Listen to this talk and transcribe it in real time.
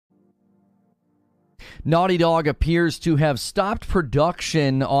Naughty Dog appears to have stopped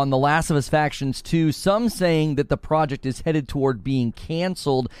production on The Last of Us Factions 2, some saying that the project is headed toward being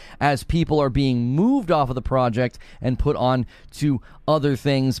canceled as people are being moved off of the project and put on to other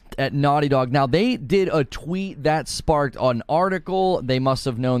things at Naughty Dog. Now, they did a tweet that sparked an article. They must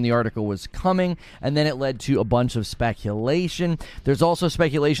have known the article was coming, and then it led to a bunch of speculation. There's also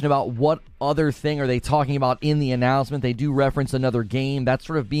speculation about what other thing are they talking about in the announcement. They do reference another game. That's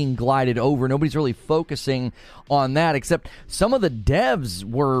sort of being glided over. Nobody's really focusing on that, except some of the devs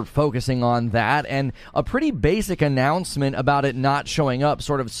were focusing on that, and a pretty basic announcement about it not showing up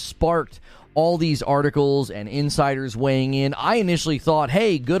sort of sparked all these articles and insiders weighing in. I initially thought,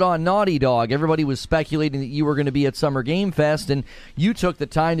 hey, good on Naughty Dog. Everybody was speculating that you were going to be at Summer Game Fest, and you took the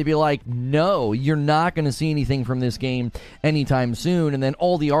time to be like, no, you're not going to see anything from this game anytime soon. And then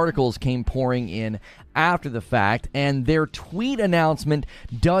all the articles came pouring in after the fact, and their tweet announcement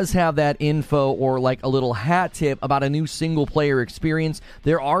does have that info, or like a little hat tip about a new single-player experience.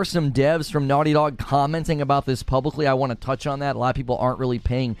 There are some devs from Naughty Dog commenting about this publicly. I want to touch on that. A lot of people aren't really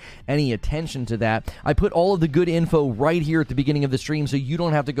paying any attention to that. I put all of the good info right here at the beginning of the stream, so you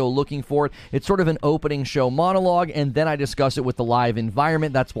don't have to go looking for it. It's sort of an opening show monologue, and then I discuss it with the live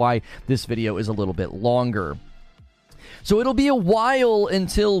environment. That's why this video is a little bit longer. So it'll be a while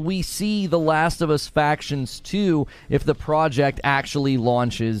until we see The Last of Us Factions 2 if the project actually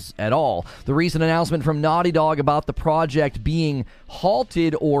launches at all. The recent announcement from Naughty Dog about the project being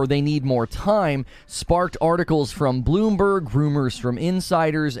halted or they need more time sparked articles from Bloomberg, rumors from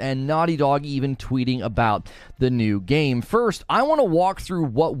insiders, and Naughty Dog even tweeting about the new game. First, I want to walk through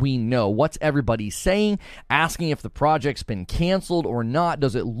what we know. What's everybody saying? Asking if the project's been canceled or not.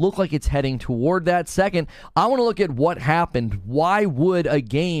 Does it look like it's heading toward that? Second, I want to look at what happened. Why would a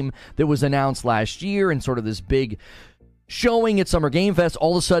game that was announced last year and sort of this big showing at Summer Game Fest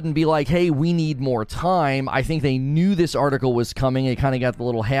all of a sudden be like, hey, we need more time? I think they knew this article was coming. They kind of got the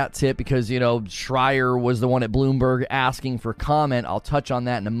little hat tip because, you know, Schreier was the one at Bloomberg asking for comment. I'll touch on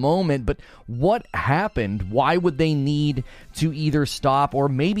that in a moment. But what happened? Why would they need to either stop or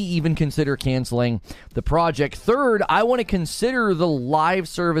maybe even consider canceling the project? Third, I want to consider the live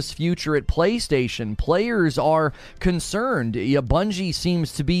service future at PlayStation. Players are concerned. Bungie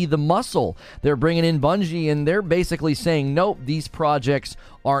seems to be the muscle. They're bringing in Bungie, and they're basically saying, nope, these projects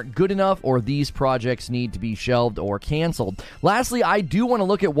aren't good enough, or these projects need to be shelved or canceled. Lastly, I do want to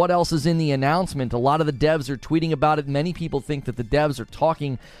look at what else is in the announcement. A lot of the devs are tweeting about it. Many people think that the devs are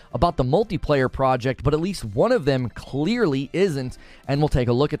talking about the multiplayer project, but at least one of them clearly isn't, and we'll take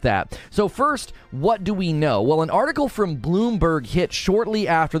a look at that. So first, what do we know? Well, an article from Bloomberg hit shortly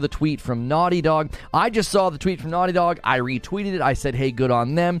after the tweet from Naughty Dog. I just saw the tweet from Naughty Dog. I retweeted it. I said, hey, good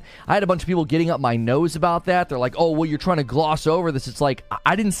on them. I had a bunch of people getting up my nose about that. They're like, oh, well, you're trying to gloss over this. It's like,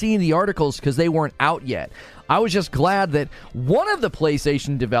 I didn't see any of the articles because they weren't out yet. I was just glad that one of the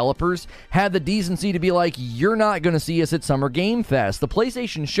PlayStation developers had the decency to be like, you're not going to see us at Summer Game Fest. The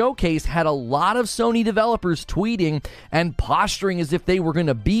PlayStation Showcase had a lot of Sony developers tweeting and posturing as if they were going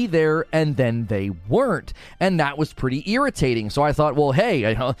to be there, and then they weren't. And that was pretty irritating. So I thought, well,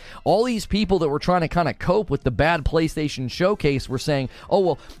 hey, all these people that were trying to kind of cope with the bad PlayStation Showcase were saying, oh,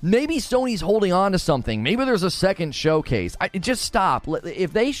 well, maybe Sony's holding on to something. Maybe there's a second showcase. Just stop.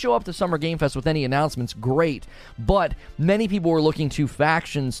 If they show up to Summer Game Fest with any announcements, great. But many people were looking to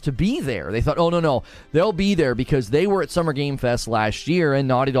Factions to be there. They thought, oh, no, they'll be there because they were at Summer Game Fest last year, and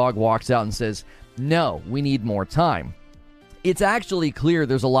Naughty Dog walks out and says, no, we need more time. It's actually clear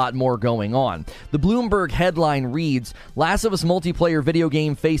there's a lot more going on. The Bloomberg headline reads, Last of Us multiplayer video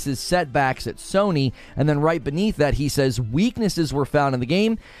game faces setbacks at Sony, and then right beneath that he says weaknesses were found in the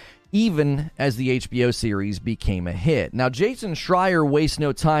game, even as the HBO series became a hit. Now, Jason Schreier wastes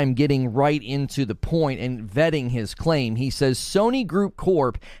no time getting right into the point and vetting his claim. He says Sony Group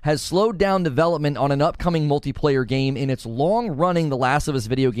Corp has slowed down development on an upcoming multiplayer game in its long-running The Last of Us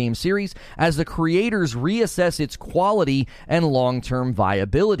video game series as the creators reassess its quality and long-term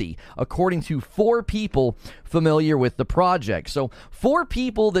viability, according to 4 people familiar with the project. So 4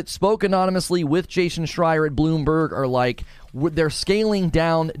 people that spoke anonymously with Jason Schreier at Bloomberg are like, they're scaling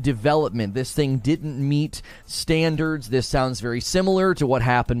down development. This thing didn't meet standards. This sounds very similar to what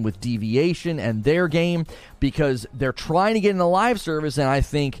happened with Deviation and their game, because they're trying to get in the live service, and I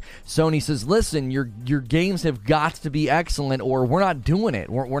think Sony says, listen, your games have got to be excellent, or we're not doing it.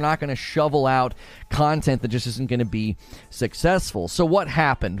 We're not going to shovel out content that just isn't going to be successful. So what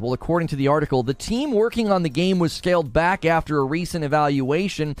happened? Well, according to the article, the team working on the game was scaled back after a recent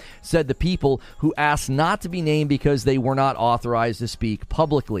evaluation, said the people who asked not to be named because they were not authorized to speak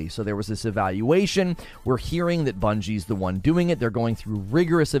publicly. So there was this evaluation. We're hearing that Bungie's the one doing it. They're going through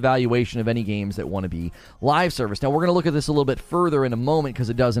rigorous evaluation of any games that want to be live service. Now, we're going to look at this a little bit further in a moment because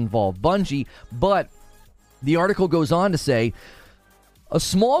it does involve Bungie, but the article goes on to say, a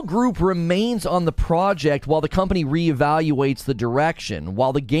small group remains on the project while the company reevaluates the direction.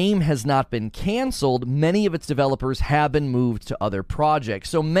 While the game has not been canceled, many of its developers have been moved to other projects.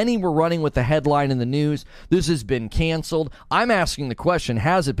 So many were running with the headline in the news, this has been canceled. I'm asking the question,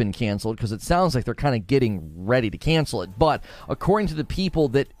 has it been canceled? Because it sounds like they're kind of getting ready to cancel it. But according to the people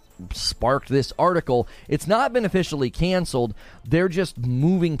that sparked this article, it's not been officially canceled. They're just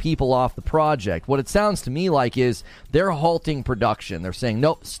moving people off the project. What it sounds to me like is they're halting production. They're saying,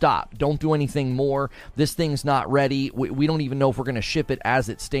 nope, stop. Don't do anything more. This thing's not ready. We don't even know if we're going to ship it as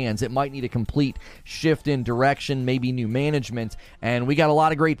it stands. It might need a complete shift in direction, maybe new management. And we got a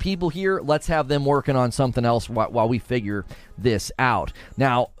lot of great people here. Let's have them working on something else while we figure this out.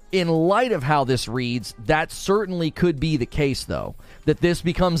 Now, in light of how this reads, that certainly could be the case, though, that this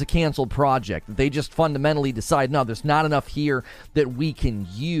becomes a canceled project, that they just fundamentally decide, no, there's not enough here that we can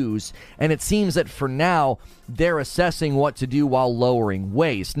use. And it seems that for now, they're assessing what to do while lowering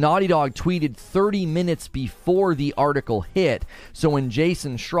waste. Naughty Dog tweeted 30 minutes before the article hit, so when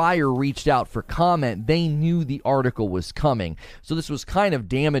Jason Schreier reached out for comment, they knew the article was coming. So this was kind of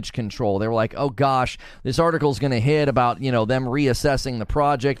damage control. They were like, oh gosh, this article's going to hit about, them reassessing the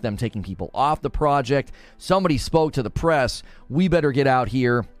project, them taking people off the project. Somebody spoke to the press. We better get out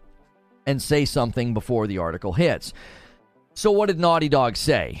here and say something before the article hits. So what did Naughty Dog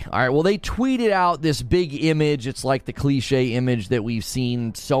say? All right, well, they tweeted out this big image. It's like the cliche image that we've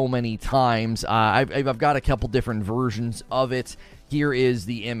seen so many times. I've got a couple different versions of it. Here is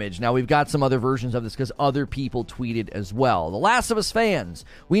the image. Now, we've got some other versions of this because other people tweeted as well. The Last of Us fans,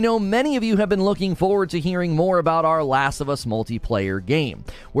 we know many of you have been looking forward to hearing more about our Last of Us multiplayer game.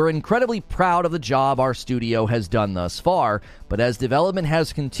 We're incredibly proud of the job our studio has done thus far, but as development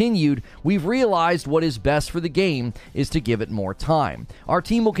has continued, we've realized what is best for the game is to give it more time. Our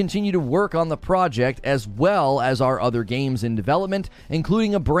team will continue to work on the project as well as our other games in development,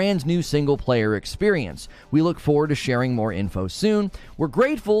 including a brand new single-player experience. We look forward to sharing more info soon. We're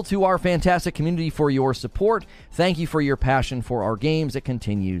grateful to our fantastic community for your support. Thank you for your passion for our games. It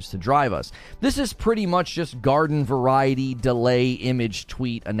continues to drive us. This is pretty much just garden variety delay image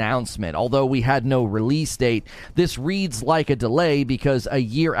tweet announcement. Although we had no release date, this reads like a delay because a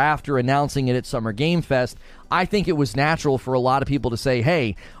year after announcing it at Summer Game Fest, I think it was natural for a lot of people to say,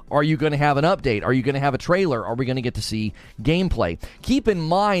 hey, are you going to have an update? Are you going to have a trailer? Are we going to get to see gameplay? Keep in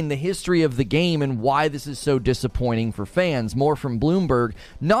mind the history of the game and why this is so disappointing for fans. More from Bloomberg.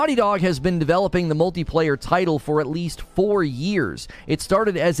 Naughty Dog has been developing the multiplayer title for at least 4 years. It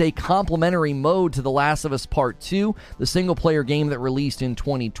started as a complementary mode to The Last of Us Part 2, the single-player game that released in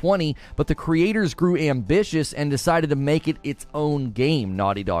 2020, but the creators grew ambitious and decided to make it its own game,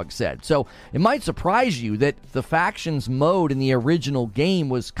 Naughty Dog said. So it might surprise you that the factions mode in the original game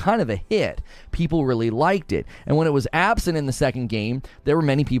was kind of a hit. People really liked it. And when it was absent in the second game, there were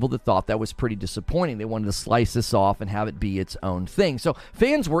many people that thought that was pretty disappointing. They wanted to slice this off and have it be its own thing. So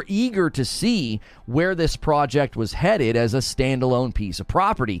fans were eager to see where this project was headed as a standalone piece of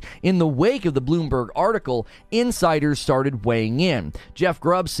property. In the wake of the Bloomberg article, insiders started weighing in. Jeff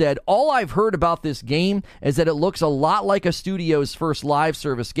Grubb said, all I've heard about this game is that it looks a lot like a studio's first live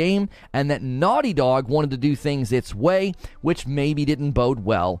service game and that Naughty Dog wanted to do things its way, which maybe didn't bode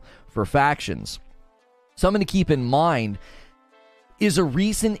well for factions. Something to keep in mind is a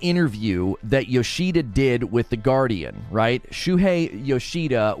recent interview that Yoshida did with The Guardian, right? Shuhei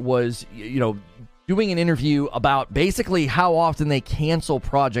Yoshida was, doing an interview about basically how often they cancel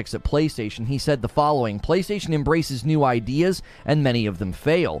projects at PlayStation. He said the following: PlayStation embraces new ideas and many of them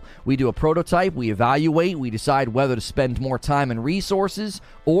fail. We do a prototype, we evaluate, we decide whether to spend more time and resources,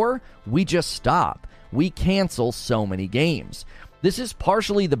 or we just stop. We cancel so many games. This is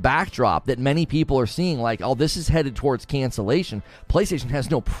partially the backdrop that many people are seeing, like, oh, this is headed towards cancellation. PlayStation has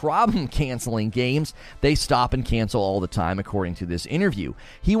no problem canceling games. They stop and cancel all the time, according to this interview.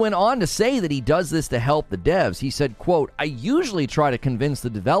 He went on to say that he does this to help the devs. He said, quote, I usually try to convince the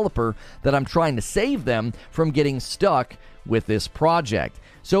developer that I'm trying to save them from getting stuck with this project.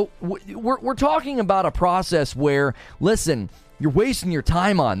 So we're talking about a process where, listen, you're wasting your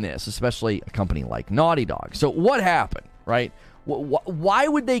time on this, especially a company like Naughty Dog. So what happened, right? Why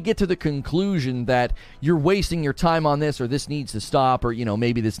would they get to the conclusion that you're wasting your time on this, or this needs to stop, or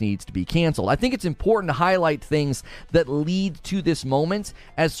maybe this needs to be canceled? I think it's important to highlight things that lead to this moment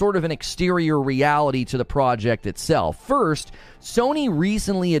as sort of an exterior reality to the project itself. First, Sony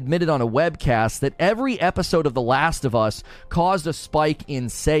recently admitted on a webcast that every episode of The Last of Us caused a spike in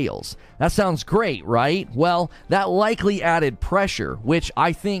sales. That sounds great, right? Well, that likely added pressure, which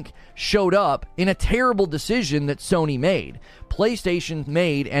I think showed up in a terrible decision that Sony made. PlayStation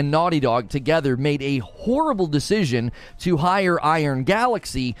made and Naughty Dog together made a horrible decision to hire Iron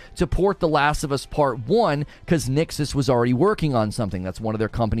Galaxy to port The Last of Us Part 1 because Nixxes was already working on something. That's one of their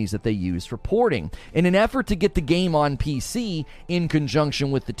companies that they use for porting. In an effort to get the game on PC in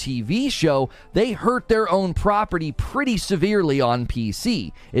conjunction with the TV show, they hurt their own property pretty severely on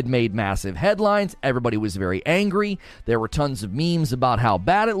PC. It made massive headlines. Everybody was very angry. There were tons of memes about how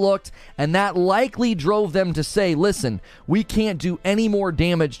bad it looked, and that likely drove them to say, listen, we can't do any more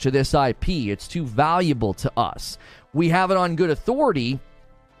damage to this IP. It's too valuable to us. We have it on good authority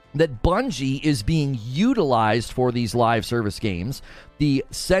that Bungie is being utilized for these live service games. The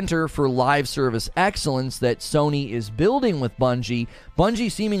Center for Live Service Excellence that Sony is building with Bungie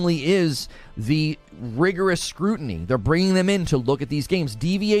seemingly is the rigorous scrutiny. They're bringing them in to look at these games.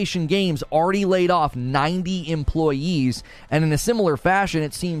 Deviation Games already laid off 90 employees, and in a similar fashion,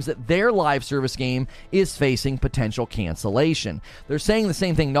 it seems that their live service game is facing potential cancellation. They're saying the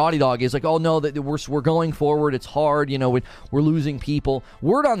same thing Naughty Dog is, like, oh no, that we're going forward, it's hard, we're losing people.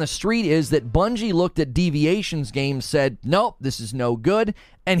 Word on the street is that Bungie looked at Deviation's game, said, nope, this is no good,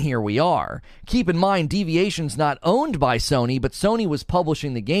 and here we are. Keep in mind, Deviation's not owned by Sony, but Sony was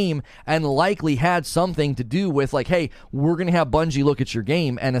publishing the game and likely had something to do with, like, hey, we're going to have Bungie look at your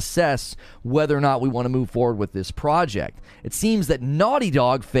game and assess whether or not we want to move forward with this project. It seems that Naughty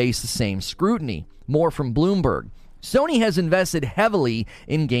Dog faced the same scrutiny. More from Bloomberg. Sony has invested heavily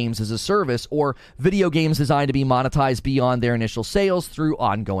in games as a service, or video games designed to be monetized beyond their initial sales through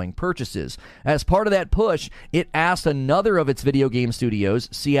ongoing purchases. As part of that push, it asked another of its video game studios,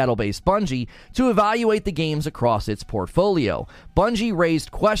 Seattle-based Bungie, to evaluate the games across its portfolio. Bungie raised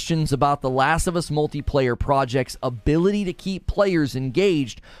questions about the Last of Us multiplayer project's ability to keep players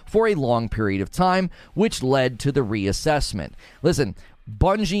engaged for a long period of time, which led to the reassessment. Listen,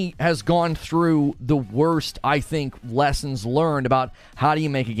 Bungie has gone through the worst, I think, lessons learned about how do you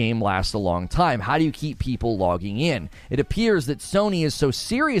make a game last a long time? How do you keep people logging in? It appears that Sony is so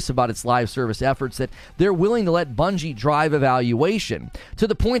serious about its live service efforts that they're willing to let Bungie drive evaluation, to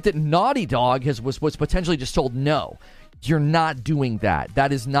the point that Naughty Dog was potentially just told, no, you're not doing that.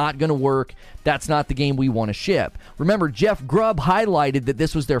 That is not going to work. That's not the game we want to ship. Remember, Jeff Grubb highlighted that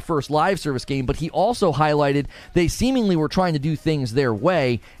this was their first live service game, but he also highlighted they seemingly were trying to do things their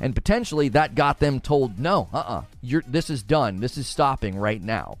way, and potentially that got them told, no, this is done. This is stopping right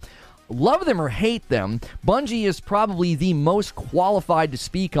now. Love them or hate them, Bungie is probably the most qualified to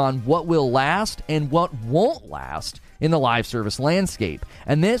speak on what will last and what won't last in the live service landscape.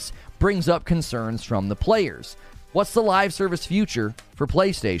 And this brings up concerns from the players. What's the live service future for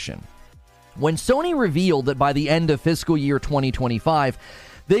PlayStation? When Sony revealed that by the end of fiscal year 2025,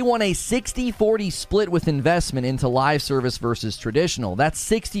 they want a 60-40 split with investment into live service versus traditional. That's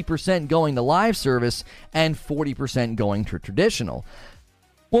 60% going to live service and 40% going to traditional.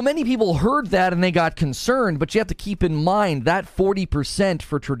 Well, many people heard that and they got concerned, but you have to keep in mind that 40%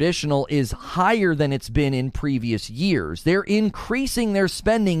 for traditional is higher than it's been in previous years. They're increasing their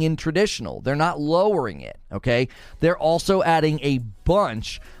spending in traditional. They're not lowering it, okay? They're also adding a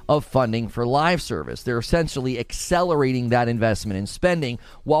bunch of funding for live service. They're essentially accelerating that investment in spending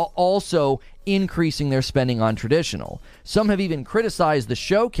while also increasing their spending on traditional. Some have even criticized the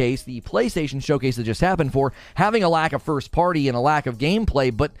showcase, the PlayStation showcase that just happened, for having a lack of first party and a lack of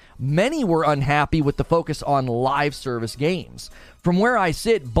gameplay, but many were unhappy with the focus on live service games. From where I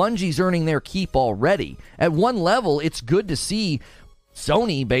sit, Bungie's earning their keep already. At one level, it's good to see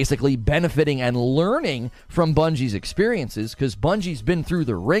Sony basically benefiting and learning from Bungie's experiences, because Bungie's been through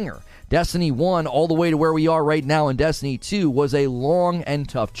the ringer. Destiny 1 all the way to where we are right now in Destiny 2 was a long and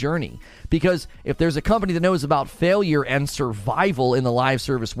tough journey. Because if there's a company that knows about failure and survival in the live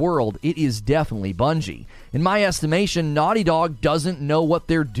service world, it is definitely Bungie. In my estimation, Naughty Dog doesn't know what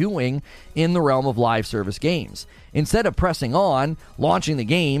they're doing in the realm of live service games. Instead of pressing on, launching the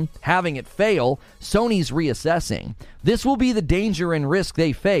game, having it fail, Sony's reassessing. This will be the danger and risk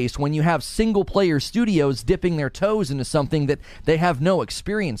they face when you have single-player studios dipping their toes into something that they have no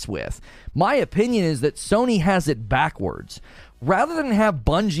experience with. My opinion is that Sony has it backwards. Rather than have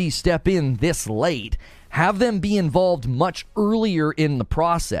Bungie step in this late, have them be involved much earlier in the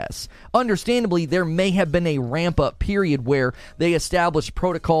process. Understandably, there may have been a ramp-up period where they established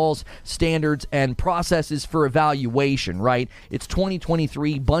protocols, standards, and processes for evaluation, right? It's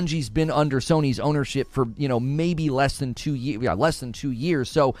 2023. Bungie's been under Sony's ownership for, maybe less than 2 years.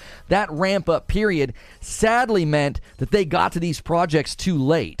 So that ramp-up period sadly meant that they got to these projects too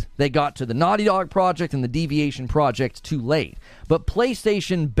late. They got to the Naughty Dog project and the Deviation project too late. But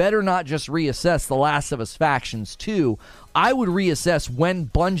PlayStation better not just reassess The Last of Us Factions 2. I would reassess when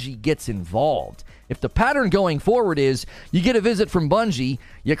Bungie gets involved. If the pattern going forward is you get a visit from Bungie,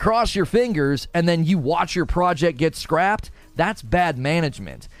 you cross your fingers, and then you watch your project get scrapped, that's bad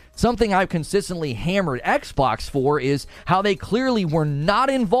management. Something I've consistently hammered Xbox for is how they clearly were not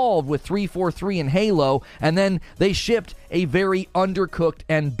involved with 343 and Halo, and then they shipped a very undercooked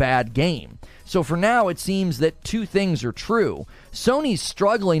and bad game. So for now, it seems that two things are true. Sony's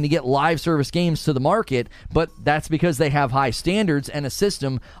struggling to get live service games to the market, but that's because they have high standards and a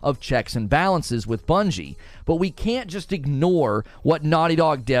system of checks and balances with Bungie. But we can't just ignore what Naughty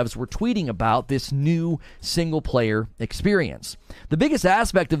Dog devs were tweeting about this new single-player experience. The biggest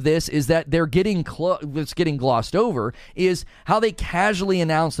aspect of this is that what's getting glossed over is how they casually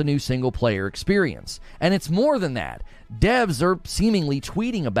announced a new single-player experience. And it's more than that. Devs are seemingly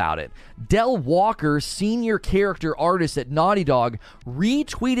tweeting about it. Del Walker, senior character artist at Naughty Dog,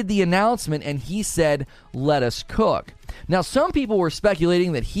 retweeted the announcement and he said, "Let us cook." Now, some people were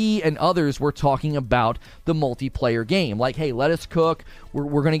speculating that he and others were talking about the multiplayer game. Like, hey, let us cook.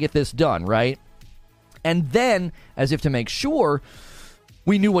 We're going to get this done, right? And then, as if to make sure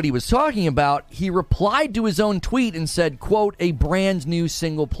we knew what he was talking about, he replied to his own tweet and said, quote, "a brand new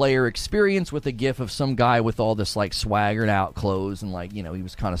single-player experience," with a gif of some guy with all this, swaggered out clothes and, he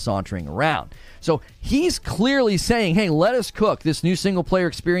was kind of sauntering around. So he's clearly saying, hey, let us cook this new single-player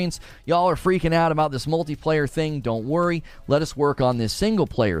experience. Y'all are freaking out about this multiplayer thing. Don't worry. Let us work on this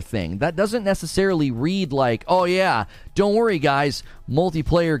single-player thing. That doesn't necessarily read like, oh, yeah, don't worry, guys.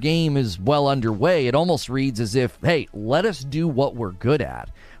 Multiplayer game is well underway. It almost reads as if, hey, let us do what we're good at.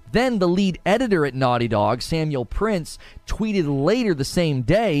 Then the lead editor at Naughty Dog, Samuel Prince, tweeted later the same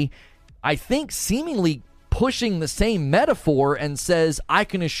day, I think seemingly pushing the same metaphor, and says, "I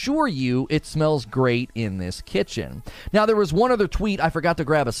can assure you it smells great in this kitchen." Now, there was one other tweet. I forgot to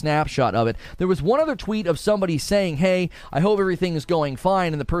grab a snapshot of it. There was one other tweet of somebody saying, hey, I hope everything is going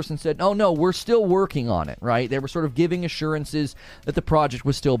fine. And the person said, oh, no, we're still working on it, right? They were sort of giving assurances that the project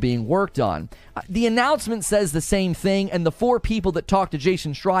was still being worked on. The announcement says the same thing, and the 4 people that talked to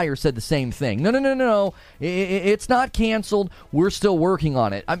Jason Schreier said the same thing. No. It's not canceled. We're still working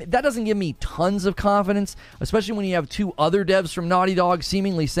on it. I mean, that doesn't give me tons of confidence, especially when you have 2 other devs from Naughty Dog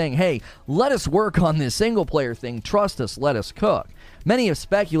seemingly saying, hey, let us work on this single-player thing. Trust us. Let us cook. Many have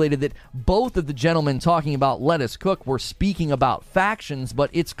speculated that both of the gentlemen talking about let us cook were speaking about factions,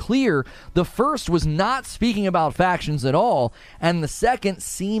 but it's clear the first was not speaking about factions at all, and the second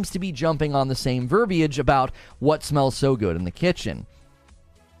seems to be jumping on the same verbiage about what smells so good in the kitchen.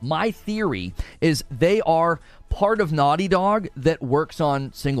 My theory is they are part of Naughty Dog that works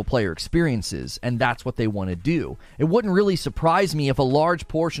on single-player experiences, and that's what they want to do. It wouldn't really surprise me if a large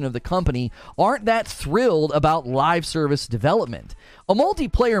portion of the company aren't that thrilled about live service development. A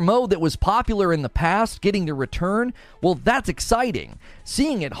multiplayer mode that was popular in the past getting to return, well, that's exciting.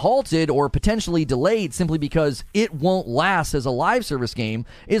 Seeing it halted or potentially delayed simply because it won't last as a live service game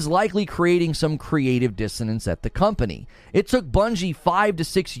is likely creating some creative dissonance at the company. It took Bungie 5 to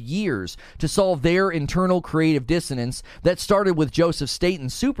 6 years to solve their internal creative dissonance that started with Joseph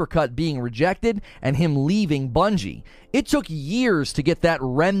Staten's Supercut being rejected and him leaving Bungie. It took years to get that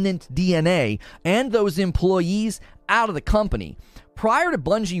remnant DNA and those employees out of the company. Prior to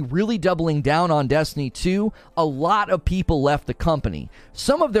Bungie really doubling down on Destiny 2, a lot of people left the company.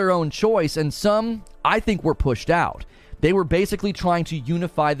 Some of their own choice, and some, I think, were pushed out. They were basically trying to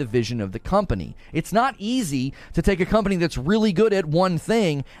unify the vision of the company. It's not easy to take a company that's really good at one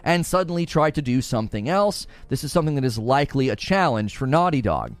thing and suddenly try to do something else. This is something that is likely a challenge for Naughty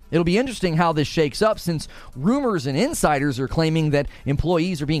Dog. It'll be interesting how this shakes up, since rumors and insiders are claiming that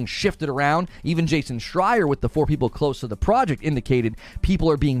employees are being shifted around. Even Jason Schreier, with the 4 people close to the project, indicated people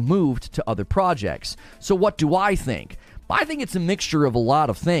are being moved to other projects. So what do I think? I think it's a mixture of a lot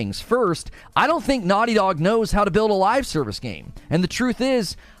of things. First, I don't think Naughty Dog knows how to build a live service game. And the truth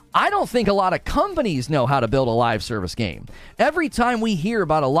is, I don't think a lot of companies know how to build a live service game. Every time we hear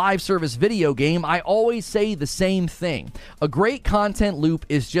about a live service video game, I always say the same thing. A great content loop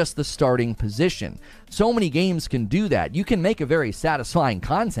is just the starting position. So many games can do that. You can make a very satisfying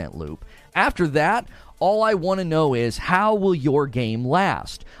content loop. After that, all I want to know is, how will your game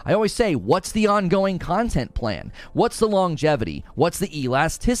last? I always say, what's the ongoing content plan? What's the longevity? What's the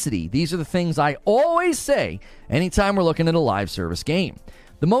elasticity? These are the things I always say anytime we're looking at a live service game.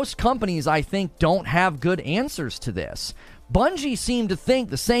 The most companies, I think, don't have good answers to this. Bungie seemed to think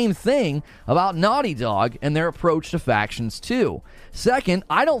the same thing about Naughty Dog and their approach to Factions 2. Second,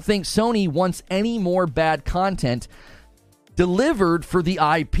 I don't think Sony wants any more bad content delivered for the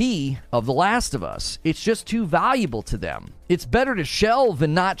IP of The Last of Us. It's just too valuable to them. It's better to shelve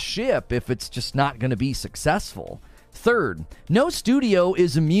and not ship if it's just not going to be successful. Third, no studio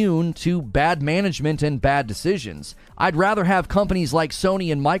is immune to bad management and bad decisions. I'd rather have companies like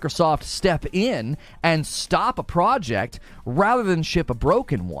Sony and Microsoft step in and stop a project rather than ship a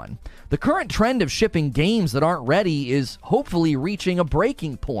broken one. The current trend of shipping games that aren't ready is hopefully reaching a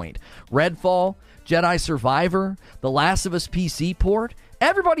breaking point. Redfall, Jedi Survivor, The Last of Us PC port,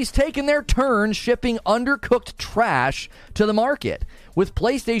 everybody's taking their turn shipping undercooked trash to the market. With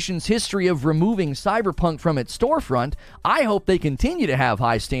PlayStation's history of removing Cyberpunk from its storefront, I hope they continue to have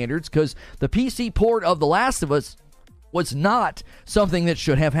high standards, because the PC port of The Last of Us was not something that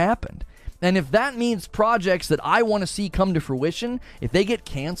should have happened. And if that means projects that I want to see come to fruition, if they get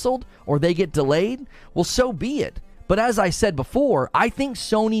canceled or they get delayed, well, so be it. But as I said before, I think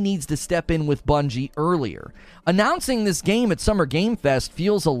Sony needs to step in with Bungie earlier. Announcing this game at Summer Game Fest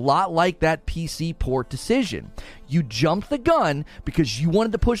feels a lot like that PC port decision. You jumped the gun because you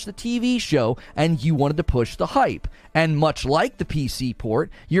wanted to push the TV show and you wanted to push the hype. And much like the PC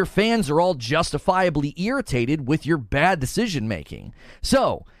port, your fans are all justifiably irritated with your bad decision making.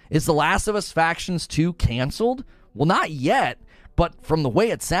 So, is The Last of Us Factions 2 canceled? Well, not yet. But from the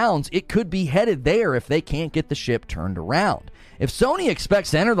way it sounds, it could be headed there if they can't get the ship turned around. If Sony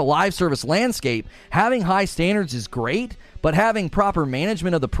expects to enter the live service landscape, having high standards is great, but having proper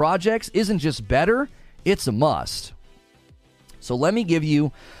management of the projects isn't just better, it's a must. So let me give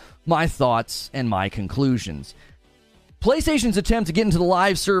you my thoughts and my conclusions. PlayStation's attempt to get into the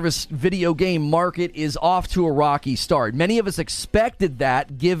live service video game market is off to a rocky start. Many of us expected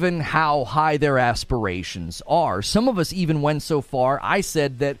that, given how high their aspirations are. Some of us even went so far, I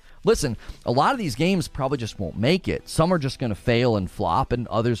said that, listen, a lot of these games probably just won't make it. Some are just going to fail and flop, and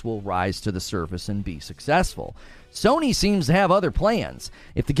others will rise to the surface and be successful. Sony seems to have other plans.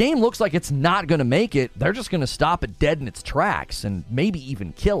 If the game looks like it's not going to make it, they're just going to stop it dead in its tracks and maybe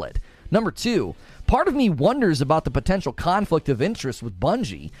even kill it. Number two, part of me wonders about the potential conflict of interest with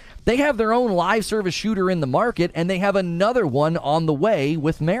Bungie. They have their own live service shooter in the market, and they have another one on the way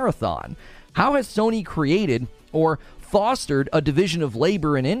with Marathon. How has Sony created or fostered a division of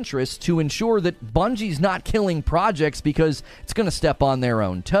labor and interest to ensure that Bungie's not killing projects because it's going to step on their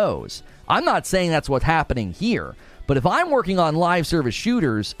own toes? I'm not saying that's what's happening here, but if I'm working on live service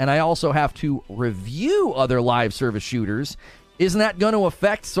shooters and I also have to review other live service shooters, isn't that going to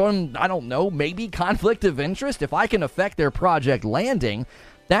affect some, I don't know, maybe conflict of interest? If I can affect their project landing,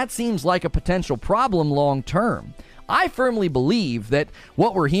 that seems like a potential problem long term. I firmly believe that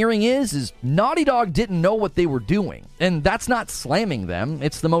what we're hearing is Naughty Dog didn't know what they were doing. And that's not slamming them.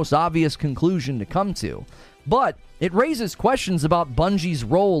 It's the most obvious conclusion to come to. But it raises questions about Bungie's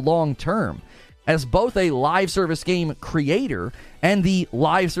role long term. As both a live service game creator and the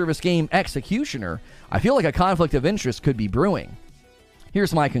live service game executioner, I feel like a conflict of interest could be brewing.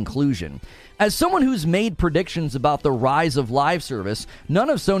 Here's my conclusion. As someone who's made predictions about the rise of live service, none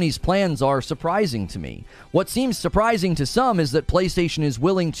of Sony's plans are surprising to me. What seems surprising to some is that PlayStation is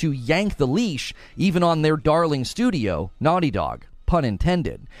willing to yank the leash even on their darling studio, Naughty Dog. Pun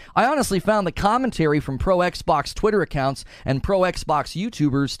intended. I honestly found the commentary from pro Xbox Twitter accounts and pro Xbox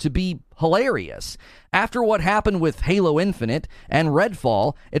YouTubers to be hilarious. After what happened with Halo Infinite and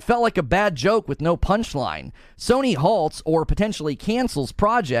Redfall, it felt like a bad joke with no punchline. Sony halts or potentially cancels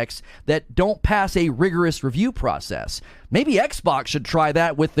projects that don't pass a rigorous review process. Maybe Xbox should try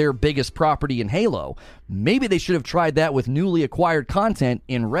that with their biggest property in Halo. Maybe they should have tried that with newly acquired content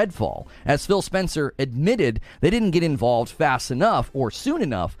in Redfall. As Phil Spencer admitted, they didn't get involved fast enough or soon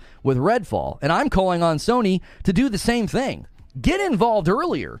enough with Redfall. And I'm calling on Sony to do the same thing. Get involved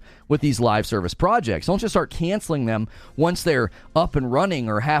earlier with these live service projects. Don't just start canceling them once they're up and running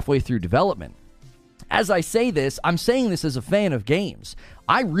or halfway through development. As I say this, I'm saying this as a fan of games.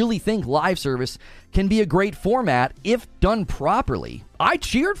 I really think live service can be a great format if done properly. I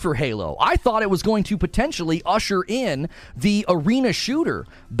cheered for Halo. I thought it was going to potentially usher in the arena shooter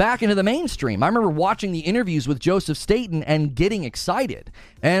back into the mainstream. I remember watching the interviews with Joseph Staten and getting excited.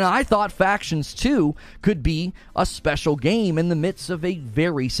 And I thought Factions 2 could be a special game in the midst of a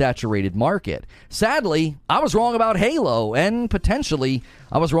very saturated market. Sadly, I was wrong about Halo, and potentially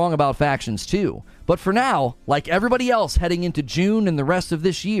I was wrong about Factions 2. But for now, like everybody else heading into June and the rest of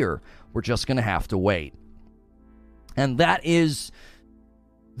this year, we're just going to have to wait. And that is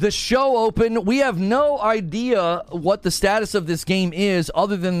the show open. We have no idea what the status of this game is,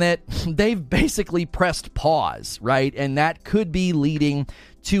 other than that they've basically pressed pause, right? And that could be leading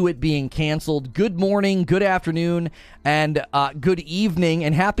to it being canceled. Good morning, good afternoon, and good evening,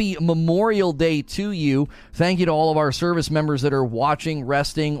 and happy Memorial Day to you. Thank you to all of our service members that are watching,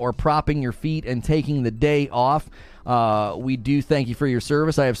 resting, or propping your feet and taking the day off. We do thank you for your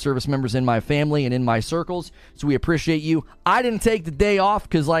service. I have service members in my family and in my circles, so we appreciate you. I didn't take the day off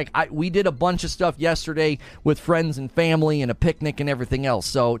because we did a bunch of stuff yesterday with friends and family and a picnic and everything else.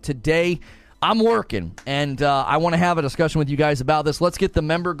 So today I'm working, and I want to have a discussion with you guys about this. Let's get the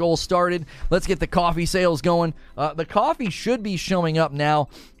member goal started. Let's get the coffee sales going. The coffee should be showing up now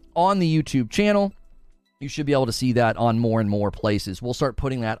on the YouTube channel. You should be able to see that on more and more places. We'll start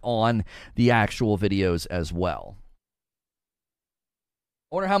putting that on the actual videos as well.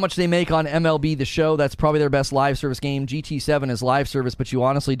 I wonder how much they make on MLB The Show. That's probably their best live service game. GT7 is live service, but you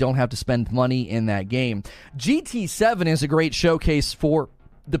honestly don't have to spend money in that game. GT7 is a great showcase for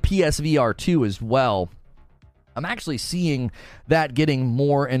the PSVR 2 as well. I'm actually seeing that getting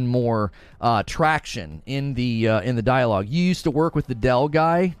more and more traction in the dialogue. You used to work with the Dell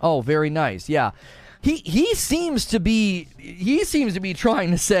guy. Oh, very nice. Yeah. He seems to be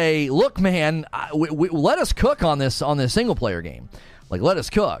trying to say, look, man, let us cook on this single player game. Like, let us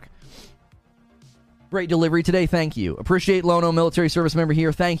cook. Great delivery today. Thank you. Appreciate Lono, military service member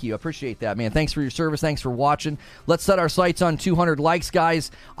here. Thank you. Appreciate that, man. Thanks for your service. Thanks for watching. Let's set our sights on 200 likes,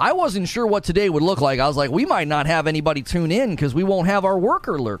 guys. I wasn't sure what today would look like. I was like, we might not have anybody tune in because we won't have our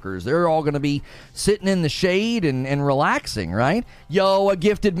worker lurkers. They're all going to be sitting in the shade and relaxing, right? Yo, a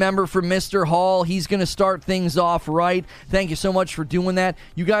gifted member from Mr. Hall. He's going to start things off right. Thank you so much for doing that.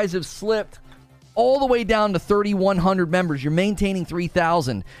 You guys have slipped all the way down to 3,100 members. You're maintaining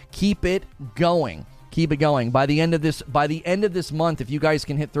 3,000. Keep it going. Keep it going. By the end of this month, if you guys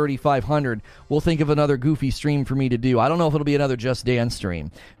can hit 3,500, we'll think of another goofy stream for me to do. I don't know if it'll be another Just Dance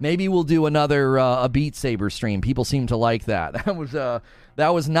stream. Maybe we'll do another a Beat Saber stream. People seem to like that.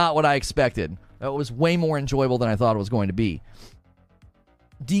 That was not what I expected. That was way more enjoyable than I thought it was going to be.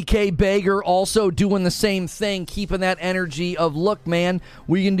 DK Bager also doing the same thing, keeping that energy of, look, man,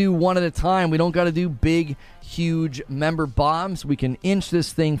 we can do one at a time. We don't got to do big, huge member bombs. We can inch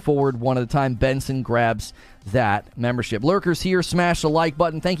this thing forward one at a time. Benson grabs that membership. Lurkers here, smash the like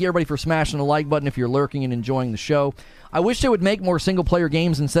button. Thank you, everybody, for smashing the like button if you're lurking and enjoying the show. I wish they would make more single-player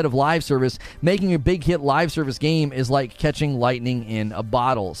games instead of live service. Making a big-hit live service game is like catching lightning in a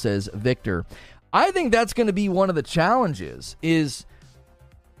bottle, says Victor. I think that's going to be one of the challenges, is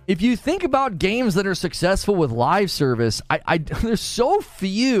if you think about games that are successful with live service, there's so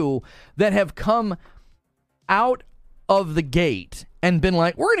few that have come out of the gate and been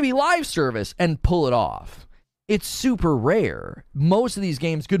like, we're going to be live service, and pull it off. It's super rare. Most of these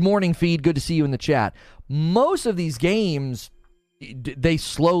games, good morning, Feed, good to see you in the chat. Most of these games, they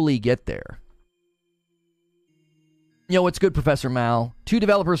slowly get there. Yo, what's good, Professor Mal? 2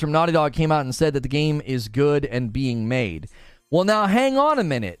 developers from Naughty Dog came out and said that the game is good and being made. Well, now, hang on a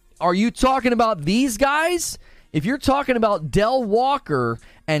minute. Are you talking about these guys? If you're talking about Del Walker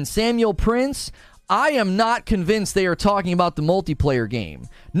and Samuel Prince, I am not convinced they are talking about the multiplayer game.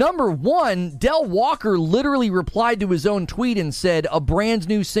 Number one, Del Walker literally replied to his own tweet and said, a brand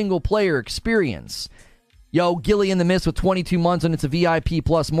new single-player experience. Yo, Gilly in the Mist with 22 months, and it's a VIP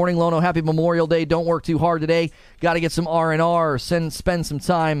plus. Morning, Lono. Happy Memorial Day. Don't work too hard today. Got to get some R&R. Spend some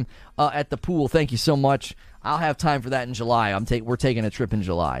time at the pool. Thank you so much. I'll have time for that in July. We're taking a trip in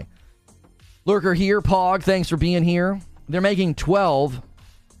July. Lurker here. Pog, thanks for being here. They're making 12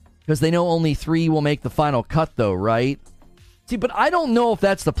 because they know only 3 will make the final cut, though, right? See, but I don't know if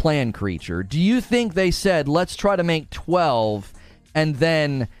that's the plan, Creature. Do you think they said, let's try to make 12, and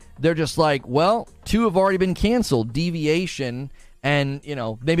then they're just like, well, 2 have already been canceled. Deviation, and,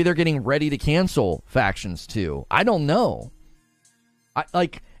 maybe they're getting ready to cancel Factions 2. I don't know.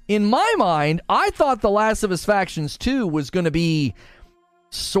 In my mind, I thought The Last of Us Factions 2 was going to be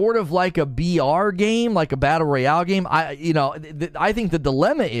sort of like a BR game, like a Battle Royale game. I think the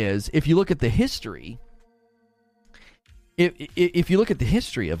dilemma is, if you look at the history, if you look at the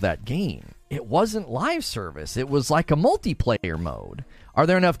history of that game, it wasn't live service. It was like a multiplayer mode. Are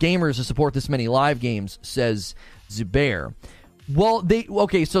there enough gamers to support this many live games, says Zubair. Well, so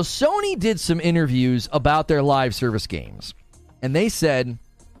Sony did some interviews about their live service games, and they said,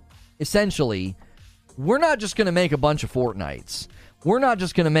 essentially, we're not just going to make a bunch of Fortnites. We're not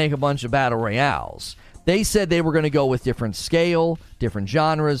just going to make a bunch of Battle Royales. They said they were going to go with different scale, different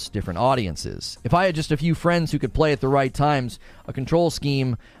genres, different audiences. If I had just a few friends who could play at the right times, a control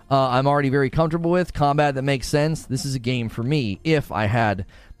scheme I'm already very comfortable with, combat that makes sense, this is a game for me if I had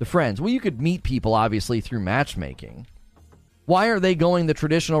the friends. Well, you could meet people, obviously, through matchmaking. Why are they going the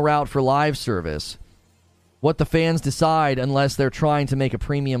traditional route for live service? What the fans decide, unless they're trying to make a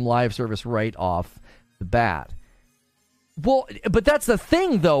premium live service right off the bat. Well, but that's the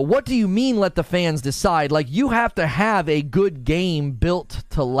thing, though. What do you mean let the fans decide? Like, you have to have a good game built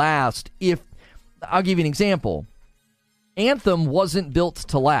to last. I'll give you an example. Anthem wasn't built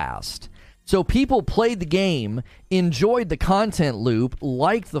to last. So people played the game, enjoyed the content loop,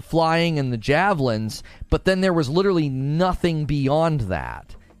 liked the flying and the javelins, but then there was literally nothing beyond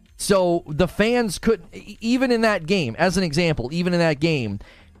that. So the fans could, even in that game, as an example, even in that game,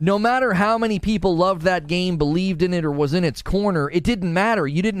 no matter how many people loved that game, believed in it, or was in its corner, it didn't matter.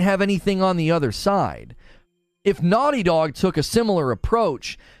 You didn't have anything on the other side. If Naughty Dog took a similar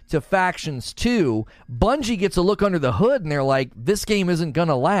approach to Factions 2, Bungie gets a look under the hood and they're like, this game isn't going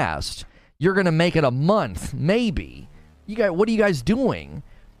to last. You're going to make it a month, maybe. What are you guys doing?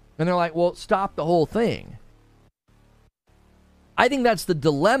 And they're like, well, stop the whole thing. I think that's the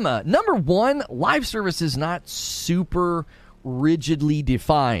dilemma. Number one, live service is not super rigidly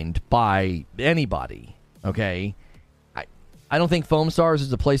defined by anybody, okay? I don't think Foam Stars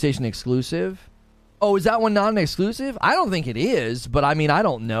is a PlayStation exclusive. Oh, is that one not an exclusive? I don't think it is, but I mean, I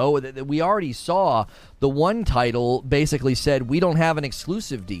don't know. We already saw the one title basically said, we don't have an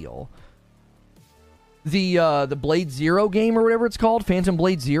exclusive deal. The Blade Zero game or whatever it's called, Phantom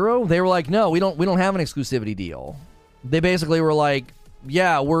Blade Zero, they were like, no, we don't have an exclusivity deal. They basically were like,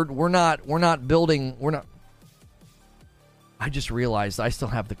 yeah, we're not building. I just realized I still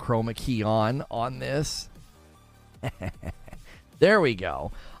have the chroma key on this. There we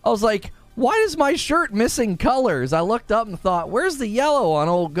go. I was like, why is my shirt missing colors? I looked up and thought, where's the yellow on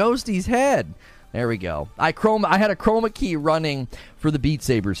old Ghosty's head? There we go. I had a chroma key running for the Beat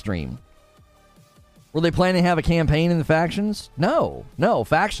Saber stream. Were they planning to have a campaign in the Factions? No.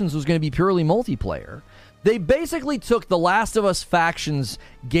 Factions was going to be purely multiplayer. They basically took the Last of Us Factions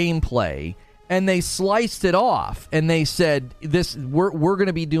gameplay and they sliced it off, and they said, we're going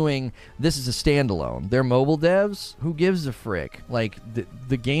to be doing this as a standalone. They're mobile devs? Who gives a frick? Like,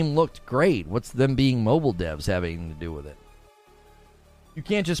 the game looked great. What's them being mobile devs having to do with it? You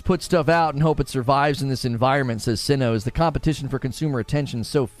can't just put stuff out and hope it survives in this environment, says Sinos. The competition for consumer attention is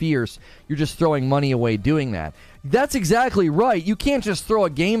so fierce, you're just throwing money away doing that. That's exactly right. You can't just throw a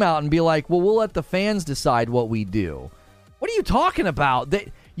game out and be like, well, we'll let the fans decide what we do. What are you talking about?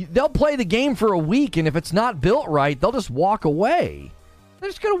 They'll play the game for a week, and if it's not built right, they'll just walk away. They're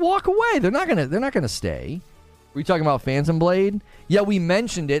just gonna walk away. They're not gonna stay. Were you talking about Phantom Blade? Yeah, we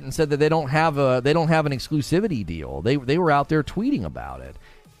mentioned it and said that they don't have an exclusivity deal. They were out there tweeting about it.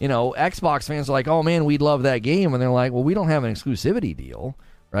 You know, Xbox fans are like, oh man, we'd love that game, and they're like, well, we don't have an exclusivity deal,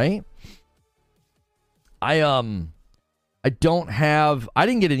 right? I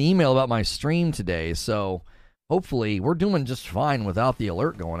didn't get an email about my stream today, so hopefully we're doing just fine without the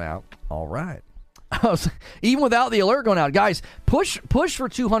alert going out. All right. Even without the alert going out, guys, push for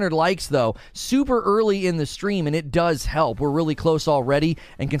 200 likes, though, super early in the stream, and it does help. We're really close already,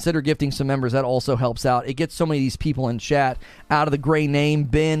 and consider gifting some members. That also helps out. It gets so many of these people in chat out of the gray name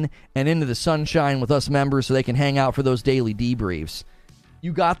bin and into the sunshine with us members so they can hang out for those daily debriefs.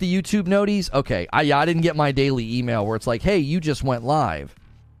 You got the YouTube noties? Okay, I didn't get my daily email where it's like, hey, you just went live.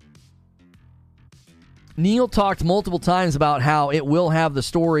 Neil talked multiple times about how it will have a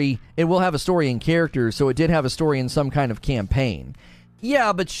story and characters, so it did have a story in some kind of campaign.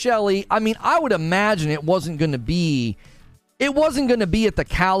 Yeah, but Shelly, I mean, I would imagine it wasn't going to be at the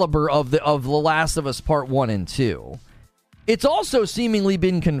caliber of the Last of Us Part 1 and 2. It's also seemingly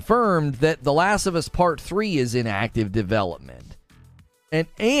been confirmed that The Last of Us Part 3 is in active development.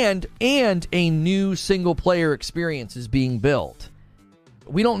 And a new single-player experience is being built.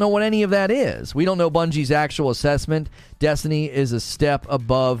 We don't know what any of that is. We don't know Bungie's actual assessment. Destiny is a step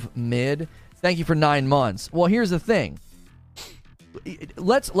above mid. Thank you for 9 months. Well, here's the thing.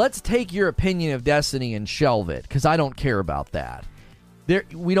 Let's take your opinion of Destiny and shelve it, because I don't care about that.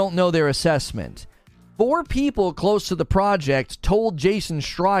 We don't know their assessment. 4 people close to the project told Jason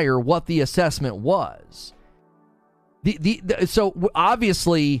Schreier what the assessment was. So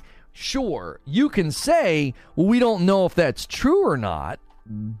obviously, sure, you can say, well, we don't know if that's true or not,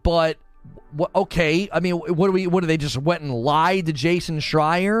 but okay. I mean, what do they just went and lied to Jason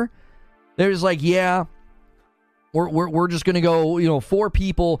Schreier? They're just like, yeah, we're just going to go, 4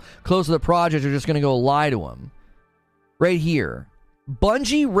 people close to the project are just going to go lie to him. Right here.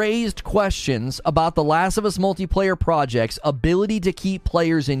 Bungie raised questions about The Last of Us multiplayer project's ability to keep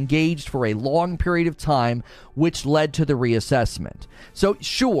players engaged for a long period of time, which led to the reassessment. So,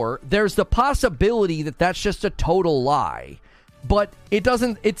 sure, there's the possibility that that's just a total lie, but it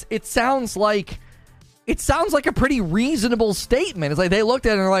doesn't. It sounds like a pretty reasonable statement. It's like they looked at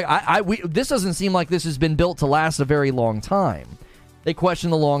it and they're like, this doesn't seem like this has been built to last a very long time. They question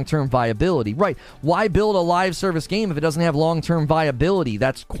the long-term viability. Right. Why build a live service game if it doesn't have long-term viability?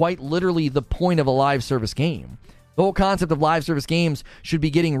 That's quite literally the point of a live service game. The whole concept of live service games should be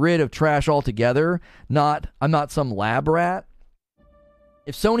getting rid of trash altogether. I'm not some lab rat.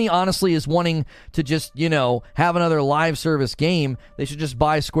 If Sony honestly is wanting to just, have another live service game, they should just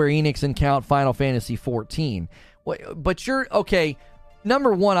buy Square Enix and count Final Fantasy XIV. But okay.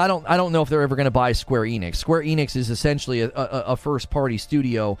 Number one, I don't know if they're ever going to buy Square Enix. Square Enix is essentially a first-party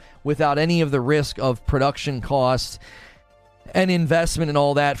studio without any of the risk of production costs and investment and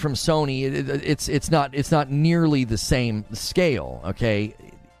all that from Sony. It's not nearly the same scale. Okay,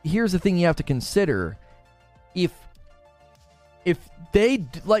 here's the thing you have to consider: if they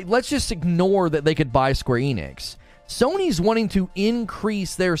let's just ignore that they could buy Square Enix. Sony's wanting to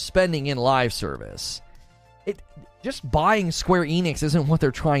increase their spending in live service. Just buying Square Enix isn't what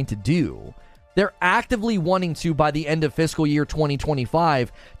they're trying to do. They're actively wanting to, by the end of fiscal year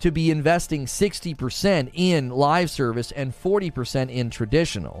 2025, to be investing 60% in live service and 40% in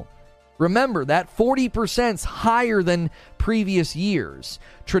traditional. Remember, that 40%'s higher than previous years.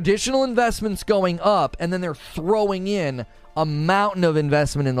 Traditional investments going up, and then they're throwing in a mountain of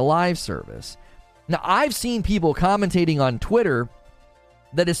investment in the live service. Now, I've seen people commentating on Twitter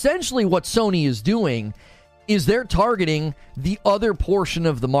that essentially what Sony is doing is they're targeting the other portion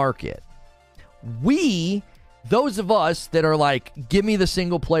of the market. Those of us that are like, give me the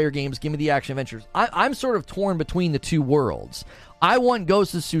single-player games, give me the action adventures, I'm sort of torn between the two worlds. I want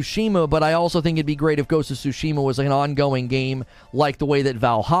Ghost of Tsushima, but I also think it'd be great if Ghost of Tsushima was like an ongoing game like the way that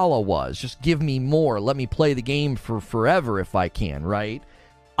Valhalla was. Just give me more. Let me play the game for forever if I can, right?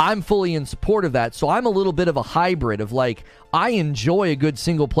 I'm fully in support of that, so I'm a little bit of a hybrid of like, I enjoy a good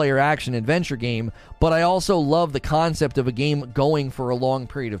single-player action-adventure game, but I also love the concept of a game going for a long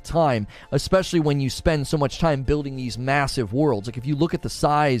period of time, especially when you spend so much time building these massive worlds. Like, if you look at the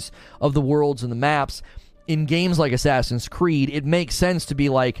size of the worlds and the maps, in games like Assassin's Creed, it makes sense to be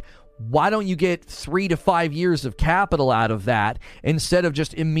like, why don't you get 3 to 5 years of capital out of that instead of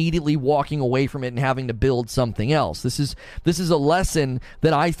just immediately walking away from it and having to build something else? This is a lesson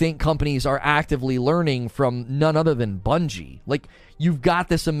that I think companies are actively learning from none other than Bungie. Like, you've got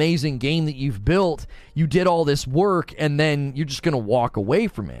this amazing game that you've built, you did all this work, and then you're just going to walk away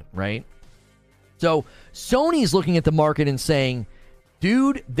from it, right? So Sony's looking at the market and saying,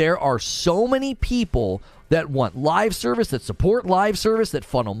 dude, there are so many people that want live service, that support live service, that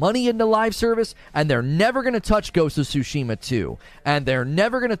funnel money into live service, and they're never going to touch Ghost of Tsushima 2. And they're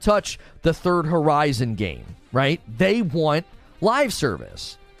never going to touch the third Horizon game, right? They want live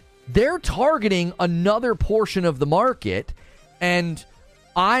service. They're targeting another portion of the market, and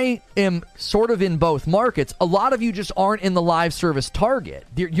I am sort of in both markets. A lot of you just aren't in the live service target.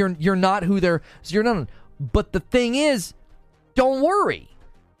 You're not who they're... You're not. But the thing is, don't worry.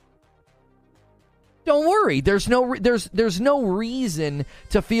 Don't worry. There's no reason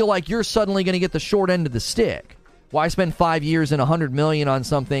to feel like you're suddenly going to get the short end of the stick. Why spend 5 years and $100 million on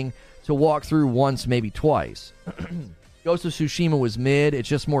something to walk through once, maybe twice? Ghost of Tsushima was mid. It's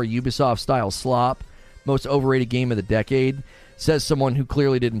just more Ubisoft-style slop. Most overrated game of the decade. Says someone who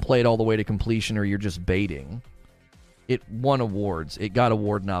clearly didn't play it all the way to completion, or you're just baiting. It won awards. It got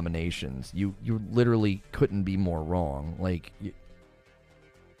award nominations. You literally couldn't be more wrong. Like...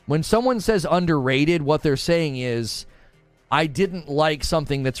 When someone says underrated, what they're saying is, I didn't like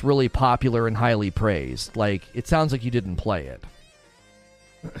something that's really popular and highly praised. Like, it sounds like you didn't play it.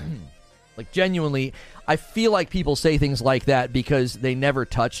 Like, genuinely, I feel like people say things like that because they never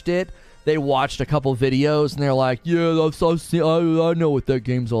touched it. They watched a couple videos and they're like, yeah, I know what that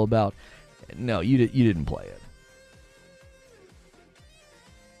game's all about. No, you didn't play it.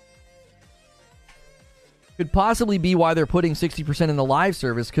 Could possibly be why they're putting 60% in the live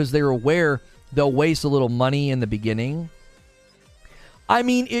service, because they're aware they'll waste a little money in the beginning. I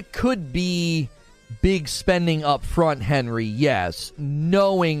mean, it could be big spending up front, Henry, yes,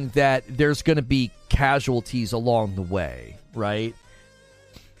 knowing that there's going to be casualties along the way, right?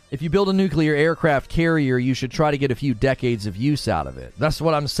 If you build a nuclear aircraft carrier, you should try to get a few decades of use out of it. That's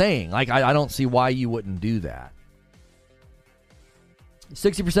what I'm saying. Like, I don't see why you wouldn't do that.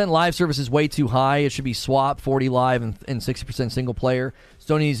 60% live service is way too high. It should be swap, 40 live and 60% single player.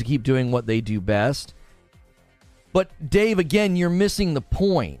 Sony needs to keep doing what they do best. But, Dave, again, you're missing the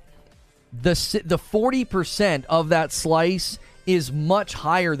point. The 40% of that slice is much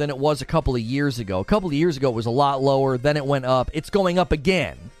higher than it was a couple of years ago. A couple of years ago, it was a lot lower. Then it went up. It's going up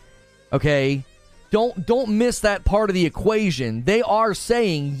again. Okay? Don't miss that part of the equation. They are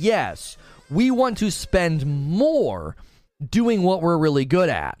saying, yes, we want to spend more doing what we're really good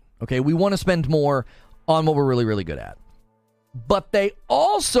at. Okay? We want to spend more on what we're really, really good at. But they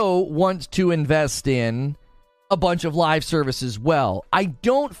also want to invest in a bunch of live service as well. I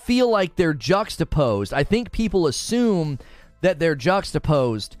don't feel like they're juxtaposed. I think people assume that they're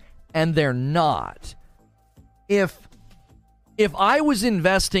juxtaposed, and they're not. If I was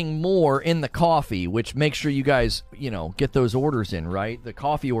investing more in the coffee, which make sure you guys, get those orders in, right? The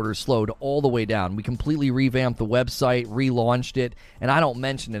coffee orders slowed all the way down. We completely revamped the website, relaunched it, and I don't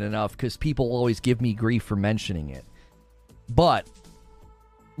mention it enough because people always give me grief for mentioning it. But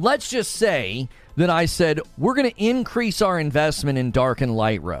let's just say that I said, we're going to increase our investment in dark and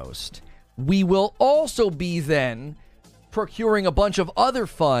light roast. We will also be then procuring a bunch of other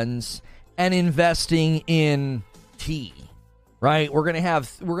funds and investing in tea, right? We're gonna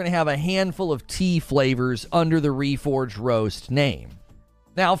have a handful of tea flavors under the Reforged Roast name.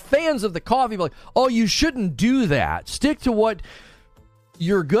 Now, fans of the coffee be like, oh, you shouldn't do that. Stick to what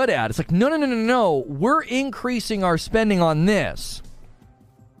you're good at. It's like, no. We're increasing our spending on this.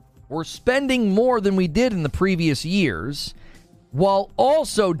 We're spending more than we did in the previous years, while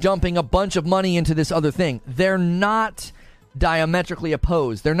also dumping a bunch of money into this other thing. They're not diametrically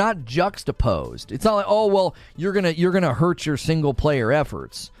opposed. They're not juxtaposed. It's not like, oh, well, you're gonna hurt your single player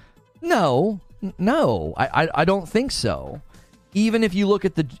efforts. No, I don't think so. Even if you look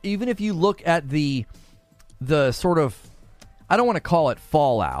at the sort of, I don't want to call it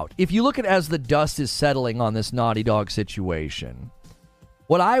fallout. If you look at as the dust is settling on this Naughty Dog situation,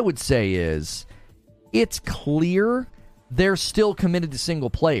 what I would say is it's clear they're still committed to single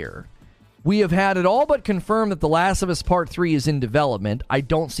player. We have had it all but confirmed that The Last of Us Part 3 is in development. I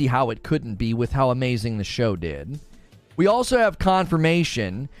don't see how it couldn't be with how amazing the show did. We also have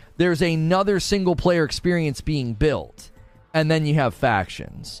confirmation there's another single-player experience being built. And then you have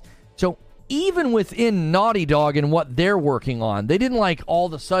factions. So even within Naughty Dog and what they're working on, they didn't like all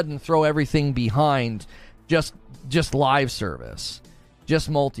of a sudden throw everything behind just live service.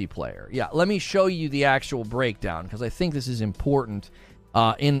 Just multiplayer. Yeah, let me show you the actual breakdown because I think this is important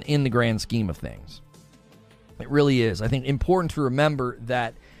in the grand scheme of things. It really is. I think important to remember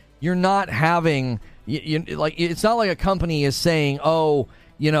that you're not having like it's not like a company is saying, "Oh,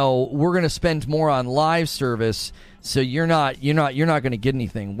 we're going to spend more on live service, so you're not going to get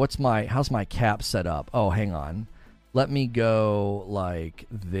anything." How's my cap set up? Oh, hang on. Let me go like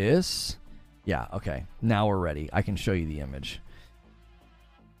this. Yeah, okay. Now we're ready. I can show you the image.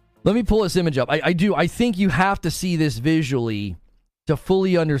 Let me pull this image up. I think you have to see this visually to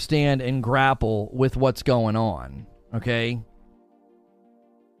fully understand and grapple with what's going on, okay?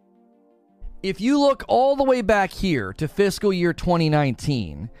 If you look all the way back here to fiscal year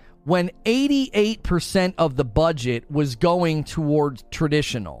 2019, when 88% of the budget was going towards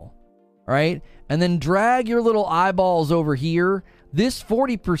traditional, right? And then drag your little eyeballs over here, this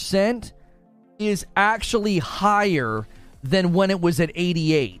 40% is actually higher than when it was at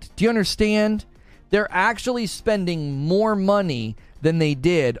 88. Do you understand? They're actually spending more money than they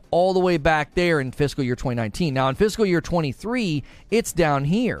did all the way back there in fiscal year 2019. Now, in fiscal year 23, it's down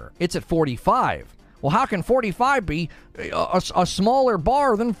here. It's at 45. Well, how can 45 be a smaller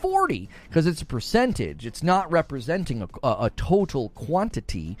bar than 40? Because it's a percentage. It's not representing a total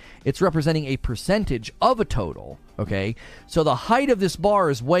quantity. It's representing a percentage of a total, okay? So the height of this bar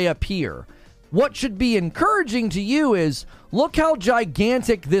is way up here. What should be encouraging to you is, look how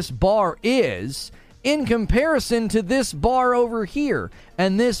gigantic this bar is in comparison to this bar over here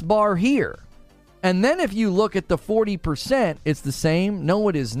and this bar here. And then if you look at the 40%, it's the same? No,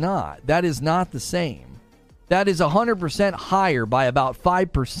 it is not. That is not the same. That is 100% higher by about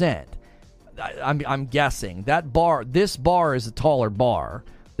 5%. I'm guessing. This bar is a taller bar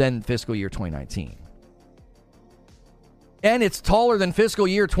than fiscal year 2019. And it's taller than fiscal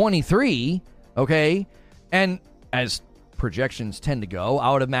year 23, okay? And as projections tend to go,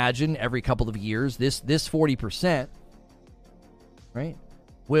 I would imagine every couple of years, this 40%, right,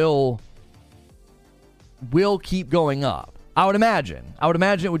 will keep going up. I would imagine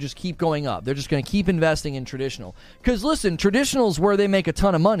it would just keep going up. They're just going to keep investing in traditional. Because listen, traditional is where they make a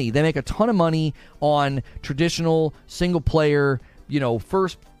ton of money. They make a ton of money on traditional single player,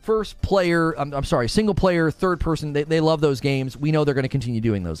 first player. I'm sorry, single player, third person. They love those games. We know they're going to continue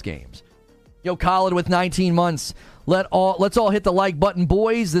doing those games. Yo, Khaled with 19 months. Let's all hit the like button,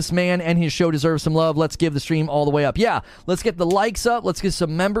 boys. This man and his show deserve some love. Let's give the stream all the way up. Yeah, let's get the likes up. Let's get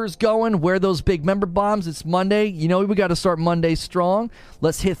some members going. Wear those big member bombs. It's Monday. We got to start Monday strong.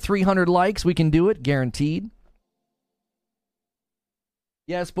 Let's hit 300 likes. We can do it, guaranteed.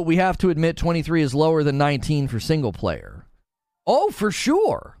 Yes, but we have to admit 23 is lower than 19 for single player. Oh, for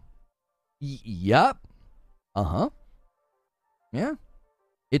sure. Yep. Uh-huh. Yeah.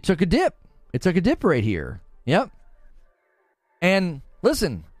 It took a dip. It took a dip right here. Yep. And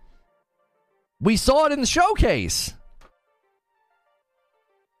listen, we saw it in the showcase.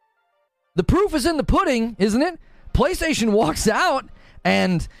 The proof is in the pudding, isn't it? PlayStation walks out,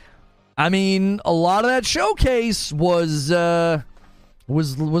 and I mean, a lot of that showcase was live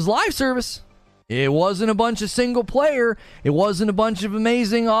service. It wasn't a bunch of single player. It wasn't a bunch of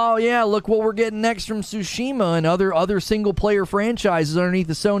amazing, oh yeah, look what we're getting next from Tsushima and other single player franchises underneath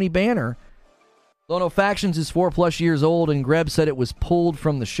the Sony banner. Lono Factions is 4+ years old, and Greb said it was pulled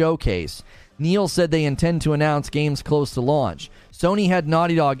from the showcase. Neil said they intend to announce games close to launch. Sony had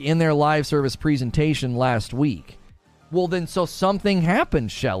Naughty Dog in their live service presentation last week. Well then, so something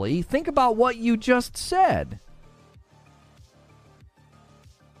happened, Shelley. Think about what you just said.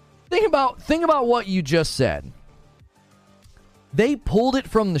 Think about what you just said. They pulled it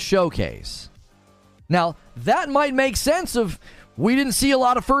from the showcase. Now, that might make sense of... We didn't see a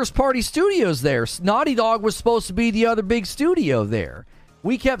lot of first-party studios there. Naughty Dog was supposed to be the other big studio there.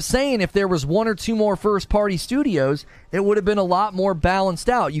 We kept saying if there was one or two more first-party studios, it would have been a lot more balanced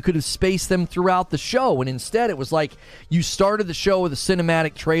out. You could have spaced them throughout the show, and instead it was like you started the show with a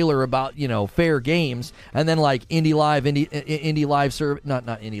cinematic trailer about, fair games, and then like indie live service, not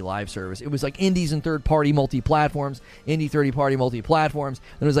indie live service. It was like indies and third-party multi-platforms, indie third-party multi-platforms.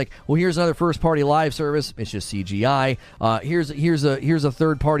 And it was like, well, here's another first-party live service. It's just CGI. Here's a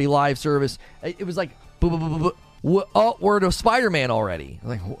third-party live service. It was like, oh, we're to Spider-Man already.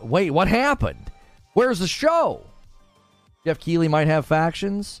 Like, wait, what happened? Where's the show? Jeff Keighley might have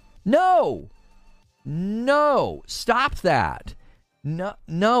factions? No, stop that.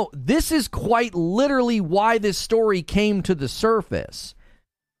 No, this is quite literally why this story came to the surface.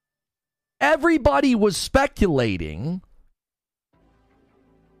 Everybody was speculating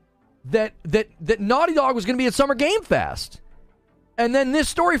that Naughty Dog was going to be at Summer Game Fest. And then this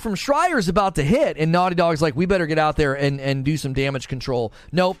story from Schreier's about to hit, and Naughty Dog's like, we better get out there and do some damage control.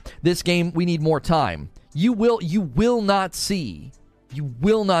 Nope, this game, we need more time. You will not see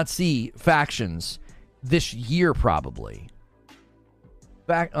factions this year, probably.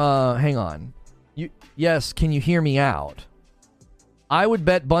 Hang on. Yes, can you hear me out? I would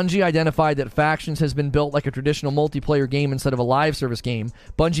bet Bungie identified that Factions has been built like a traditional multiplayer game instead of a live service game.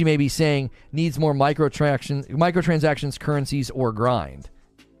 Bungie may be saying needs more microtransactions, currencies, or grind.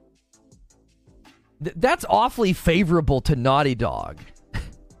 That's awfully favorable to Naughty Dog.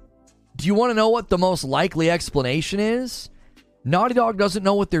 Do you want to know what the most likely explanation is? Naughty Dog doesn't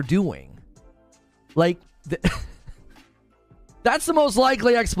know what they're doing. Like, that's the most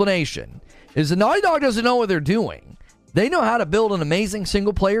likely explanation, is that Naughty Dog doesn't know what they're doing. They know how to build an amazing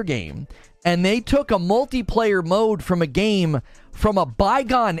single-player game, and they took a multiplayer mode from a game from a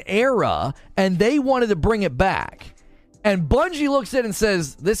bygone era, and they wanted to bring it back. And Bungie looks at it and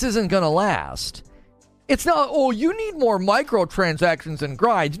says, this isn't going to last. It's not, oh, you need more microtransactions and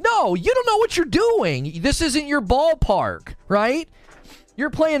grinds. No, you don't know what you're doing. This isn't your ballpark, right? You're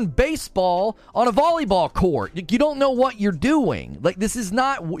playing baseball on a volleyball court. You don't know what you're doing. Like, this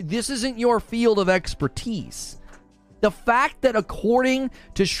isn't your field of expertise. The fact that according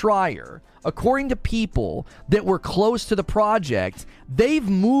to Schreier, according to people that were close to the project, they've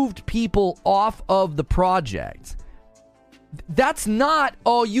moved people off of the project. That's not,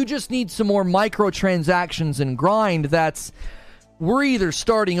 oh, you just need some more microtransactions and grind. That's, we're either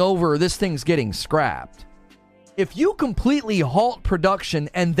starting over or this thing's getting scrapped. If you completely halt production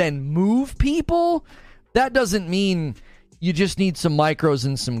and then move people, that doesn't mean you just need some micros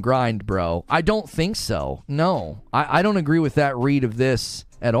and some grind, bro. I don't think so. No, I don't agree with that read of this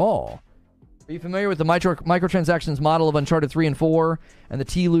at all. Are you familiar with the microtransactions model of Uncharted 3 and 4 and the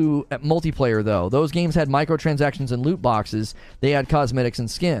TLU multiplayer, though? Those games had microtransactions and loot boxes. They had cosmetics and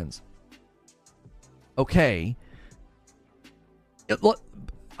skins. Okay.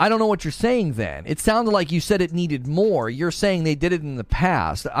 I don't know what you're saying then. It sounded like you said it needed more. You're saying they did it in the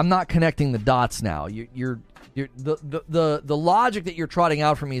past. I'm not connecting the dots now. The logic that you're trotting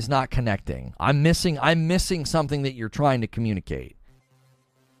out for me is not connecting. I'm missing something that you're trying to communicate.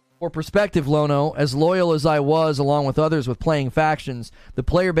 For perspective, Lono, as loyal as I was, along with others with playing factions, the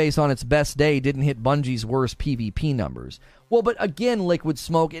player base on its best day didn't hit Bungie's worst PvP numbers. Well, but again, Liquid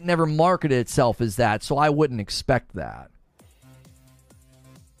Smoke, it never marketed itself as that, so I wouldn't expect that.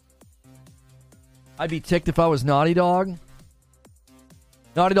 I'd be ticked if I was Naughty Dog.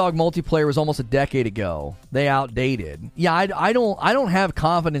 Naughty Dog multiplayer was almost a decade ago. They outdated. Yeah, I don't have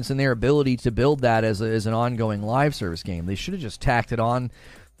confidence in their ability to build that as an ongoing live service game. They should have just tacked it on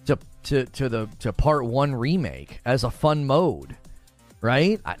to part 1 remake as a fun mode,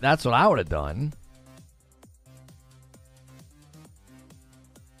 right? That's what I would have done.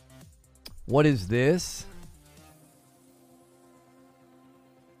 What is this?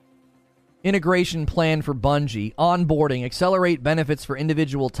 Integration plan for Bungie. Onboarding. Accelerate benefits for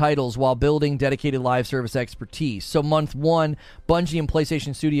individual titles while building dedicated live service expertise. So month 1, Bungie and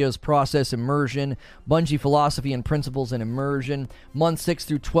PlayStation Studios process immersion. Bungie philosophy and principles and immersion. Month 6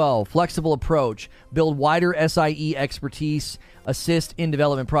 through 12, flexible approach. Build wider SIE expertise. Assist in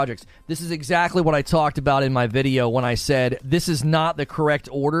development projects. This is exactly what I talked about in my video when I said this is not the correct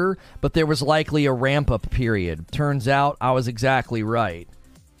order, but there was likely a ramp-up period. Turns out I was exactly right.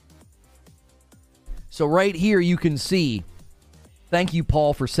 So right here you can see, thank you,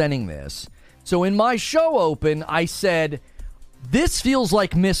 Paul, for sending this. So in my show open, I said, this feels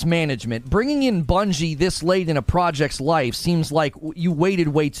like mismanagement. Bringing in Bungie this late in a project's life seems like you waited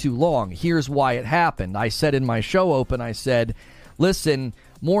way too long. Here's why it happened. I said in my show open, I said, listen,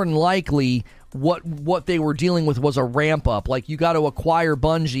 more than likely, what they were dealing with was a ramp up. Like, you got to acquire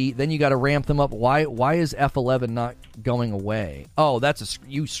Bungie, then you got to ramp them up. Why is F11 not going away? Oh,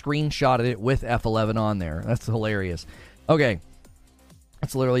 you screenshotted it with F11 on there. That's hilarious. Okay,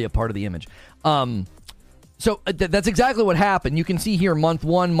 that's literally a part of the image. So that's exactly what happened. You can see here month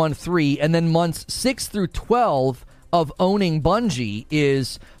 1, month 3, and then months 6 through 12 of owning Bungie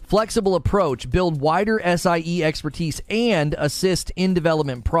is flexible approach, build wider SIE expertise, and assist in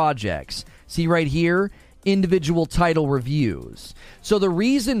development projects. See right here, individual title reviews. So the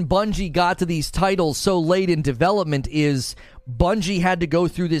reason Bungie got to these titles so late in development is Bungie had to go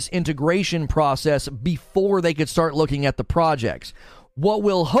through this integration process before they could start looking at the projects. What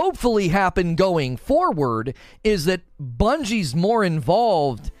will hopefully happen going forward is that Bungie's more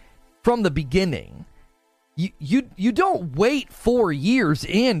involved from the beginning. You don't wait 4 years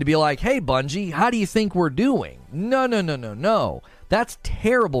in to be like, hey, Bungie, how do you think we're doing? No. That's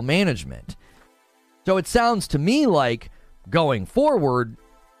terrible management. So it sounds to me like going forward,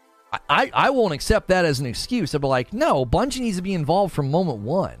 I won't accept that as an excuse. I'll be like, no, Bungie needs to be involved from moment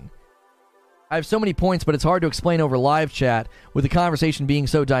 1. I have so many points, but it's hard to explain over live chat. With the conversation being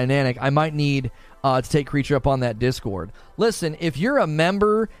so dynamic, I might need to take Creature up on that Discord. Listen, if you're a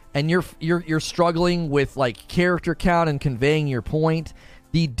member and you're struggling with like character count and conveying your point,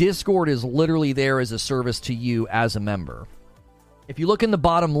 the Discord is literally there as a service to you as a member. If you look in the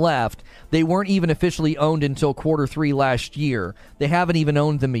bottom left, they weren't even officially owned until Q3 last year. They haven't even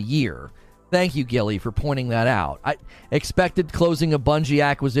owned them a year. Thank you, Gilly, for pointing that out. I expected closing a Bungie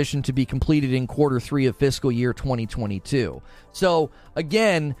acquisition to be completed in Q3 of fiscal year 2022. So,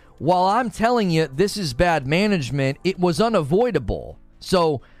 again, while I'm telling you this is bad management, it was unavoidable.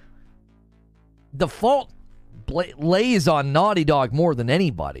 So, the fault lays on Naughty Dog more than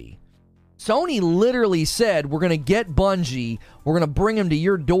anybody. Sony literally said, we're going to get Bungie, we're going to bring them to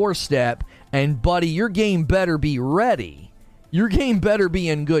your doorstep, and buddy, your game better be ready. Your game better be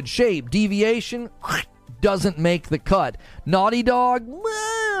in good shape. Deviation doesn't make the cut. Naughty Dog,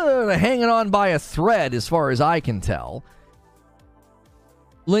 hanging on by a thread as far as I can tell.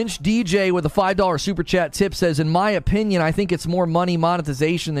 Lynch DJ with a $5 super chat tip says, in my opinion, I think it's more money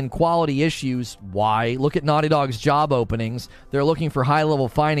monetization than quality issues. Why? Look at Naughty Dog's job openings. They're looking for high-level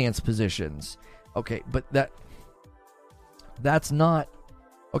finance positions. Okay, but that's not...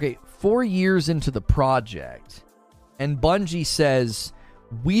 Okay, 4 years into the project, and Bungie says,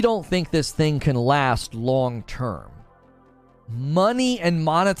 we don't think this thing can last long-term. Money and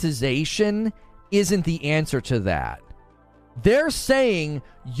monetization isn't the answer to that. They're saying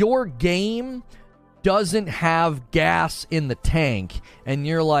your game doesn't have gas in the tank, and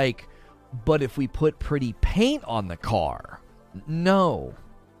you're like, but if we put pretty paint on the car. No.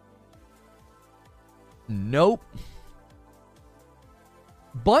 Nope.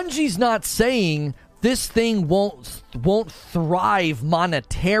 Bungie's not saying this thing won't thrive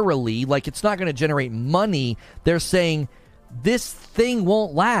monetarily, like it's not going to generate money. They're saying this thing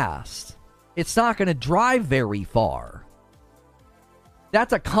won't last. It's not going to drive very far.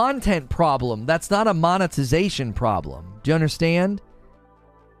 That's a content problem. That's not a monetization problem. Do you understand?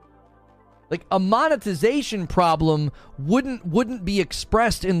 Like, a monetization problem wouldn't be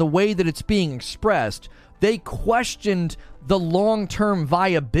expressed in the way that it's being expressed. They questioned the long-term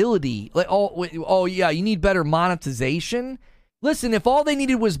viability. Like, oh yeah, you need better monetization? Listen, if all they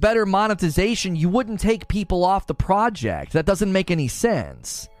needed was better monetization, you wouldn't take people off the project. That doesn't make any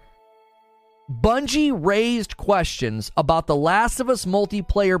sense. Bungie raised questions about The Last of Us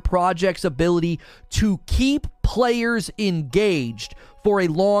multiplayer project's ability to keep players engaged for a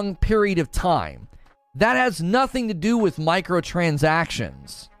long period of time. That has nothing to do with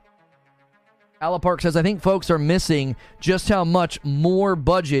microtransactions. Alapark says, I think folks are missing just how much more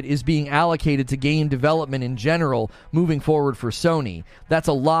budget is being allocated to game development in general moving forward for Sony. That's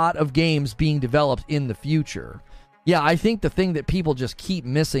a lot of games being developed in the future. Yeah, I think the thing that people just keep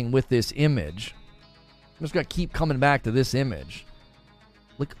missing with this image, I'm just going to keep coming back to this image.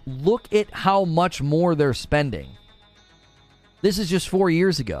 Look at how much more they're spending. This is just 4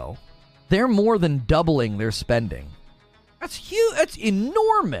 years ago. They're more than doubling their spending. That's huge. That's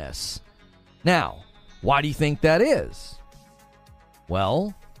enormous. Now, why do you think that is?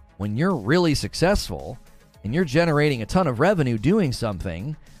 Well, when you're really successful and you're generating a ton of revenue doing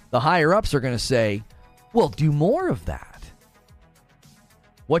something, the higher-ups are going to say, well, do more of that.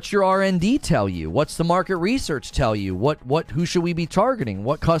 What's your R&D tell you? What's the market research tell you? Who should we be targeting?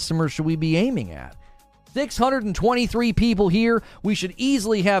 What customers should we be aiming at? 623 people here. We should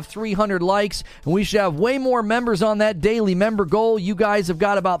easily have 300 likes, and we should have way more members on that daily member goal. You guys have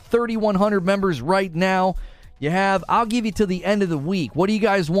got about 3,100 members right now. I'll give you to the end of the week. What do you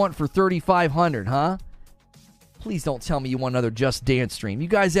guys want for 3,500, huh? Please don't tell me you want another Just Dance stream. You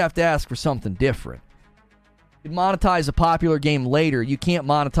guys have to ask for something different. You can monetize a popular game later. You can't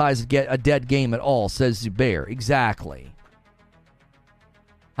monetize a dead game at all, says Zubair. Exactly.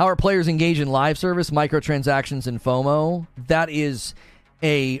 How are players engaged in live service, microtransactions, and FOMO? That is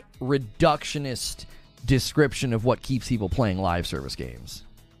a reductionist description of what keeps people playing live service games.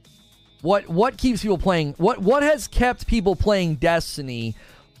 What keeps people playing? What has kept people playing Destiny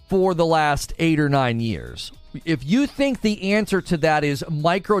for the last 8 or 9 years? If you think the answer to that is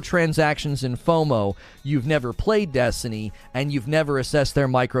microtransactions and FOMO, you've never played Destiny and you've never assessed their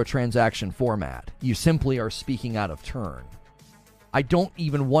microtransaction format. You simply are speaking out of turn. I don't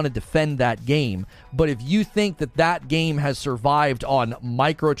even want to defend that game, but if you think that game has survived on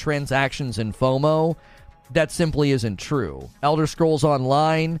microtransactions and FOMO, that simply isn't true. Elder Scrolls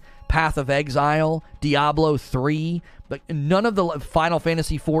Online, Path of Exile, Diablo 3, but none of the Final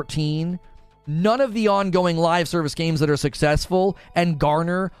Fantasy 14, none of the ongoing live service games that are successful and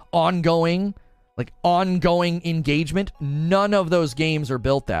garner ongoing engagement, none of those games are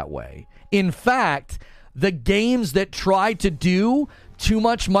built that way. In fact, the games that try to do too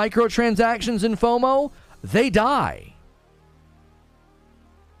much microtransactions and FOMO, they die.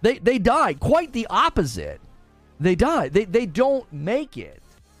 They die. Quite the opposite. They die. They don't make it.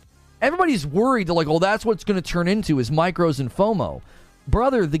 Everybody's worried, that's what it's going to turn into is micros and FOMO.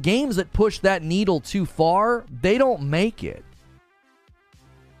 Brother, the games that push that needle too far, they don't make it.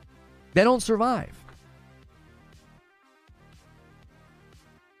 They don't survive.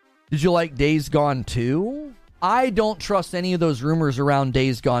 Did you like Days Gone 2? I don't trust any of those rumors around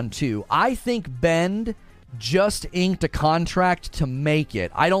Days Gone 2. I think Bend just inked a contract to make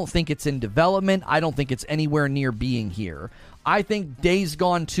it. I don't think it's in development. I don't think it's anywhere near being here. I think Days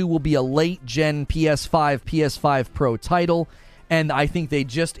Gone 2 will be a late-gen PS5, PS5 Pro title, and I think they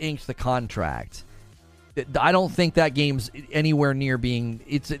just inked the contract. I don't think that game's anywhere near being...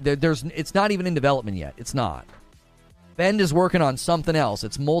 It's not even in development yet. It's not. Bend is working on something else.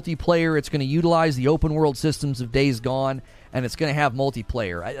 It's multiplayer. It's going to utilize the open world systems of Days Gone, and it's going to have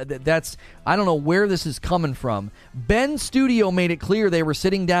multiplayer. I don't know where this is coming from. Bend Studio made it clear they were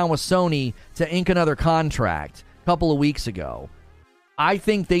sitting down with Sony to ink another contract a couple of weeks ago. I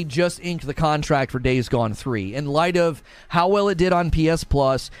think they just inked the contract for Days Gone 3 in light of how well it did on PS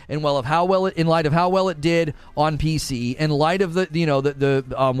Plus, in light of how well it did on PC, in light of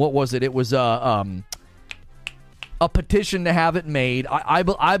what was it? It was a petition to have it made.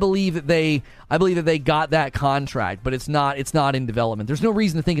 I believe that they got that contract, but it's not in development. There's no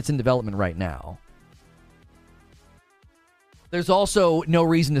reason to think it's in development right now. There's also no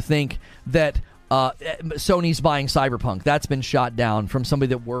reason to think that Sony's buying Cyberpunk. That's been shot down from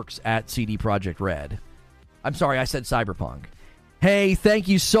somebody that works at CD Projekt Red. I'm sorry, I said Cyberpunk. Hey, thank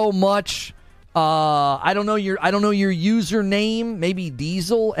you so much. I don't know your username. Maybe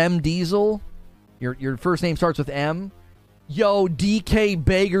Diesel, M Diesel. Your first name starts with M. Yo, DK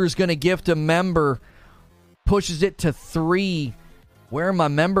Bager's going to gift a member. Pushes it to 3. Where are my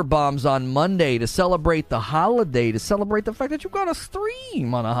member bombs on Monday to celebrate the holiday, to celebrate the fact that you got a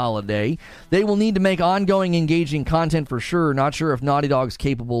stream on a holiday? They will need to make ongoing, engaging content for sure. Not sure if Naughty Dog's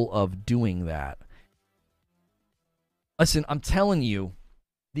capable of doing that. Listen, I'm telling you,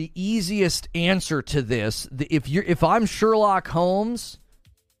 the easiest answer to this, if I'm Sherlock Holmes,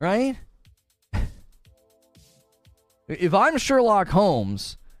 right? If I'm Sherlock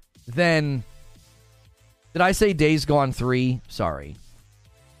Holmes, then... Did I say Days Gone 3? Sorry.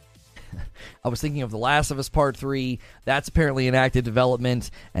 I was thinking of The Last of Us Part 3. That's apparently in active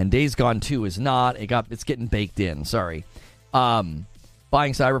development, and Days Gone 2 is not. It's getting baked in. Sorry. Buying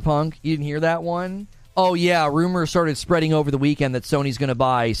Cyberpunk. You didn't hear that one? Oh, yeah. Rumors started spreading over the weekend that Sony's going to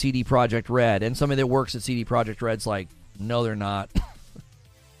buy CD Projekt Red, and somebody that works at CD Projekt Red's like, no, they're not.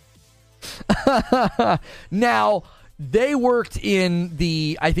 Now... They worked in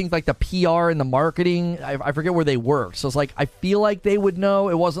I think the PR and the marketing. I forget where they worked. So it's like, I feel like they would know.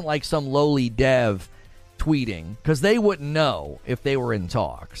 It wasn't like some lowly dev tweeting, because they wouldn't know if they were in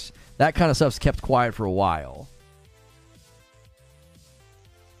talks. That kind of stuff's kept quiet for a while.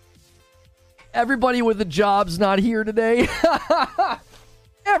 Everybody with a job's not here today.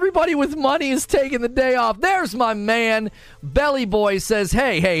 Everybody with money is taking the day off. There's my man. Belly Boy says,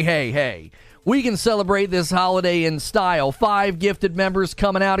 hey. We can celebrate this holiday in style. 5 gifted members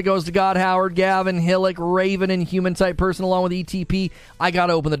coming out. It goes to God, Howard, Gavin, Hillick, Raven, and Human Type Person along with ETP. I got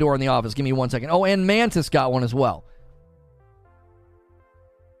to open the door in the office. Give me 1 second. Oh, and Mantis got one as well.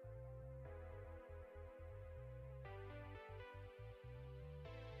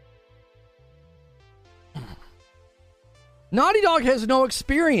 Naughty Dog has no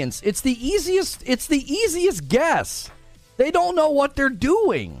experience. It's the easiest guess. They don't know what they're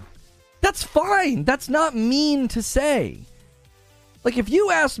doing. That's fine. That's not mean to say. Like, if you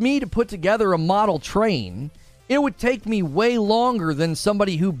asked me to put together a model train, it would take me way longer than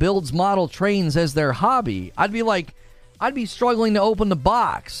somebody who builds model trains as their hobby. I'd be struggling to open the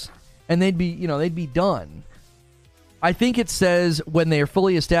box, and they'd be done. I think it says when they are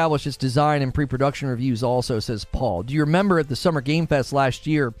fully established, its design and pre-production reviews also, says Paul. Do you remember at the Summer Game Fest last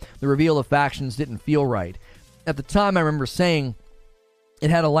year, the reveal of factions didn't feel right? At the time, I remember saying it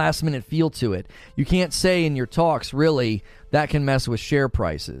had a last-minute feel to it. You can't say in your talks, really, that can mess with share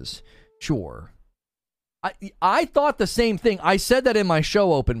prices. Sure. I thought the same thing. I said that in my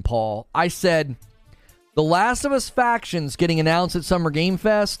show open, Paul. I said, The Last of Us factions getting announced at Summer Game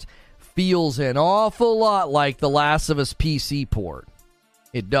Fest feels an awful lot like The Last of Us PC port.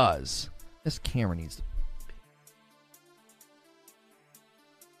 It does. This camera needs to...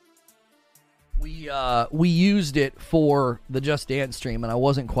 We used it for the Just Dance stream, and I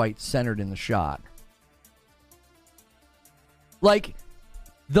wasn't quite centered in the shot. Like,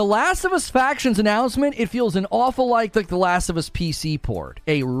 the Last of Us Factions announcement, it feels an awful like the Last of Us PC port.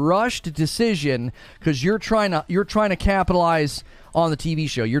 A rushed decision, because you're trying to capitalize on the TV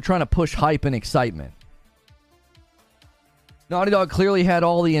show. You're trying to push hype and excitement. Naughty Dog clearly had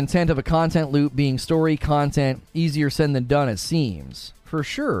all the intent of a content loop being story content. Easier said than done, it seems. For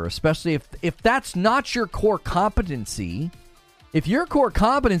sure, especially if that's not your core competency. If your core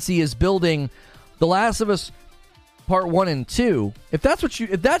competency is building The Last of Us Part 1 and 2, if that's what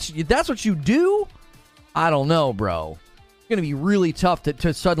you do, I don't know, bro. It's going to be really tough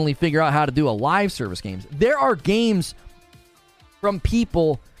to suddenly figure out how to do a live service games. There are games from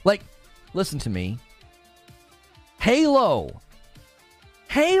people like, listen to me. Halo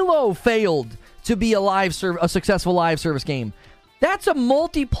failed to be a successful live service game. That's a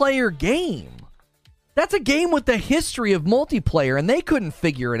multiplayer game. That's a game with the history of multiplayer, and they couldn't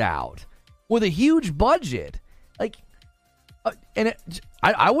figure it out with a huge budget. Like,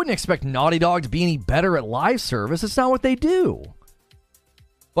 I wouldn't expect Naughty Dog to be any better at live service. It's not what they do.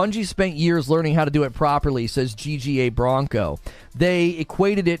 Bungie spent years learning how to do it properly, says GGA Bronco. They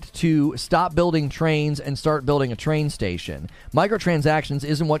equated it to stop building trains and start building a train station. Microtransactions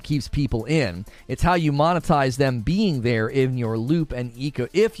isn't what keeps people in. It's how you monetize them being there if your loop and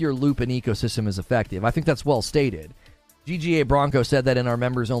ecosystem is effective. I think that's well stated. GGA Bronco said that in our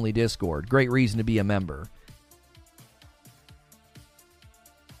members-only Discord. Great reason to be a member.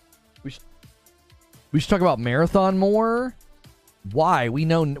 We should talk about Marathon more. Why? We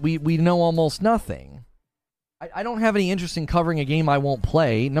know almost nothing. I don't have any interest in covering a game I won't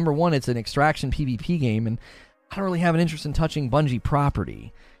play. Number one, it's an extraction PvP game, and I don't really have an interest in touching Bungie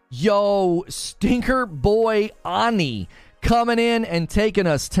property. Yo, Stinker Boy Ani coming in and taking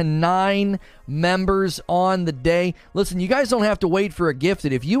us to 9 members on the day. Listen, you guys don't have to wait for a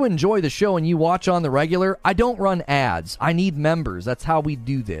gifted. If you enjoy the show and you watch on the regular, I don't run ads. I need members. That's how we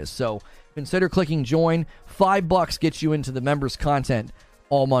do this. So consider clicking join. $5 gets you into the members' content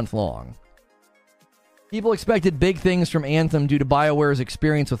all month long. People expected big things from Anthem due to BioWare's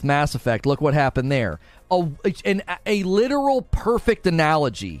experience with Mass Effect. Look what happened there. A literal perfect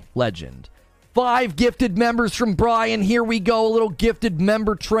analogy, Legend. 5 gifted members from Brian. Here we go, a little gifted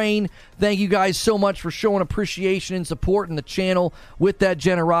member train. Thank you guys so much for showing appreciation and supporting the channel with that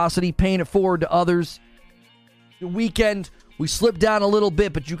generosity, paying it forward to others. The weekend, we slipped down a little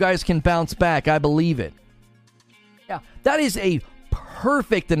bit, but you guys can bounce back. I believe it. Yeah, that is a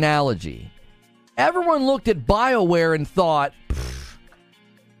perfect analogy. Everyone looked at BioWare and thought,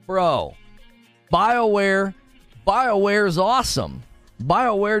 bro, BioWare is awesome.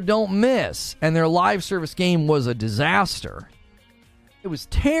 BioWare don't miss. And their live service game was a disaster. It was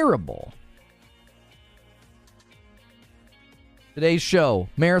terrible. Today's show,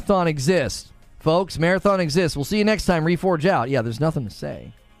 Marathon exists. Folks, Marathon exists. We'll see you next time. Reforge out. Yeah, there's nothing to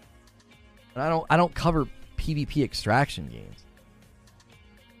say. But I don't cover PvP extraction games.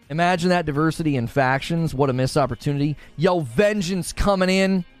 Imagine that diversity in factions. What a missed opportunity. Yo, Vengeance coming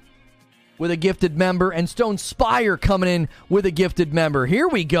in with a gifted member, and Stone Spire coming in with a gifted member. Here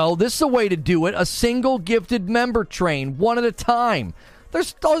we go. This is a way to do it. A single gifted member train, one at a time.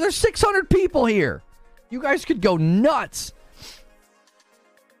 There's 600 people here. You guys could go nuts.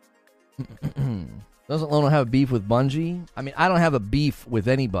 Doesn't Lono have beef with Bungie? I mean, I don't have a beef with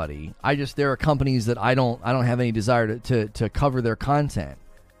anybody. There are companies that I don't have any desire to cover their content.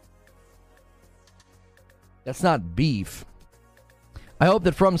 That's not beef. I hope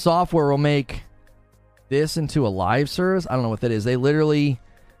that From Software will make this into a live service. I don't know what that is. They literally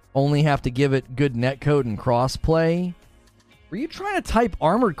only have to give it good netcode and crossplay. Were you trying to type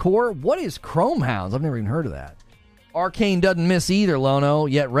Armored Core? What is Chrome Hounds? I've never even heard of that. Arcane doesn't miss either, Lono,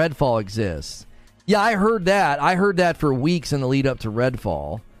 yet Redfall exists. Yeah, I heard that. I heard that for weeks in the lead up to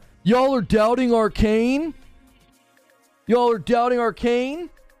Redfall. Y'all are doubting Arcane? Y'all are doubting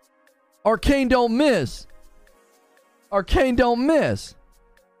Arcane? Arcane don't miss. Arcane don't miss.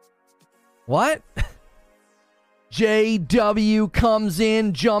 What? JW comes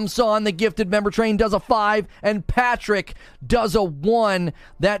in, jumps on the gifted member train, does a 5, and Patrick does a 1.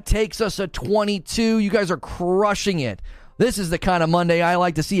 That takes us a 22. You guys are crushing it. This is the kind of Monday I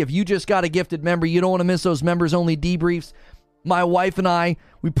like to see. If you just got a gifted member, you don't want to miss those members-only debriefs. My wife and I,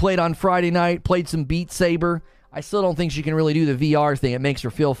 we played on Friday night, played some Beat Saber. I still don't think she can really do the VR thing. It makes her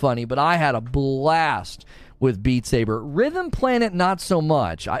feel funny, but I had a blast with Beat Saber. Rhythm Planet, not so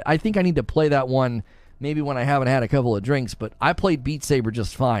much. I think I need to play that one maybe when I haven't had a couple of drinks, but I played Beat Saber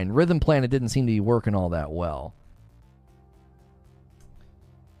just fine. Rhythm Planet didn't seem to be working all that well.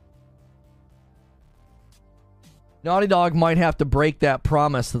 Naughty Dog might have to break that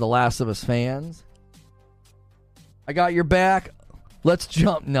promise to the Last of Us fans. I got your back. Let's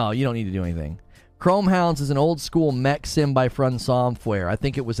jump. No, you don't need to do anything. Chrome Hounds is an old school mech sim by From Software. I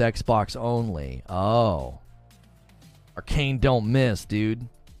think it was Xbox only. Oh. Arcane don't miss, dude.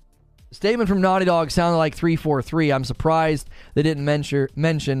 The statement from Naughty Dog sounded like 343. I'm surprised they didn't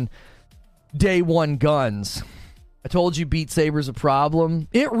mention day one guns. I told you Beat Saber's a problem.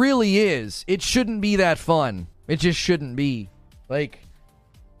 It really is. It shouldn't be that fun. It just shouldn't be. Like,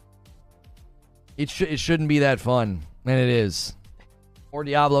 it shouldn't be that fun. And it is. Or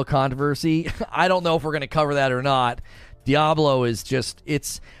Diablo controversy. I don't know if we're going to cover that or not. Diablo is just,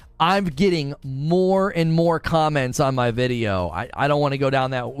 I'm getting more and more comments on my video. I don't want to go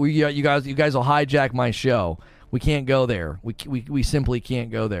down that. You guys will hijack my show. We can't go there. We simply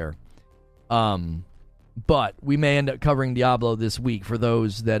can't go there. But we may end up covering Diablo this week for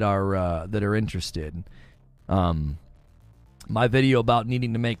those that are interested. My video about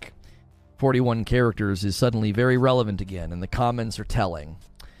needing to make 41 characters is suddenly very relevant again, and the comments are telling.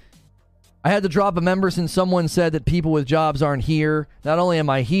 I had to drop a member since someone said that people with jobs aren't here. Not only am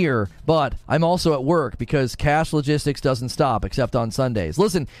I here, but I'm also at work because cash logistics doesn't stop except on Sundays.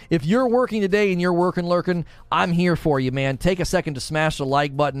 Listen, if you're working today and you're working lurking, I'm here for you, man. Take a second to smash the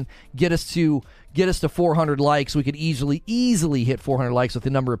like button. Get us to 400 likes. We could easily hit 400 likes with the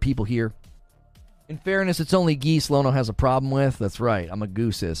number of people here. In fairness, it's only geese Lono has a problem with. That's right. I'm a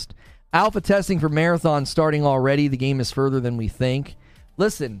gooseist. Alpha testing for Marathon starting already. The game is further than we think.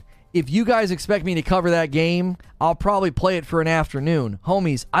 Listen, if you guys expect me to cover that game, I'll probably play it for an afternoon.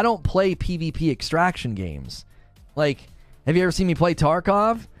 Homies, I don't play PvP extraction games. Like, have you ever seen me play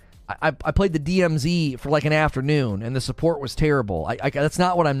Tarkov? I played the DMZ for like an afternoon, and the support was terrible. That's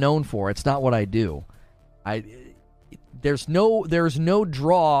not what I'm known for. It's not what I do. There's no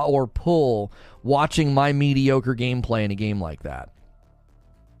draw or pull watching my mediocre gameplay in a game like that.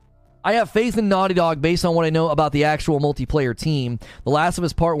 I have faith in Naughty Dog based on what I know about the actual multiplayer team, The Last of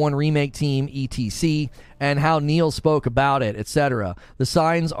Us Part 1 remake team, etc., and how Neil spoke about it, etc. The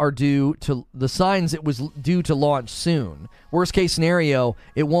signs it was due to launch soon. Worst case scenario,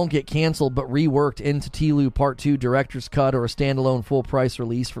 it won't get canceled but reworked into TLOU Part 2 Director's Cut or a standalone full price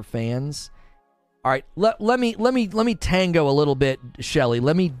release for fans. All right, let me tango a little bit, Shelly.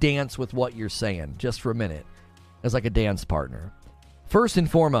 Let me dance with what you're saying just for a minute as like a dance partner. First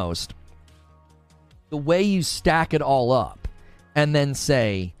and foremost, the way you stack it all up and then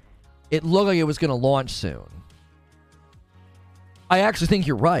say, it looked like it was going to launch soon. I actually think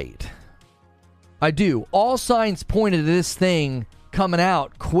you're right. I do. All signs pointed to this thing coming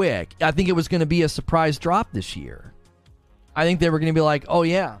out quick. I think it was going to be a surprise drop this year. I think they were going to be like, oh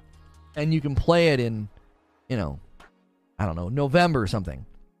yeah, and you can play it in, I don't know, November or something.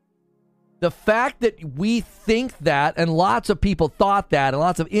 The fact that we think that, and lots of people thought that, and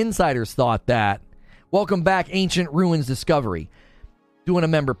lots of insiders thought that, welcome back, Ancient Ruins Discovery, doing a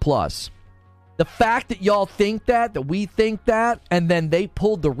member plus. The fact that y'all think that we think that, and then they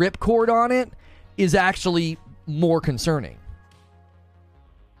pulled the ripcord on it, is actually more concerning.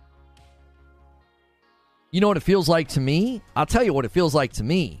 You know what it feels like to me? I'll tell you what it feels like to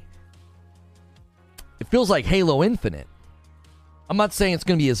me. It feels like Halo Infinite. I'm not saying it's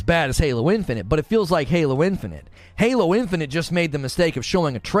going to be as bad as Halo Infinite, but it feels like Halo Infinite. Halo Infinite just made the mistake of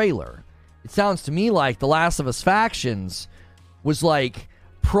showing a trailer. It sounds to me like The Last of Us Factions was like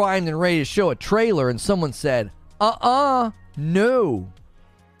primed and ready to show a trailer, and someone said, no.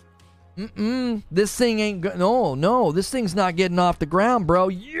 This thing ain't no, this thing's not getting off the ground, bro.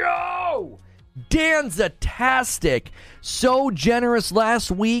 Yo! Danza-tastic. So generous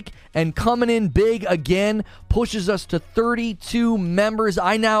last week and coming in big again. Pushes us to 32 members.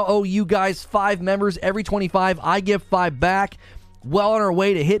 I now owe you guys 5 members. Every 25, I give 5 back. Well on our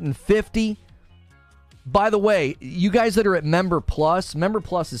way to hitting 50. By the way, you guys that are at Member Plus is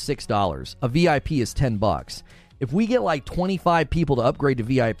 $6. A VIP is $10. If we get like 25 people to upgrade to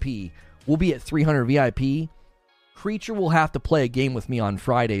VIP, we'll be at 300 VIP. Creature will have to play a game with me on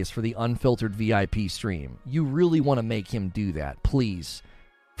Fridays for the unfiltered VIP stream. You really want to make him do that, please.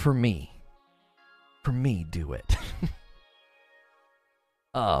 For me, do it.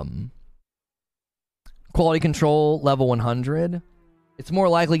 Quality control, level 100. It's more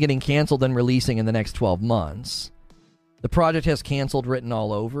likely getting canceled than releasing in the next 12 months. The project has canceled written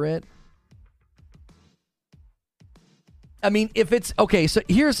all over it. I mean, if it's... Okay, so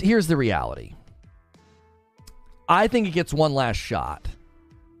here's the reality. I think it gets one last shot,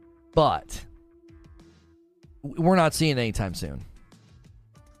 but we're not seeing it anytime soon.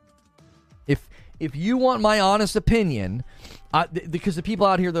 If you want my honest opinion, because the people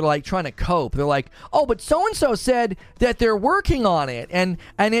out here that are like trying to cope, they're like, oh, but so and so said that they're working on it, and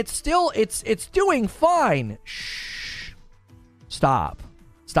it's still it's doing fine. Shh, stop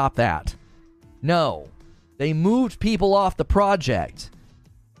that. No, they moved people off the project.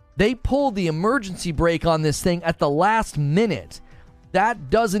 They pulled the emergency brake on this thing at the last minute. That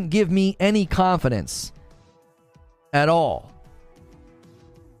doesn't give me any confidence at all.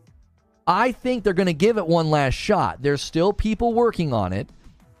 I think they're going to give it one last shot. There's still people working on it.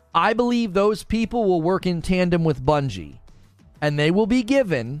 I believe those people will work in tandem with Bungie, and they will be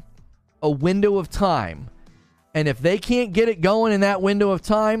given a window of time. And if they can't get it going in that window of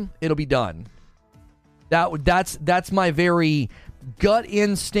time, it'll be done. That's my very gut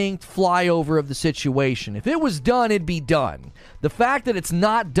instinct flyover of the situation. If it was done, it'd be done. The fact that it's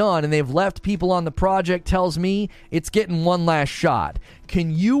not done and they've left people on the project tells me it's getting one last shot.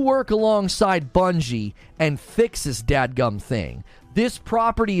 Can you work alongside Bungie and fix this dadgum thing? This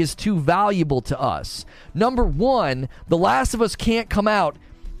property is too valuable to us. Number one, The Last of Us can't come out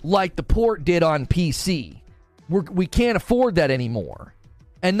like the port did on PC. We can't afford that anymore.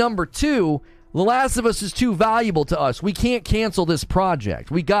 And number two, The Last of Us is too valuable to us. We can't cancel this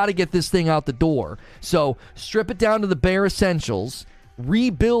project. We got to get this thing out the door. So strip it down to the bare essentials,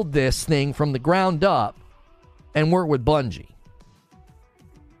 rebuild this thing from the ground up, and work with Bungie.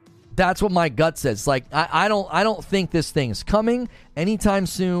 That's what my gut says. Like, I don't think this thing's coming anytime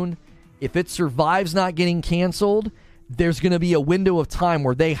soon. If it survives not getting canceled, there's going to be a window of time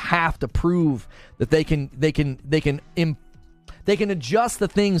where they have to prove that they can adjust the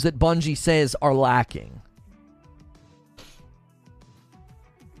things that Bungie says are lacking.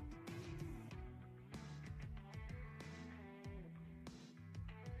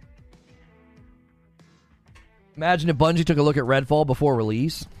 Imagine if Bungie took a look at Redfall before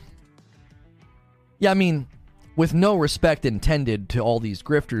release. Yeah, I mean, with no respect intended to all these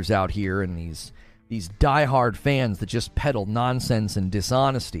grifters out here and these diehard fans that just peddle nonsense and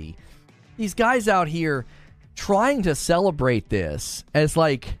dishonesty. These guys out here trying to celebrate this as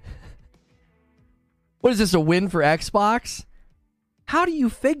like, what is this, a win for Xbox? How do you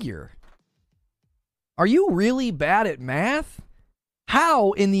figure? Are you really bad at math?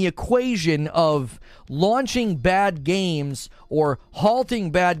 How in the equation of launching bad games or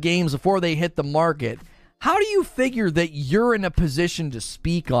halting bad games before they hit the market, how do you figure that you're in a position to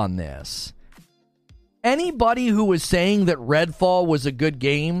speak on this? Anybody who was saying that Redfall was a good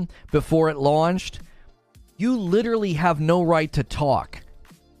game before it launched, you literally have no right to talk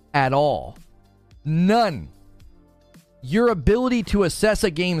at all. None. Your ability to assess a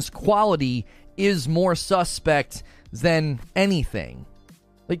game's quality is more suspect than anything.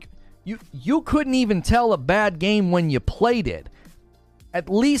 Like, you couldn't even tell a bad game when you played it. At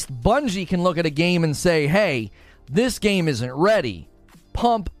least Bungie can look at a game and say, hey, this game isn't ready.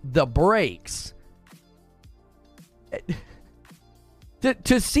 Pump the brakes.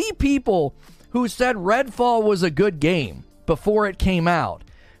 To see people who said Redfall was a good game before it came out,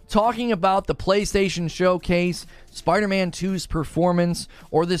 talking about the PlayStation Showcase, Spider-Man 2's performance,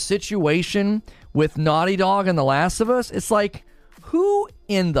 or the situation with Naughty Dog and The Last of Us, it's like, who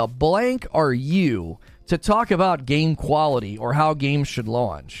in the blank are you to talk about game quality or how games should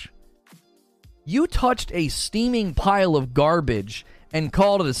launch? You touched a steaming pile of garbage and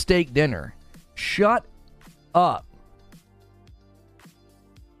called it a steak dinner. Shut up.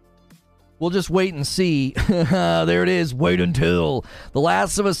 We'll just wait and see. There it is. Wait until. The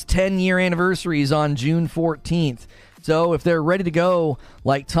Last of Us 10-year anniversary is on June 14th. So if they're ready to go,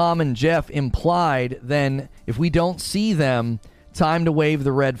 like Tom and Jeff implied, then if we don't see them, time to wave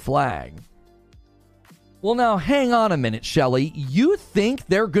the red flag. Well, now, hang on a minute, Shelley. You think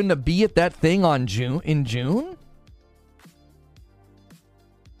they're going to be at that thing in June?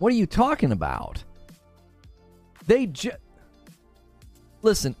 What are you talking about?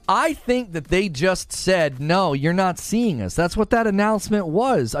 Listen, I think that they just said, no, you're not seeing us. That's what that announcement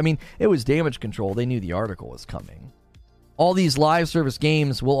was. I mean, it was Damage Control. They knew the article was coming. All these live service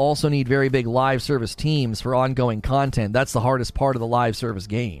games will also need very big live service teams for ongoing content. That's the hardest part of the live service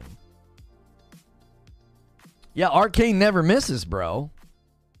game. Yeah, Arcane never misses, bro.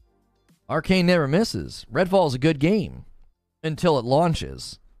 Arcane never misses. Redfall is a good game until it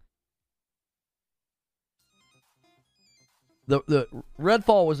launches. The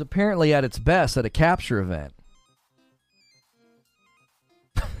Redfall was apparently at its best at a capture event.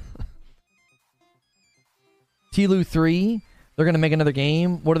 TLOU 3, they're going to make another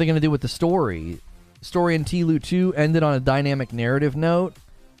game. What are they going to do with the story? Story in TLOU 2 ended on a dynamic narrative note.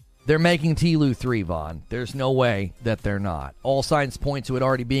 They're making TLOU 3, Vaughn. There's no way that they're not. All signs point to it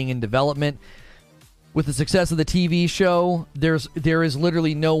already being in development. With the success of the TV show, there is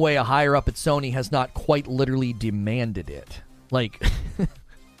literally no way a higher up at Sony has not quite literally demanded it. Like,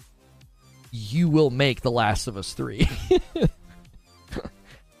 you will make The Last of Us 3.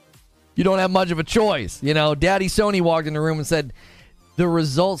 You don't have much of a choice. You know, Daddy Sony walked in the room and said, the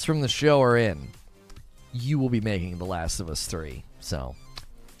results from the show are in. You will be making The Last of Us 3. So,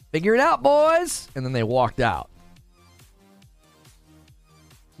 figure it out, boys. And then they walked out.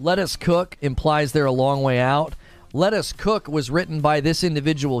 Let Us Cook implies they're a long way out. Let Us Cook was written by this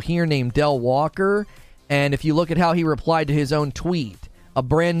individual here named Del Walker. And if you look at how he replied to his own tweet, a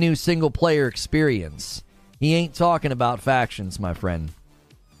brand new single-player experience. He ain't talking about factions, my friend.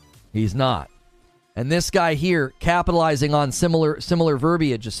 He's not. And this guy here, capitalizing on similar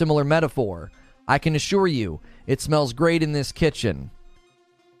verbiage, a similar metaphor, I can assure you, it smells great in this kitchen.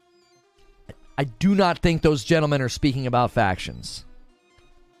 I do not think those gentlemen are speaking about factions.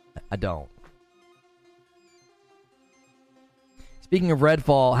 I don't. Speaking of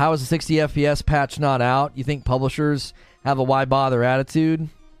Redfall, how is the 60 FPS patch not out? You think publishers have a why bother attitude?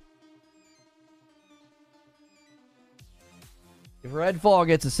 If Redfall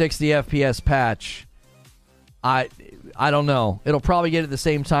gets a 60 FPS patch, I don't know. It'll probably get at the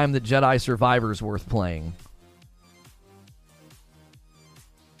same time that Jedi Survivor's worth playing.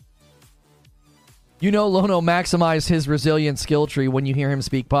 You know Lono maximized his resilient skill tree when you hear him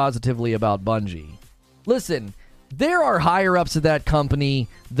speak positively about Bungie. Listen, there are higher-ups at that company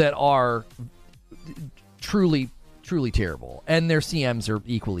that are truly, truly terrible. And their CMs are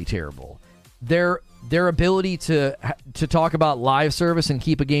equally terrible. Their ability to talk about live service and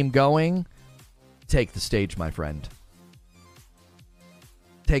keep a game going, take the stage, my friend.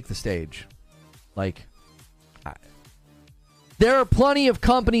 Take the stage. Like, there are plenty of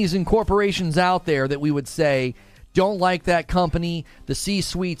companies and corporations out there that we would say Don't like that company. The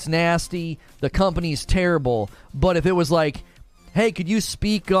C-suite's nasty. The company's terrible. But if it was like, hey, could you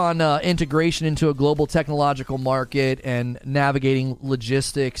speak on integration into a global technological market and navigating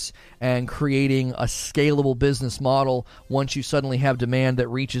logistics and creating a scalable business model once you suddenly have demand that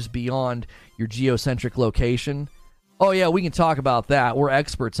reaches beyond your geocentric location? Oh, yeah, we can talk about that. We're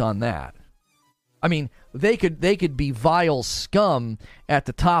experts on that. I mean, they could be vile scum at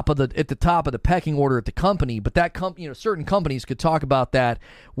the top of the pecking order at the company, but that certain companies could talk about that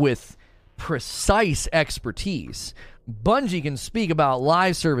with precise expertise. Bungie can speak about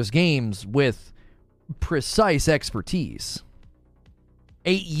live service games with precise expertise.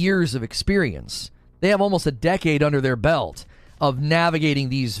 8 years of experience. They have almost a decade under their belt of navigating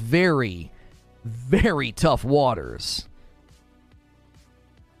these very, very tough waters.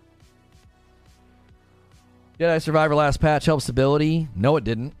 Jedi Survivor last patch helped stability? No, it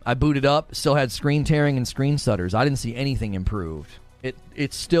didn't. I booted up, still had screen tearing and screen stutters. I didn't see anything improved.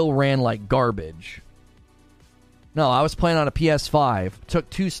 It still ran like garbage. No, I was playing on a PS5. Took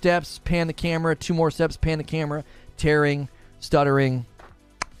 2 steps, pan the camera, 2 more steps, pan the camera, tearing, stuttering.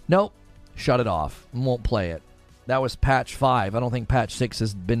 Nope, shut it off. Won't play it. That was patch 5. I don't think patch 6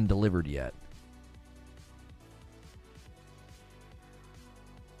 has been delivered yet.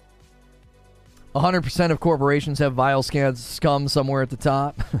 "100% of corporations have vile scum somewhere at the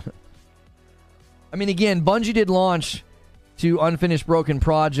top." I mean, again, Bungie did launch 2 unfinished broken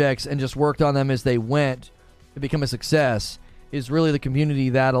projects and just worked on them as they went to become a success. It's really the community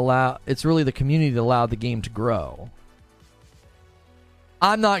that allowed the game to grow.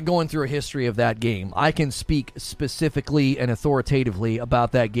 I'm not going through a history of that game. I can speak specifically and authoritatively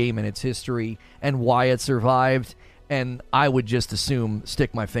about that game and its history and why it survived, and I would just assume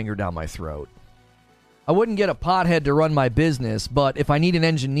stick my finger down my throat. I wouldn't get a pothead to run my business, but if I need an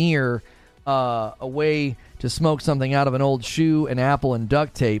engineer, a way to smoke something out of an old shoe, an apple, and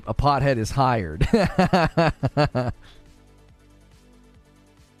duct tape, a pothead is hired.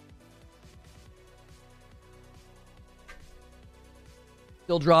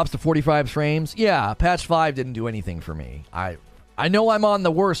 Still drops to 45 frames. Yeah, patch 5 didn't do anything for me. I know I'm on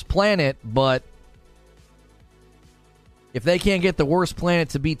the worst planet, but if they can't get the worst planet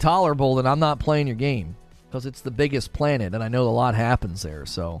to be tolerable, then I'm not playing your game. Because it's the biggest planet, and I know a lot happens there.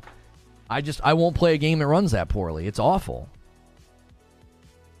 So I won't play a game that runs that poorly. It's awful.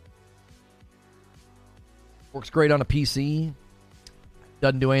 Works great on a PC.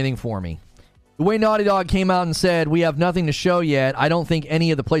 Doesn't do anything for me. The way Naughty Dog came out and said, "We have nothing to show yet," I don't think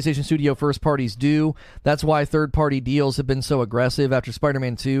any of the PlayStation Studio first parties do. That's why third-party deals have been so aggressive after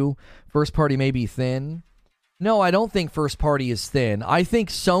Spider-Man 2. First party may be thin. No, I don't think first party is thin. I think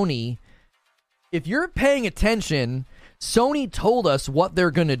Sony, if you're paying attention, Sony told us what they're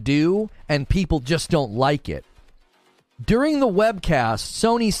going to do, and people just don't like it. During the webcast,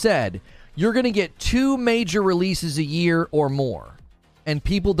 Sony said, you're going to get 2 major releases a year or more, and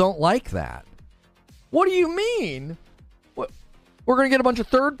people don't like that. What do you mean? What? We're going to get a bunch of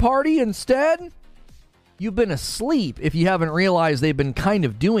third party instead? You've been asleep if you haven't realized they've been kind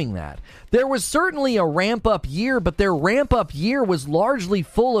of doing that. There was certainly a ramp-up year, but their ramp-up year was largely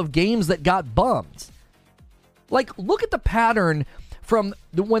full of games that got bumped. Like, look at the pattern from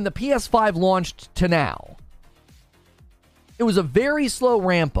when the PS5 launched to now. It was a very slow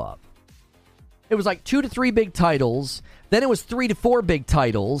ramp-up. It was like 2 to 3 big titles. Then it was 3 to 4 big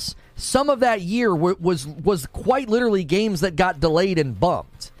titles. Some of that year was quite literally games that got delayed and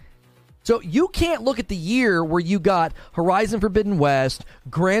bumped. So you can't look at the year where you got Horizon Forbidden West,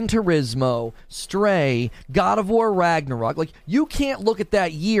 Gran Turismo, Stray, God of War Ragnarok. Like, you can't look at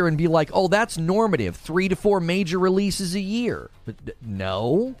that year and be like, oh, that's normative. 3 to 4 major releases a year.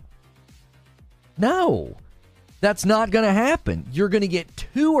 No. That's not going to happen. You're going to get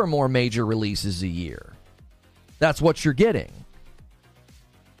 2 or more major releases a year. That's what you're getting.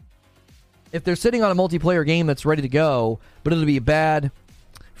 If they're sitting on a multiplayer game that's ready to go, but it'll be bad,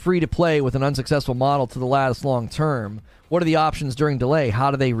 free to play with an unsuccessful model to the last long term, what are the options during delay?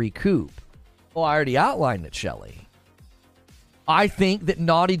 How do they recoup? Well, I already outlined it, Shelley. I think that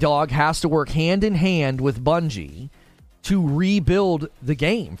Naughty Dog has to work hand in hand with Bungie to rebuild the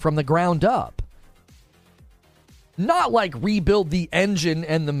game from the ground up. Not like rebuild the engine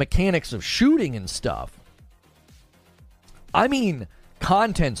and the mechanics of shooting and stuff. I mean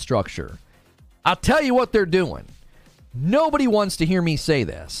content structure. I'll tell you what they're doing. Nobody wants to hear me say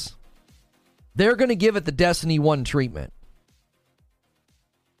this. They're going to give it the Destiny 1 treatment.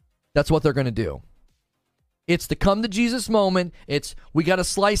 That's what they're going to do. It's the come to Jesus moment. It's, we got to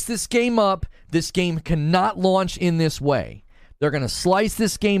slice this game up. This game cannot launch in this way. They're going to slice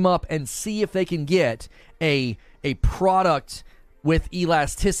this game up and see if they can get a product with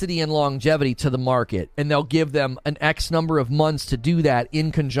elasticity and longevity to the market, and they'll give them an X number of months to do that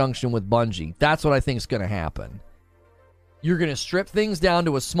in conjunction with Bungie. That's what I think is going to happen. You're going to strip things down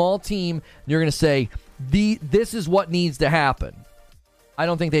to a small team, and you're going to say, this is what needs to happen. I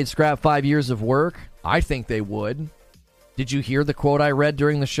don't think they'd scrap 5 years of work. I think they would. Did you hear the quote I read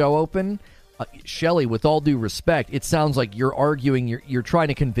during the show open? Shelly, with all due respect, it sounds like you're arguing, you're trying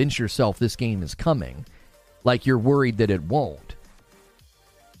to convince yourself this game is coming. Like you're worried that it won't.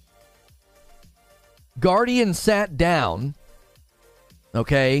 Guardian sat down,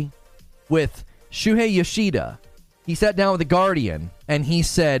 okay, with Shuhei Yoshida. He sat down with the Guardian, and he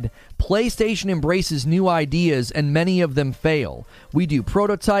said, PlayStation embraces new ideas, and many of them fail. We do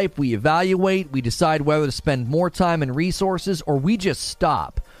prototype, we evaluate, we decide whether to spend more time and resources, or we just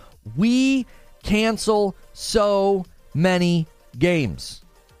stop. We cancel so many games.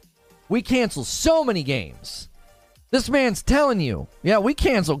 We cancel so many games. This man's telling you, yeah, we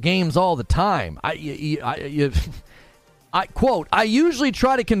cancel games all the time. I quote, I usually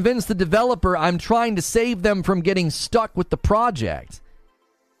try to convince the developer I'm trying to save them from getting stuck with the project.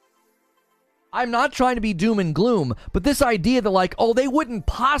 I'm not trying to be doom and gloom, but this idea that like, oh, they wouldn't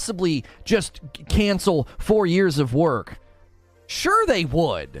possibly just cancel 4 years of work. Sure they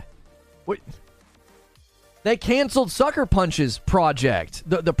would. They canceled Sucker Punch's project,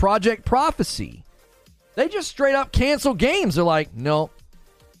 the Project Prophecy. They just straight up cancel games. They're like, nope,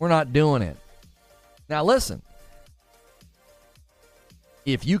 we're not doing it. Now listen,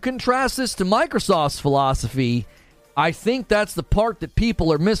 if you contrast this to Microsoft's philosophy, I think that's the part that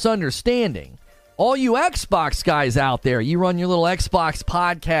people are misunderstanding. All you Xbox guys out there, you run your little Xbox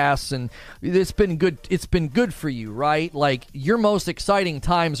podcasts, and it's been good. It's been good for you, right? Like, your most exciting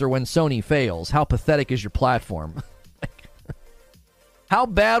times are when Sony fails. How pathetic is your platform? How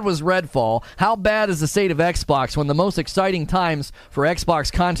bad was Redfall? How bad is the state of Xbox when the most exciting times for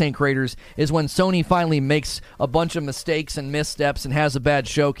Xbox content creators is when Sony finally makes a bunch of mistakes and missteps and has a bad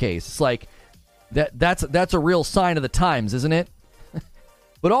showcase? It's like, that's a real sign of the times, isn't it?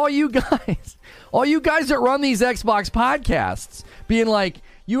 But all you guys that run these Xbox podcasts being like,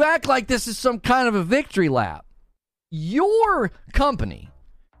 you act like this is some kind of a victory lap. Your company,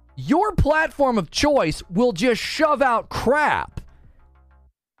 your platform of choice will just shove out crap.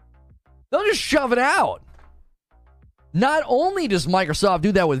 They'll just shove it out. Not only does Microsoft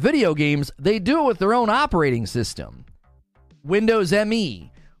do that with video games, they do it with their own operating system. Windows ME,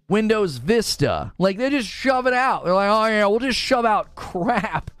 Windows Vista. Like, they just shove it out. They're like, oh yeah, we'll just shove out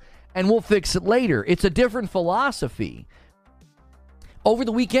crap and we'll fix it later. It's a different philosophy. Over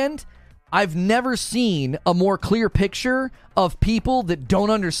the weekend, I've never seen a more clear picture of people that don't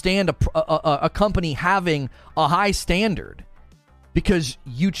understand a company having a high standard. Because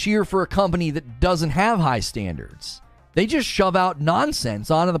you cheer for a company that doesn't have high standards. They just shove out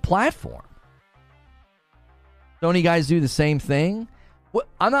nonsense onto the platform. Sony guys do the same thing.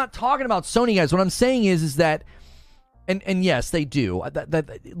 I'm not talking about Sony guys. What I'm saying is that, and yes, they do.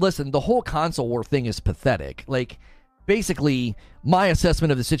 Listen, the whole console war thing is pathetic. Like, basically, my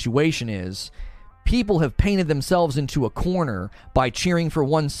assessment of the situation is people have painted themselves into a corner by cheering for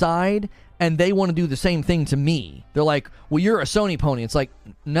one side, and they want to do the same thing to me. They're like, well, you're a Sony pony. It's like,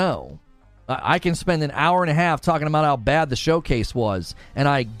 no. I can spend an hour and a half talking about how bad the showcase was, and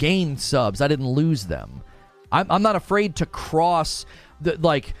I gained subs. I didn't lose them. I'm not afraid to cross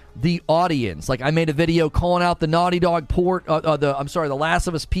the audience. Like, I made a video calling out the Naughty Dog port, the Last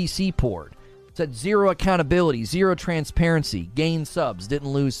of Us PC port. It said zero accountability, zero transparency, gained subs, didn't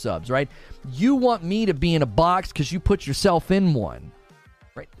lose subs, right? You want me to be in a box because you put yourself in one.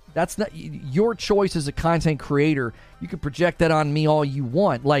 That's not your choice as a content creator. You can project that on me all you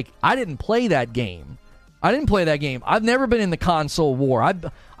want. Like, I didn't play that game. I've never been in the console war.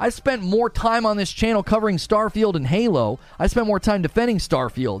 I spent more time on this channel covering Starfield and Halo. I spent more time defending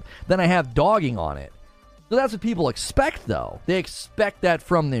Starfield than I have dogging on it. So that's what people expect, though. They expect that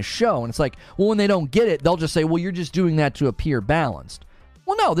from this show. And it's like, well, when they don't get it, they'll just say, well, you're just doing that to appear balanced.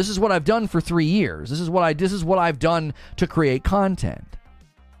 Well, no, this is what I've done for 3 years. This is what I've done to create content.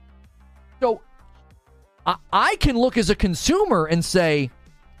 So I can look as a consumer and say,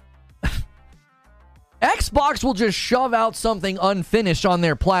 Xbox will just shove out something unfinished on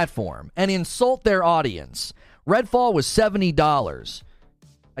their platform and insult their audience. Redfall was $70.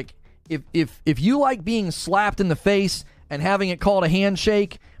 Like, if you like being slapped in the face and having it called a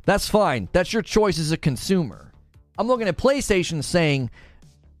handshake, that's fine. That's your choice as a consumer. I'm looking at PlayStation saying,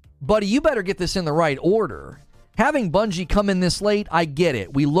 buddy, you better get this in the right order. Having Bungie come in this late, I get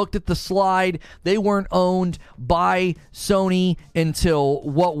it. We looked at the slide. They weren't owned by Sony until,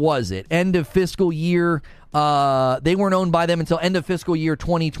 what was it? End of fiscal year. They weren't owned by them until end of fiscal year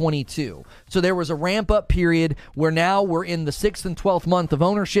 2022. So there was a ramp-up period where now we're in the 6th and 12th month of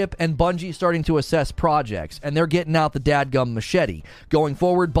ownership, and Bungie's starting to assess projects, and they're getting out the dadgum machete. Going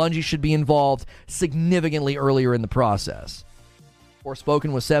forward, Bungie should be involved significantly earlier in the process.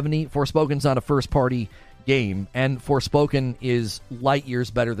 Forspoken was 70. Forspoken's not a first-party game, and Forspoken is light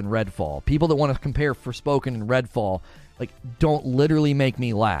years better than Redfall. People that want to compare Forspoken and Redfall, don't literally make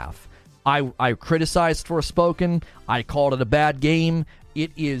me laugh. I criticized Forspoken. I called it a bad game.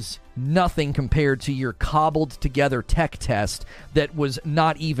 It is nothing compared to your cobbled together tech test that was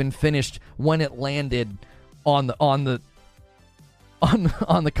not even finished when it landed on the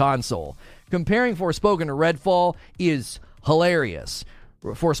console. Comparing Forspoken to Redfall is hilarious.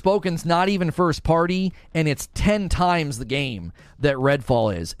 Forspoken's not even first party, and it's 10 times the game that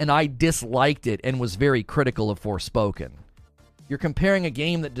Redfall is, and I disliked it and was very critical of Forspoken. You're comparing a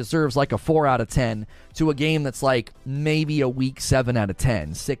game that deserves a 4 out of 10 to a game that's maybe a weak 7 out of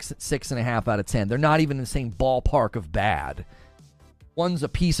 10, 6.5 out of 10. They're not even in the same ballpark of bad. One's a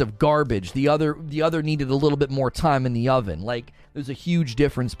piece of garbage. The other needed a little bit more time in the oven. There's a huge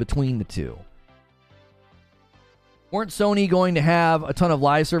difference between the two. Weren't Sony going to have a ton of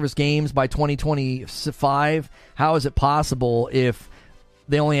live service games by 2025? How is it possible if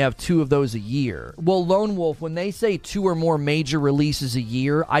they only have 2 of those a year? Well, Lone Wolf, when they say 2 or more major releases a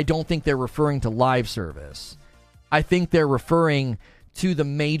year, I don't think they're referring to live service. I think they're referring to the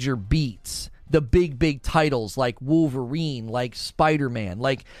major beats, the big titles like Wolverine, like Spider-Man.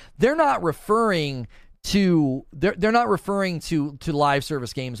 They're not referring to live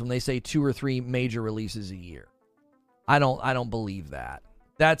service games when they say 2 or 3 major releases a year. I don't believe that.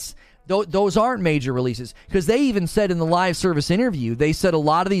 Those aren't major releases, because they even said in the live service interview, they said a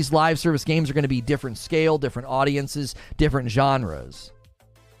lot of these live service games are going to be different scale, different audiences, different genres.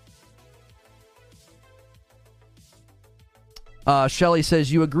 Shelly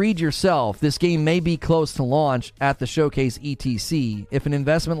says, you agreed yourself. This game may be close to launch at the showcase ETC. If an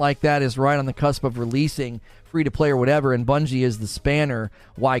investment like that is right on the cusp of releasing, free-to-play or whatever, and Bungie is the spanner,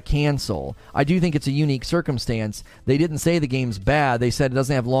 why cancel? I do think it's a unique circumstance. They didn't say the game's bad. They said it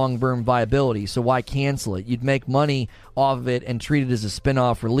doesn't have long-term viability, so why cancel it? You'd make money off of it and treat it as a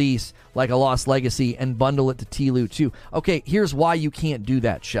spin-off release like a Lost Legacy and bundle it to TLOU too. Okay, here's why you can't do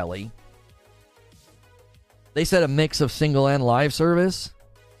that, Shelly. They said a mix of single and live service.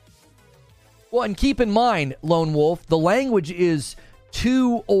 Well, and keep in mind, Lone Wolf, the language is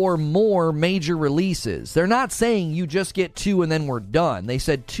 2 or more major releases. They're not saying you just get 2 and then we're done. They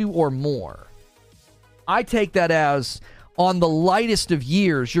said 2 or more. I take that as, on the lightest of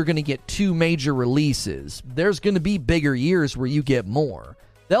years, you're going to get 2 major releases. There's going to be bigger years where you get more.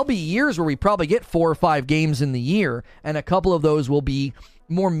 There'll be years where we probably get 4 or 5 games in the year, and a couple of those will be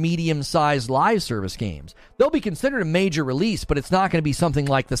more medium-sized live service games. They'll be considered a major release, but it's not going to be something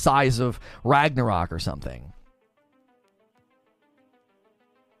like the size of Ragnarok or something.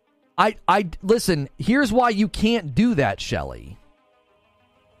 Listen, here's why you can't do that, Shelly.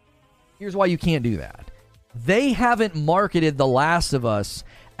 Here's why you can't do that. They haven't marketed The Last of Us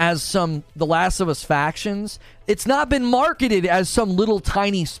as The Last of Us Factions. It's not been marketed as some little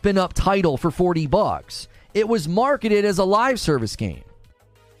tiny spin-up title for $40. It was marketed as a live service game.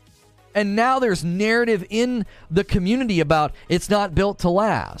 And now there's narrative in the community about it's not built to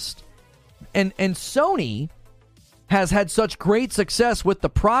last. And Sony has had such great success with the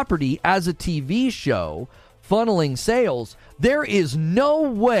property as a TV show, funneling sales. There is no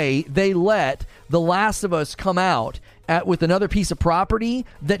way they let The Last of Us come out with another piece of property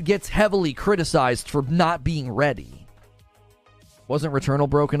that gets heavily criticized for not being ready. Wasn't Returnal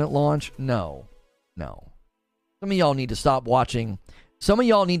broken at launch? No. Some of y'all need to stop watching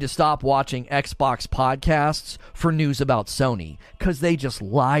Xbox podcasts for news about Sony, because they just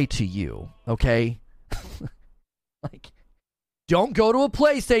lie to you, okay? Don't go to a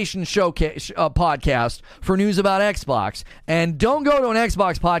PlayStation showcase podcast for news about Xbox, and don't go to an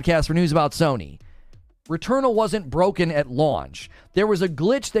Xbox podcast for news about Sony. Returnal wasn't broken at launch. There was a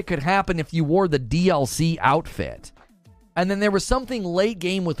glitch that could happen if you wore the DLC outfit. And then there was something late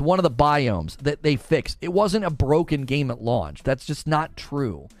game with one of the biomes that they fixed. It wasn't a broken game at launch. That's just not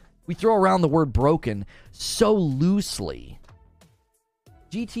true. We throw around the word broken so loosely.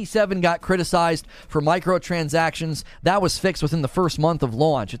 GT7 got criticized for microtransactions. That was fixed within the first month of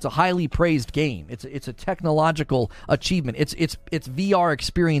launch. It's a highly praised game. It's a technological achievement. Its VR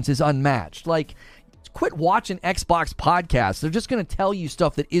experience is unmatched. Quit watching Xbox podcasts. They're just going to tell you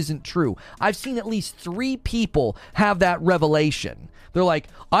stuff that isn't true. I've seen at least 3 people have that revelation. They're like,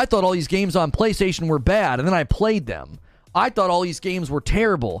 I thought all these games on PlayStation were bad, and then I played them. I thought all these games were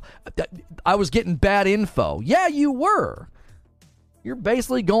terrible. I was getting bad info. Yeah, you were. You're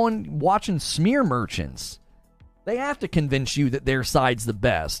basically watching smear merchants. They have to convince you that their side's the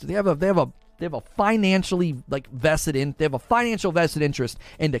best. They have a financially they have a financial vested interest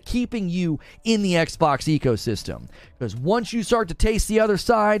into keeping you in the Xbox ecosystem. Because once you start to taste the other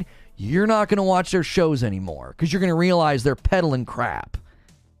side, you're not going to watch their shows anymore because you're going to realize they're peddling crap.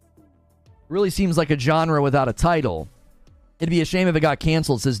 Really seems like a genre without a title. It'd be a shame if it got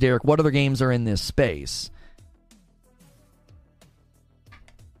canceled, says Derek. What other games are in this space?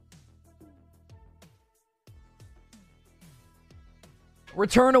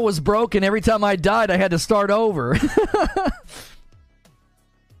 Returnal was broken. Every time I died, I had to start over.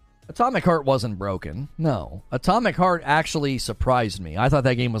 Atomic Heart wasn't broken. No. Atomic Heart actually surprised me. I thought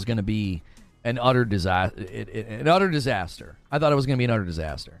that game was going to be an utter disaster. I thought it was going to be an utter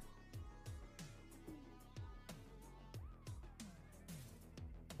disaster.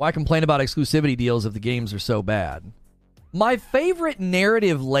 Why complain about exclusivity deals if the games are so bad? My favorite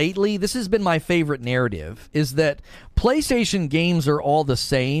narrative lately, this has been my favorite narrative, is that PlayStation games are all the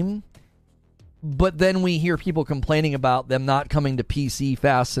same, but then we hear people complaining about them not coming to PC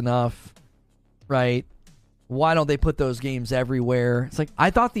fast enough, right? Why don't they put those games everywhere? It's like, I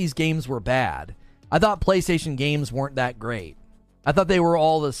thought these games were bad. I thought PlayStation games weren't that great. I thought they were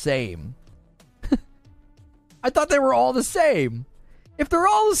all the same. I thought they were all the same. If they're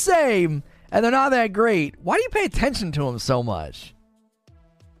all the same and they're not that great, why do you pay attention to them so much?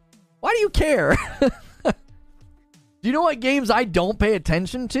 Why do you care? Do you know what games I don't pay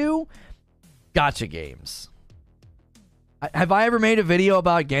attention to? Gacha games. Have I ever made a video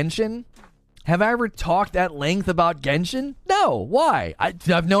about Genshin? Have I ever talked at length about Genshin? No. Why? I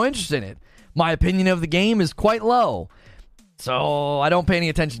have no interest in it. My opinion of the game is quite low. So I don't pay any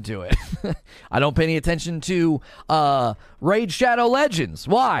attention to it. I don't pay any attention to Raid Shadow Legends.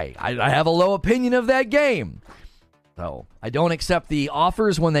 Why? I have a low opinion of that game. So I don't accept the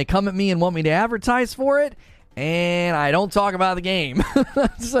offers when they come at me and want me to advertise for it. And I don't talk about the game.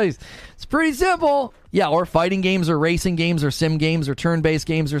 So it's pretty simple. Yeah, or fighting games or racing games or sim games or turn-based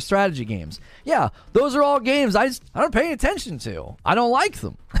games or strategy games. Yeah, those are all games I don't pay attention to. I don't like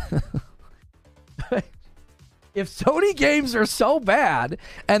them. If Sony games are so bad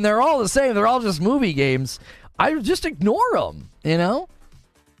and they're all the same, they're all just movie games, I just ignore them, you know?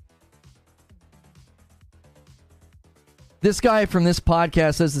 This guy from this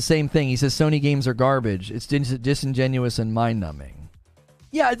podcast says the same thing. He says Sony games are garbage. It's disingenuous and mind-numbing.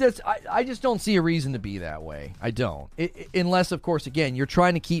 Yeah, I just don't see a reason to be that way. I don't. Unless, of course, again, you're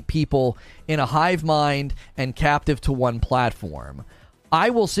trying to keep people in a hive mind and captive to one platform. I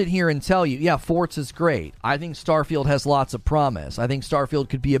will sit here and tell you, yeah, Forza's great. I think Starfield has lots of promise. I think Starfield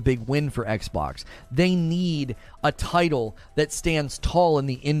could be a big win for Xbox. They need a title that stands tall in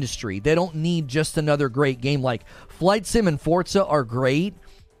the industry. They don't need just another great game. Like, Flight Sim and Forza are great,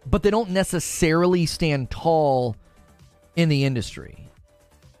 but they don't necessarily stand tall in the industry.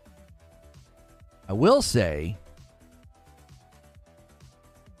 I will say,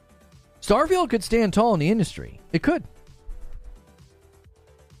 Starfield could stand tall in the industry. It could.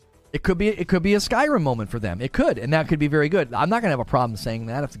 It could be a Skyrim moment for them. It could, and that could be very good. I'm not going to have a problem saying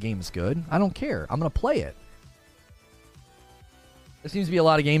that if the game is good. I don't care. I'm going to play it. There seems to be a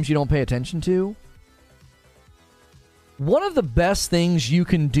lot of games you don't pay attention to. One of the best things you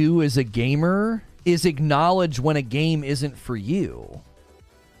can do as a gamer is acknowledge when a game isn't for you.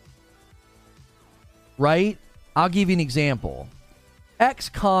 Right? I'll give you an example.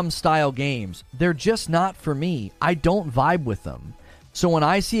 XCOM style games, they're just not for me. I don't vibe with them. So when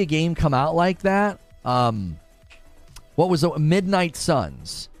I see a game come out like that, what was it? Midnight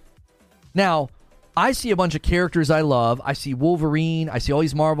Suns. Now, I see a bunch of characters I love. I see Wolverine. I see all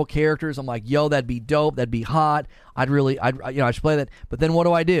these Marvel characters. I'm like, yo, that'd be dope. That'd be hot. I should play that. But then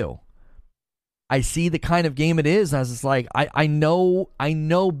what do? I see the kind of game it is, and I was just like, I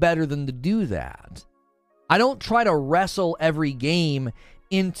know better than to do that. I don't try to wrestle every game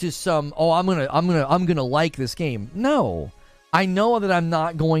into some, I'm gonna like this game. No. I know that I'm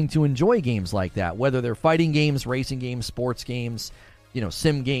not going to enjoy games like that, whether they're fighting games, racing games, sports games,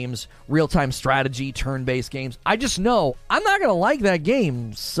 sim games, real-time strategy, turn-based games. I just know I'm not going to like that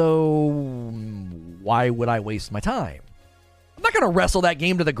game, so why would I waste my time? I'm not going to wrestle that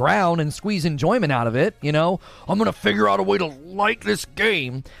game to the ground and squeeze enjoyment out of it, I'm going to figure out a way to like this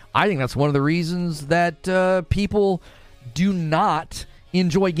game. I think that's one of the reasons that people do not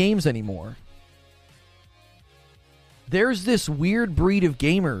enjoy games anymore. there's this weird breed of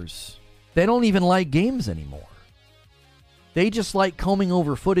gamers. They don't even like games anymore. They just like combing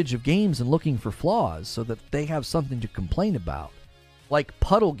over footage of games and looking for flaws so that they have something to complain about. Like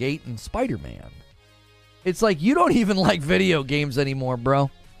Puddlegate and Spider-Man. It's like, you don't even like video games anymore,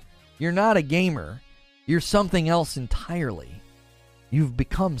 bro. You're not a gamer. You're something else entirely. You've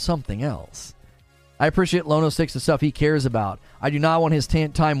become something else. I appreciate Lono6, the stuff he cares about. I do not want his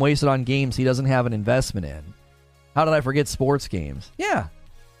time wasted on games he doesn't have an investment in. How did I forget sports games? Yeah.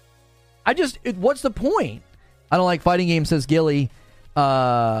 What's the point? I don't like fighting games, says Gilly.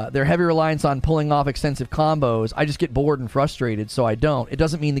 Their heavy reliance on pulling off extensive combos. I just get bored and frustrated, so I don't. It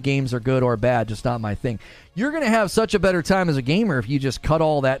doesn't mean the games are good or bad, just not my thing. You're going to have such a better time as a gamer if you just cut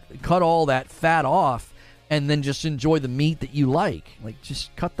all that fat off and then just enjoy the meat that you like. Like,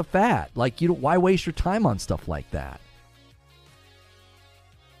 just cut the fat. Like, why waste your time on stuff like that?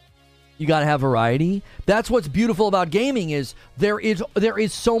 You got to have variety. That's what's beautiful about gaming is there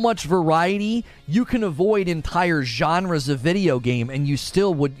is so much variety. You can avoid entire genres of video game and you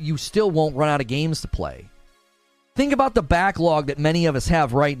still won't run out of games to play. Think about the backlog that many of us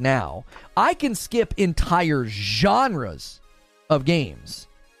have right now. I can skip entire genres of games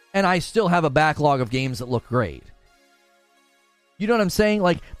and I still have a backlog of games that look great. You know what I'm saying?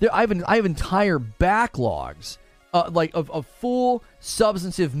 Like, I have entire backlogs of full,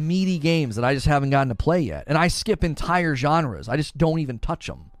 substantive, meaty games that I just haven't gotten to play yet. And I skip entire genres. I just don't even touch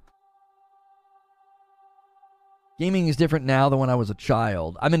them. Gaming is different now than when I was a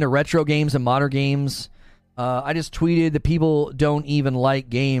child. I'm into retro games and modern games. I just tweeted that people don't even like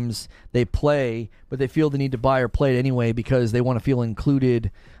games they play, but they feel the need to buy or play it anyway because they want to feel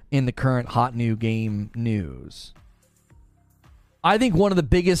included in the current hot new game news. I think one of the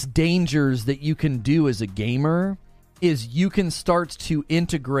biggest dangers that you can do as a gamer is you can start to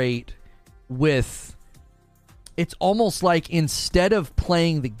integrate with... It's almost like instead of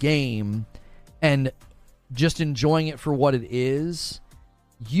playing the game and just enjoying it for what it is,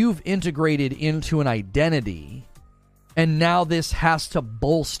 you've integrated into an identity, and now this has to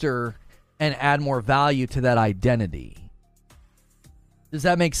bolster and add more value to that identity. Does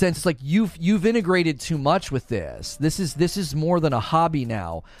that make sense? It's like you've integrated too much with this. This is more than a hobby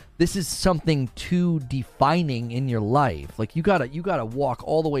now. This is something too defining in your life. Like you gotta walk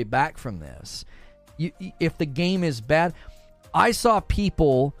all the way back from this. If the game is bad, I saw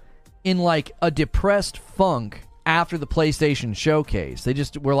people in like a depressed funk after the PlayStation showcase. They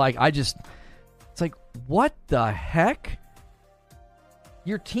just were like, it's like, what the heck?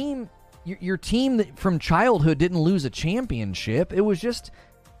 Your team that from childhood didn't lose a championship. It was just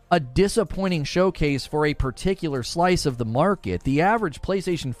a disappointing showcase for a particular slice of the market. The average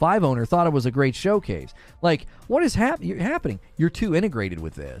PlayStation 5 owner thought it was a great showcase. Like, what is happening? You're too integrated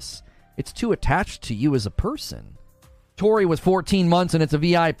with this. It's too attached to you as a person. Tori was 14 months and it's a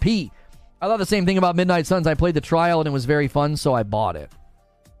VIP. I thought the same thing about Midnight Suns. I played the trial and it was very fun, so I bought it.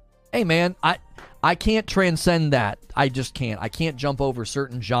 Hey, man, I can't transcend that. I just can't. I can't jump over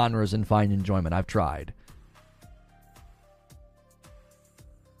certain genres and find enjoyment. I've tried.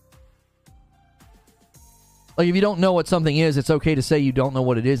 Like, if you don't know what something is, it's okay to say you don't know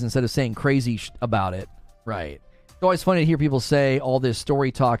what it is instead of saying crazy about it. Right. It's always funny to hear people say all this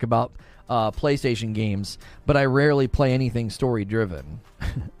story talk about PlayStation games, but I rarely play anything story-driven.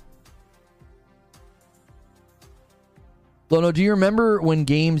 Lono, do you remember when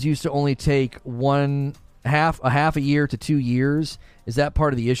games used to only take half a year to 2 years? Is that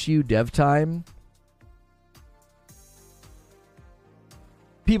part of the issue? Dev time?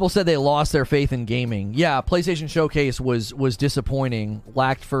 People said they lost their faith in gaming. Yeah, PlayStation Showcase was disappointing.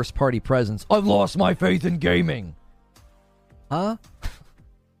 Lacked first-party presence. I've lost my faith in gaming. Huh?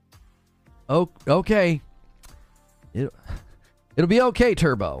 Oh, okay. It'll be okay,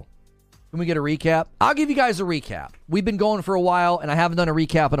 Turbo. Can we get a recap? I'll give you guys a recap. We've been going for a while, and I haven't done a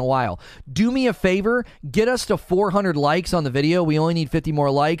recap in a while. Do me a favor. Get us to 400 likes on the video. We only need 50 more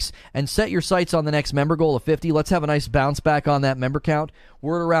likes. And set your sights on the next member goal of 50. Let's have a nice bounce back on that member count.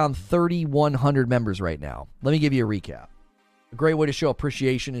 We're at around 3,100 members right now. Let me give you a recap. A great way to show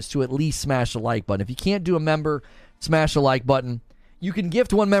appreciation is to at least smash the like button. If you can't do a member, smash the like button. You can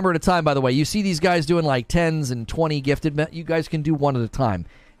gift one member at a time, by the way. You see these guys doing like 10s and 20 gifted. You guys can do one at a time.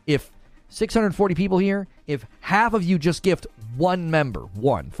 If 640 people here, if half of you just gift one member,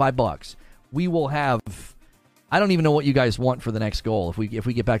 $5, we will have... I don't even know what you guys want for the next goal. If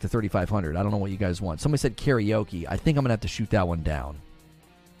we get back to 3,500, I don't know what you guys want. Somebody said karaoke. I think I'm going to have to shoot that one down.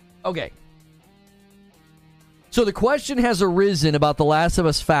 Okay. So the question has arisen about The Last of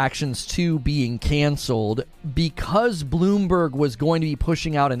Us Factions 2 being canceled because Bloomberg was going to be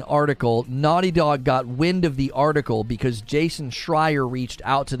pushing out an article. Naughty Dog got wind of the article because Jason Schreier reached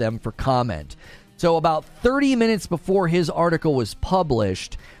out to them for comment. So about 30 minutes before his article was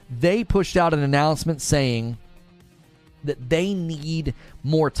published, they pushed out an announcement saying that they need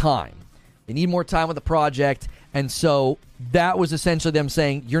more time. They need more time with the project, and so that was essentially them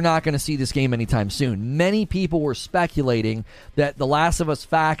saying, you're not going to see this game anytime soon. Many people were speculating that The Last of Us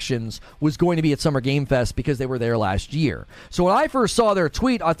Factions was going to be at Summer Game Fest because they were there last year. So when I first saw their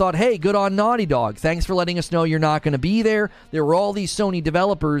tweet, I thought, hey, good on Naughty Dog. Thanks for letting us know you're not going to be there. There were all these Sony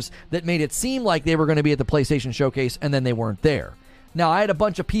developers that made it seem like they were going to be at the PlayStation Showcase, and then they weren't there. Now, I had a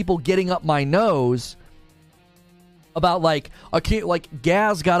bunch of people getting up my nose about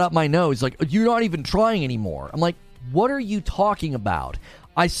Gaz got up my nose, like, you're not even trying anymore. I'm like, what are you talking about?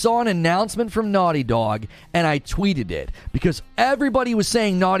 I saw an announcement from Naughty Dog, and I tweeted it, because everybody was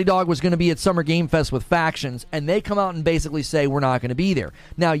saying Naughty Dog was going to be at Summer Game Fest with Factions, and they come out and basically say, we're not going to be there.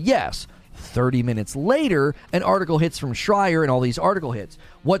 Now, yes, 30 minutes later, an article hits from Schreier and all these article hits.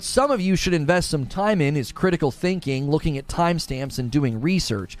 What some of you should invest some time in is critical thinking, looking at timestamps and doing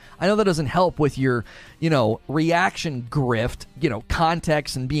research. I know that doesn't help with your, reaction grift,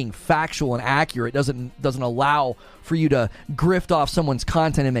 context and being factual and accurate doesn't allow for you to grift off someone's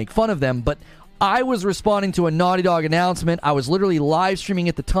content and make fun of them, but I was responding to a Naughty Dog announcement. I was literally live streaming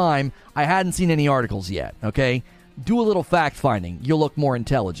at the time. I hadn't seen any articles yet, okay? Do a little fact-finding. You'll look more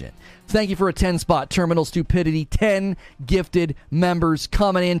intelligent. Thank you for a 10-spot Terminal Stupidity. 10 gifted members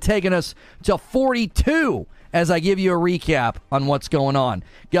coming in, taking us to 42 as I give you a recap on what's going on.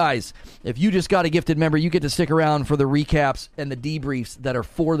 Guys, if you just got a gifted member, you get to stick around for the recaps and the debriefs that are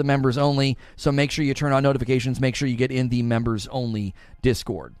for the members only. So make sure you turn on notifications. Make sure you get in the members-only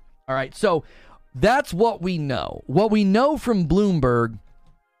Discord. All right, so that's what we know. What we know from Bloomberg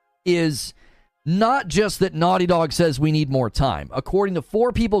is not just that Naughty Dog says we need more time. According to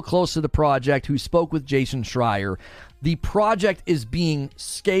 4 people close to the project who spoke with Jason Schreier, the project is being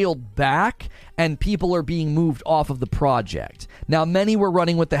scaled back and people are being moved off of the project. Now, many were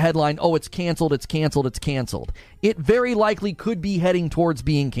running with the headline, oh, it's canceled, it's canceled, it's canceled. It very likely could be heading towards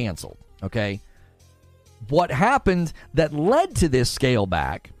being canceled, okay? What happened that led to this scale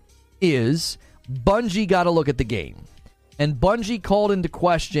back is Bungie got a look at the game. And Bungie called into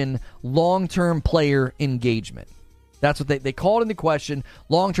question long-term player engagement. That's what they called into question,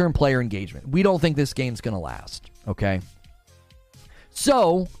 long-term player engagement. We don't think this game's going to last, okay?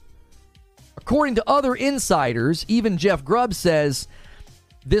 So, according to other insiders, even Jeff Grubb says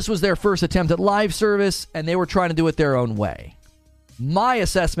this was their first attempt at live service, and they were trying to do it their own way. My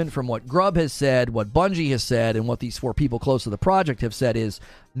assessment from what Grubb has said, what Bungie has said, and what these 4 people close to the project have said is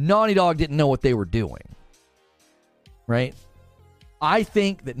Naughty Dog didn't know what they were doing. Right? I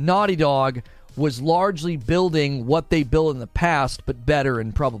think that Naughty Dog was largely building what they built in the past, but better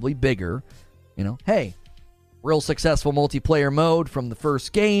and probably bigger. Hey, real successful multiplayer mode from the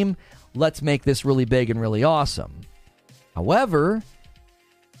first game. Let's make this really big and really awesome. However,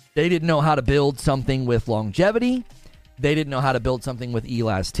 they didn't know how to build something with longevity. They didn't know how to build something with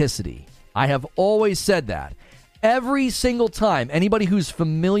elasticity. I have always said that. Every single time, anybody who's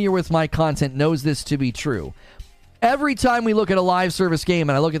familiar with my content knows this to be true. Every time we look at a live service game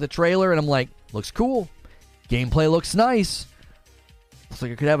and I look at the trailer and I'm like, looks cool. Gameplay looks nice. Looks like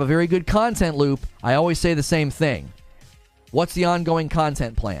it could have a very good content loop. I always say the same thing. What's the ongoing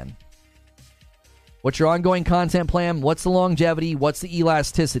content plan? What's your ongoing content plan? What's the longevity? What's the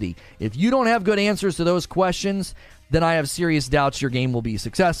elasticity? If you don't have good answers to those questions, then I have serious doubts your game will be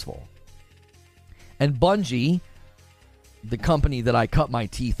successful. And Bungie, the company that I cut my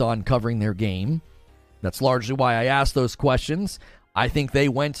teeth on covering their game, that's largely why I asked those questions. I think they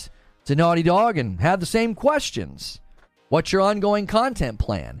went to Naughty Dog and had the same questions. What's your ongoing content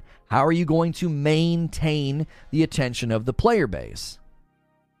plan? How are you going to maintain the attention of the player base?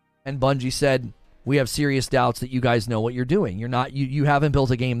 And Bungie said, we have serious doubts that you guys know what you're doing. You haven't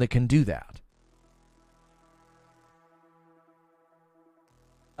built a game that can do that.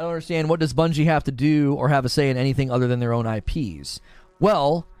 I don't understand, what does Bungie have to do or have a say in anything other than their own IPs?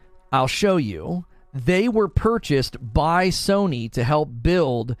 Well, I'll show you. They were purchased by Sony to help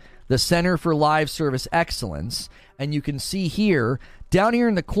build the Center for Live Service Excellence. And you can see here, down here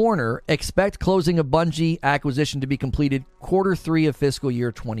in the corner, expect closing of Bungie acquisition to be completed Q3 of fiscal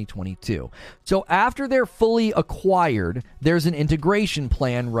year 2022. So after they're fully acquired, there's an integration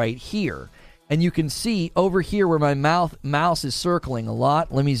plan right here. And you can see over here where my mouse is circling a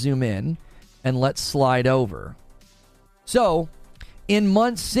lot. Let me zoom in and let's slide over. So In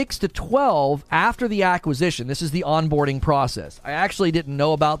months 6 to 12 after the acquisition, this is the onboarding process. I actually didn't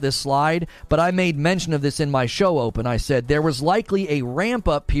know about this slide, but I made mention of this in my show open. I said there was likely a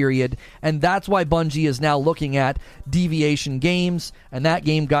ramp-up period, and that's why Bungie is now looking at Deviation Games, and that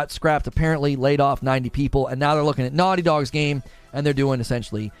game got scrapped, apparently laid off 90 people, and now they're looking at Naughty Dog's game, and they're doing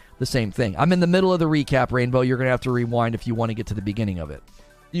essentially the same thing. I'm in the middle of the recap, Rainbow. You're going to have to rewind if you want to get to the beginning of it.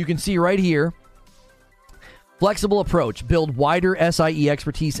 You can see right here, flexible approach, build wider SIE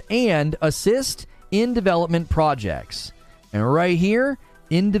expertise, and assist in development projects. And right here,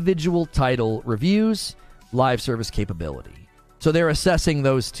 individual title reviews, live service capability. So they're assessing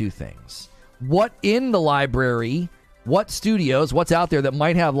those two things. What in the library, what studios, what's out there that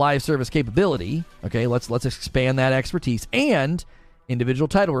might have live service capability? Okay, let's expand that expertise. And individual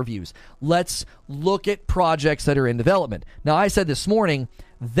title reviews. Let's look at projects that are in development. Now, I said this morning,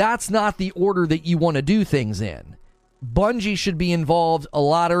 that's not the order that you want to do things in. Bungie should be involved a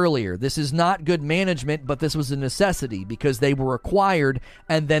lot earlier. This is not good management, but this was a necessity because they were acquired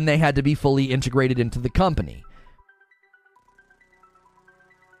and then they had to be fully integrated into the company.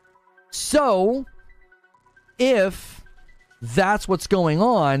 So, if that's what's going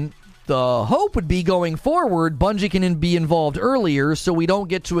on, the hope would be going forward, Bungie can be involved earlier so we don't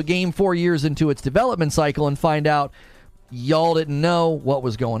get to a game 4 years into its development cycle and find out y'all didn't know what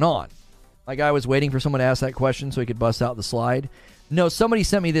was going on. Like, I was waiting for someone to ask that question so he could bust out the slide. No, somebody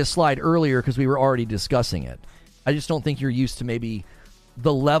sent me this slide earlier because we were already discussing it. I just don't think you're used to maybe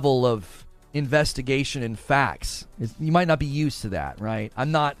the level of investigation and facts. You might not be used to that, right?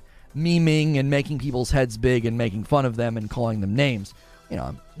 I'm not memeing and making people's heads big and making fun of them and calling them names. You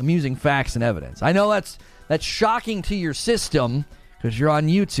know, I'm using facts and evidence. I know that's shocking to your system because you're on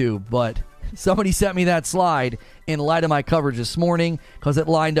YouTube, but somebody sent me that slide in light of my coverage this morning because it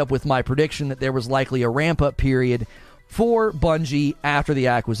lined up with my prediction that there was likely a ramp-up period for Bungie after the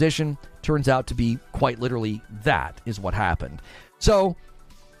acquisition. Turns out to be quite literally that is what happened. So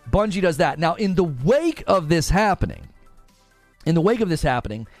Bungie does that. Now, in the wake of this happening,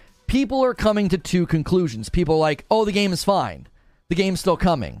 people are coming to two conclusions. People are like, oh, the game is fine. The game's still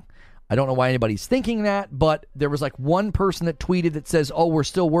coming. I don't know why anybody's thinking that, but there was like one person that tweeted that says, oh, we're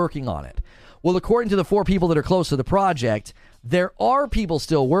still working on it. Well, according to the 4 people that are close to the project, there are people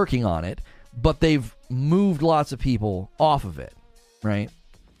still working on it, but they've moved lots of people off of it, right?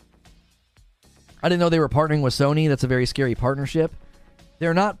 I didn't know they were partnering with Sony. That's a very scary partnership.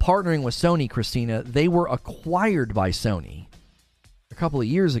 They're not partnering with Sony, Christina. They were acquired by Sony a couple of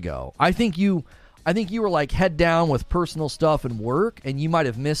years ago. I think you were like head down with personal stuff and work, and you might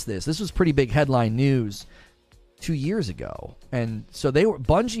have missed this. This was pretty big headline news 2 years ago. And so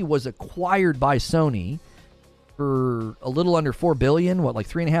Bungie was acquired by Sony for a little under $4 billion, like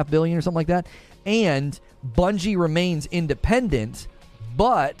 $3.5 billion or something like that. And Bungie remains independent,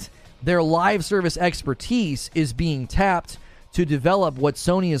 but their live service expertise is being tapped to develop what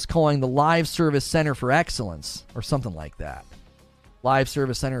Sony is calling the Live Service Center for Excellence, or something like that. Live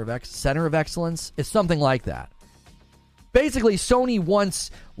Service Center of Excellence? It's something like that. Basically, Sony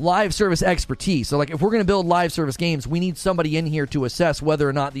wants live service expertise. So, like, if we're going to build live service games, we need somebody in here to assess whether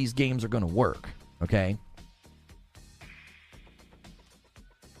or not these games are going to work. Okay?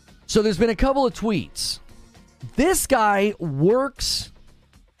 So, there's been a couple of tweets. This guy works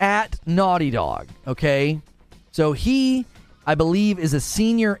at Naughty Dog. Okay? So, he, I believe, is a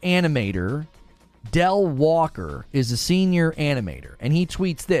senior animator. Del Walker is a senior animator, and he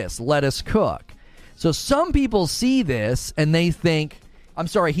tweets this, let us cook. So some people see this and they think, I'm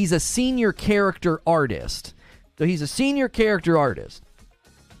sorry, he's a senior character artist. So he's a senior character artist.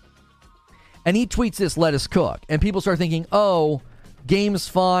 And he tweets this, let us cook. And people start thinking, oh, game's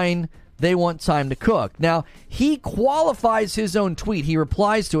fine. They want time to cook. Now, he qualifies his own tweet. He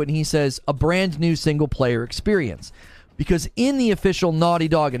replies to it and he says, a brand new single player experience. Because in the official Naughty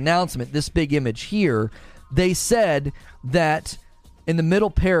Dog announcement, this big image here, they said that in the middle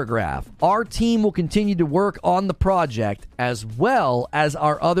paragraph, our team will continue to work on the project as well as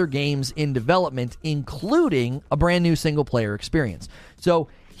our other games in development, including a brand new single-player experience. So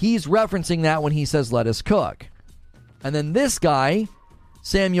he's referencing that when he says, let us cook. And then this guy,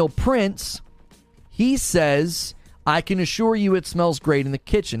 Samuel Prince, he says, I can assure you it smells great in the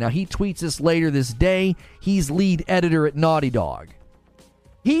kitchen. Now, he tweets this later this day. He's lead editor at Naughty Dog.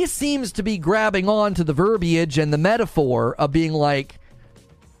 He seems to be grabbing on to the verbiage and the metaphor of being like,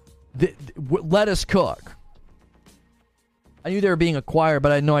 let us cook. I knew they were being acquired,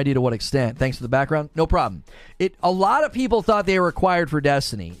 but I had no idea to what extent. Thanks for the background. No problem. A lot of people thought they were acquired for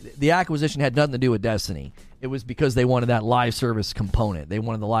Destiny. The acquisition had nothing to do with Destiny. It was because they wanted that live service component. They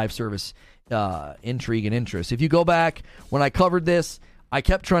wanted the live service intrigue and interest. If you go back, when I covered this, I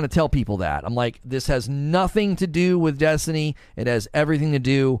kept trying to tell people that. I'm like, this has nothing to do with Destiny. It has everything to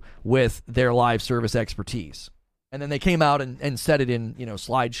do with their live service expertise. And then they came out and said it in,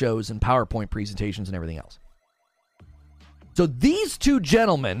 slideshows and PowerPoint presentations and everything else. So these two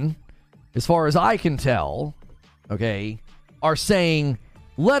gentlemen, as far as I can tell, okay, are saying,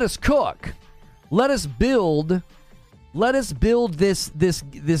 let us cook. Let us build this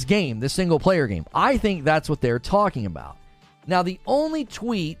game, this single player game. I think that's what they're talking about. Now, the only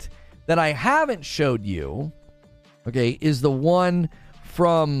tweet that I haven't showed you, okay, is the one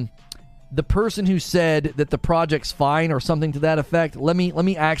from the person who said that the project's fine or something to that effect. Let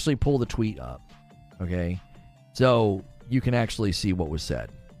me actually pull the tweet up, okay, so you can actually see what was said,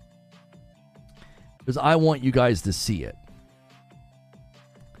 because I want you guys to see it.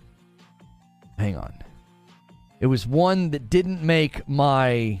 Hang on. It was one that didn't make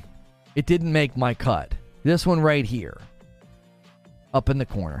my cut. This one right here. Up in the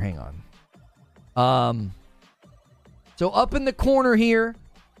corner. Hang on. So up in the corner here,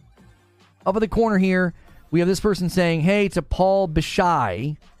 we have this person saying, hey, to Paul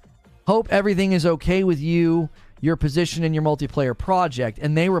Bishai, hope everything is okay with you, your position in your multiplayer project.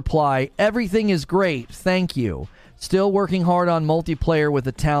 And they reply, everything is great. Thank you. Still working hard on multiplayer with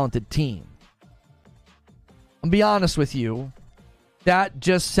a talented team. I'll be honest with you, that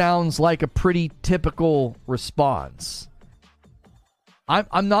just sounds like a pretty typical response.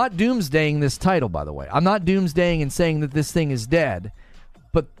 I'm not doomsdaying this title, by the way. I'm not doomsdaying and saying that this thing is dead.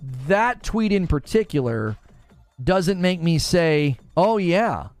 But that tweet in particular doesn't make me say, oh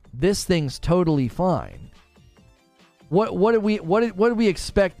yeah, this thing's totally fine. What did we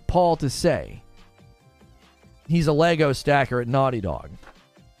expect Paul to say? He's a Lego stacker at Naughty Dog.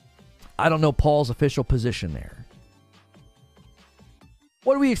 I don't know Paul's official position there.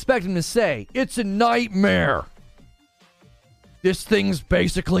 What do we expect him to say? It's a nightmare. This thing's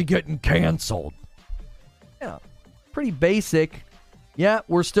basically getting canceled. Yeah, pretty basic. Yeah,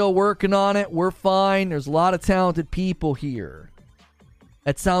 we're still working on it. We're fine. There's a lot of talented people here.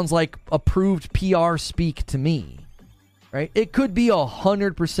 That sounds like approved PR speak to me, right? It could be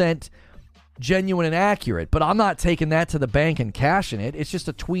 100% genuine and accurate, but I'm not taking that to the bank and cashing it. It's just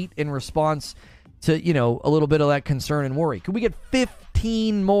a tweet in response to, a little bit of that concern and worry. Could we get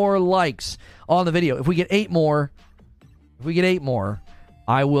 15 more likes on the video? If we get 8 more,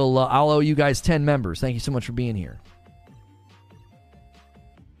 I will. I'll owe you guys 10 members. Thank you so much for being here.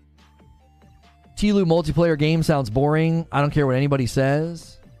 TLU multiplayer game sounds boring. I don't care what anybody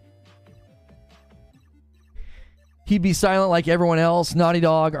says. He'd be silent like everyone else. Naughty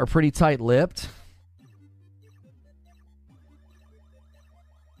Dog are pretty tight-lipped.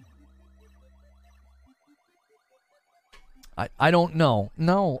 I don't know.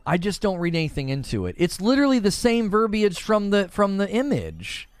 No, I just don't read anything into it. It's literally the same verbiage from the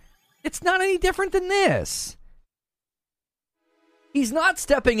image. It's not any different than this. He's not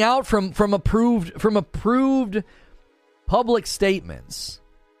stepping out from approved public statements,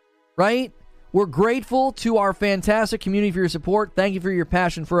 right? We're grateful to our fantastic community for your support. Thank you for your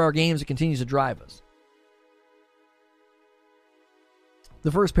passion for our games. It continues to drive us.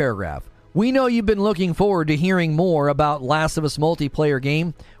 The first paragraph. We know you've been looking forward to hearing more about Last of Us multiplayer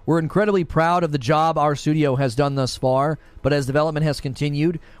game. We're incredibly proud of the job our studio has done thus far, but as development has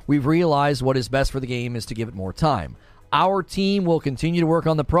continued, we've realized what is best for the game is to give it more time. Our team will continue to work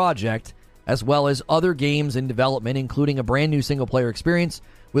on the project, as well as other games in development, including a brand new single-player experience.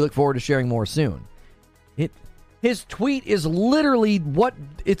 We look forward to sharing more soon. His tweet is literally what...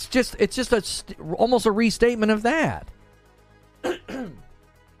 It's just almost a restatement of that.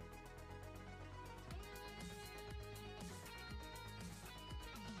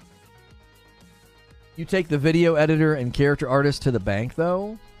 You take the video editor and character artist to the bank,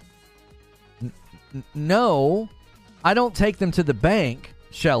 though? No, I don't take them to the bank,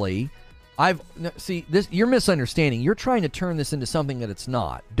 Shelly. See, you're misunderstanding. You're trying to turn this into something that it's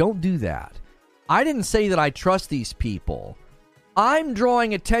not. Don't do that. I didn't say that I trust these people. I'm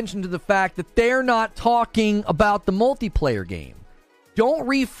drawing attention to the fact that they're not talking about the multiplayer game. Don't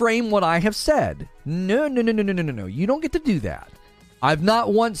reframe what I have said. No. You don't get to do that. I've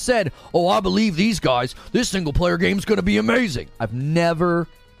not once said, oh, I believe these guys. This single-player game's going to be amazing. I've never,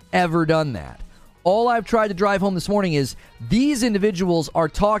 ever done that. All I've tried to drive home this morning is these individuals are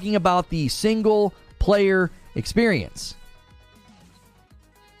talking about the single-player experience.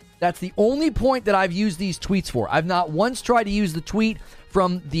 That's the only point that I've used these tweets for. I've not once tried to use the tweet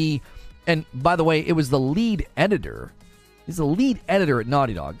from the... And, by the way, it was the lead editor. He's the lead editor at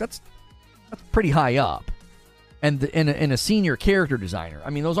Naughty Dog. That's pretty high up. and a senior character designer. I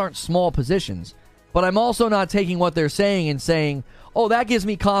mean, those aren't small positions. But I'm also not taking what they're saying and saying, oh, that gives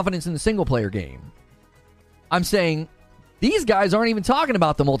me confidence in the single-player game. I'm saying these guys aren't even talking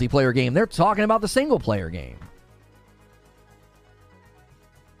about the multiplayer game. They're talking about the single-player game.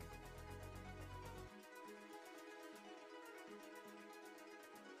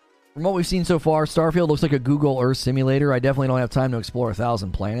 From what we've seen so far, Starfield looks like a Google Earth simulator. I definitely don't have time to explore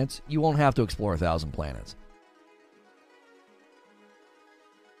 1,000 planets. You won't have to explore 1,000 planets.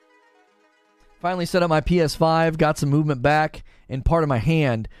 Finally set up my PS5, got some movement back in part of my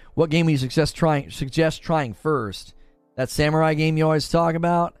hand. What game would you suggest trying first? That samurai game you always talk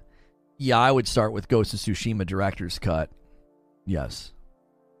about? Yeah, I would start with Ghost of Tsushima Director's Cut. Yes.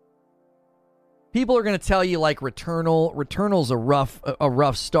 People are going to tell you like Returnal. Returnal's a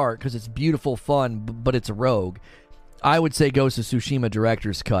rough start because it's beautiful fun, but it's a rogue. I would say Ghost of Tsushima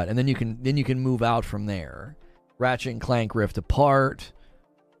Director's Cut, and then you can move out from there. Ratchet and Clank Rift Apart,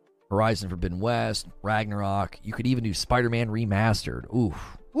 Horizon Forbidden West, Ragnarok. You could even do Spider-Man Remastered.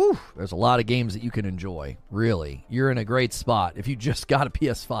 Oof. There's a lot of games that you can enjoy. Really. You're in a great spot if you just got a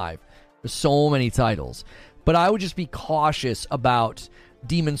PS5. There's so many titles. But I would just be cautious about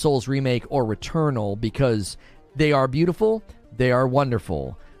Demon Souls Remake or Returnal because they are beautiful, they are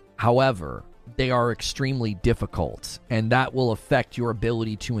wonderful. However, they are extremely difficult, and that will affect your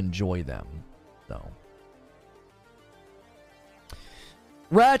ability to enjoy them. So,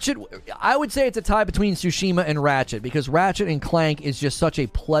 Ratchet, I would say it's a tie between Tsushima and Ratchet because Ratchet and Clank is just such a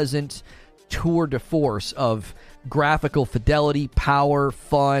pleasant tour de force of graphical fidelity, power,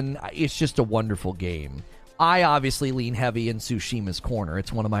 fun. It's just a wonderful game. I obviously lean heavy in Tsushima's corner.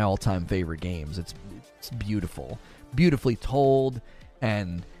 It's one of my all-time favorite games. It's beautiful. Beautifully told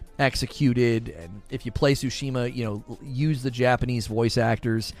and executed. And if you play Tsushima, use the Japanese voice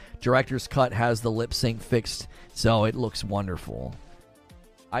actors. Director's Cut has the lip sync fixed, so it looks wonderful.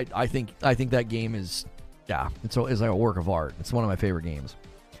 I think that game is, it's like a work of art. It's one of my favorite games.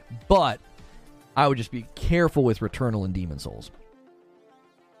 But I would just be careful with Returnal and Demon Souls.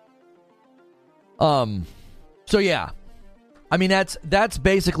 So yeah, I mean that's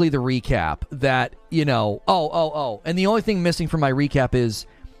basically the recap. That and the only thing missing from my recap is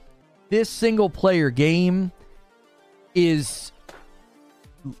this single player game is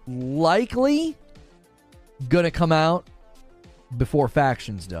likely gonna come out before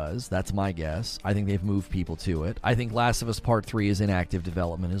Factions does. That's my guess. I think they've moved people to it. I think Last of Us Part 3 is in active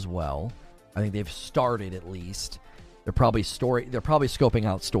development as well. I think they've started at least. They're probably scoping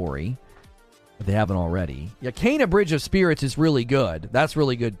out story. They haven't already. Yeah, Kena Bridge of Spirits is really good. That's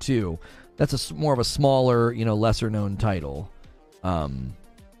really good too. That's more of a smaller, lesser known title.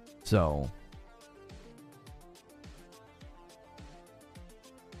 So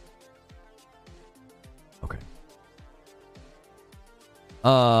okay.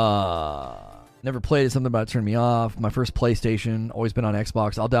 Never played it. Something about it turned me off. My first PlayStation, always been on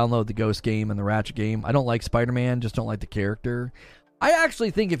Xbox. I'll download the Ghost game and the Ratchet game. I don't like Spider-Man, just don't like the character. I actually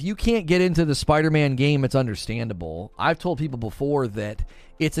think if you can't get into the Spider-Man game, it's understandable. I've told people before that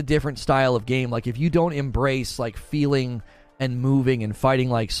it's a different style of game. Like, if you don't embrace, like, feeling and moving and fighting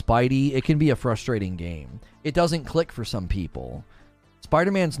like Spidey, it can be a frustrating game. It doesn't click for some people.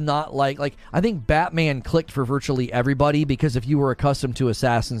 Spider-Man's not like I think Batman clicked for virtually everybody because if you were accustomed to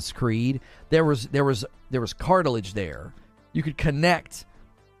Assassin's Creed, there was cartilage there. You could connect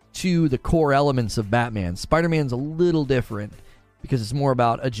to the core elements of Batman. Spider-Man's a little different, because it's more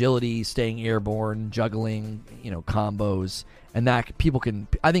about agility, staying airborne, juggling, combos, and that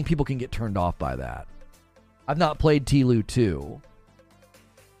I think people can get turned off by that. I've not played TLOU 2.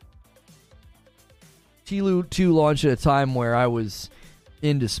 TLOU 2 launched at a time where I was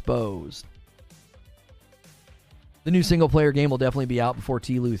indisposed. The new single-player game will definitely be out before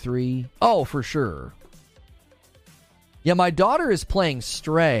TLOU 3. Oh, for sure. Yeah, my daughter is playing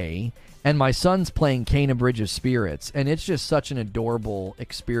Stray, and my son's playing Kena Bridge of Spirits, and it's just such an adorable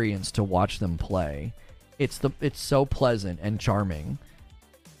experience to watch them play. It's so pleasant and charming.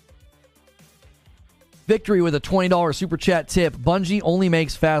 Victory with a $20 super chat tip. Bungie only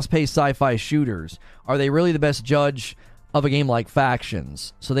makes fast-paced sci-fi shooters. Are they really the best judge of a game like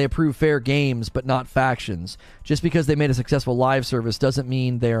Factions? So they approve fair games, but not Factions. Just because they made a successful live service doesn't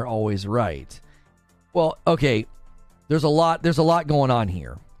mean they're always right. Well, okay, there's a lot going on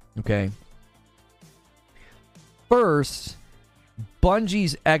here. Okay. First,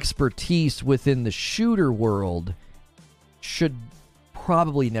 Bungie's expertise within the shooter world should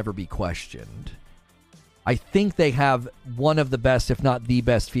probably never be questioned. I think they have one of the best, if not the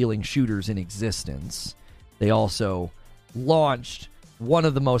best, feeling shooters in existence. They also launched one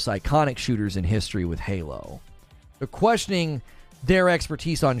of the most iconic shooters in history with Halo. questioning their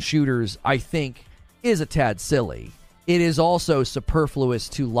expertise on shooters, I think, is a tad silly. It is also superfluous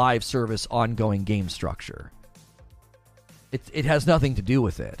to live service ongoing game structure. It has nothing to do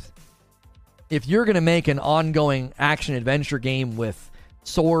with it. If you're going to make an ongoing action-adventure game with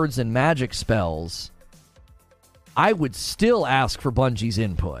swords and magic spells, I would still ask for Bungie's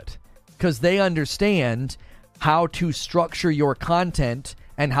input, because they understand how to structure your content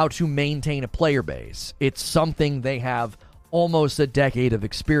and how to maintain a player base. It's something they have almost a decade of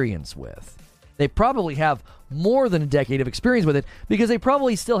experience with. They probably have more than a decade of experience with it because they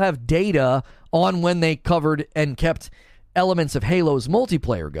probably still have data on when they covered and kept elements of Halo's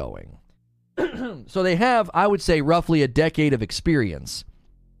multiplayer going. So they have, I would say, roughly a decade of experience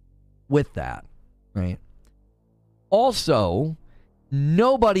with that, right? Also,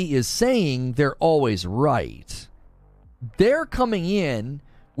 nobody is saying they're always right. They're coming in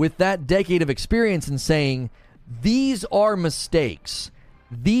with that decade of experience and saying, these are mistakes.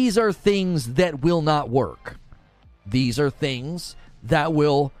 These are things that will not work. These are things that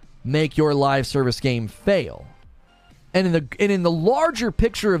will make your live service game fail. And in the larger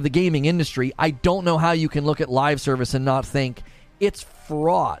picture of the gaming industry, I don't know how you can look at live service and not think it's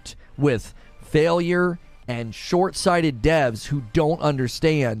fraught with failure and short-sighted devs who don't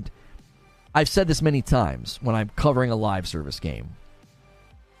understand. I've said this many times when I'm covering a live service game.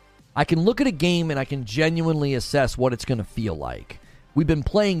 I can look at a game and I can genuinely assess what it's going to feel like. We've been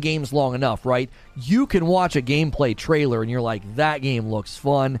playing games long enough, right? You can watch a gameplay trailer and you're like, that game looks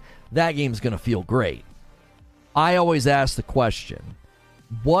fun. That game's going to feel great. I always ask the question,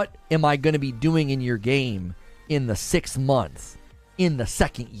 what am I going to be doing in your game in the 6th month, in the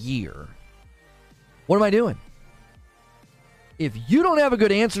 2nd year? What am I doing? If you don't have a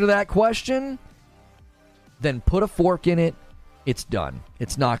good answer to that question, then put a fork in it. It's done.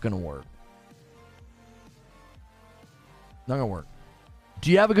 It's not going to work. Not going to work.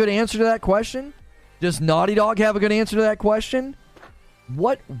 Do you have a good answer to that question? Does Naughty Dog have a good answer to that question?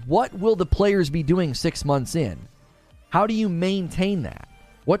 What will the players be doing 6 months in? How do you maintain that?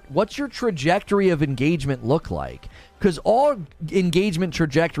 What's your trajectory of engagement look like? Because all engagement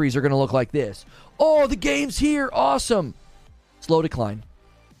trajectories are going to look like this. Oh, the game's here. Awesome. Slow decline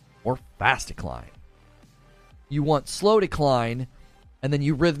or fast decline. You want slow decline, and then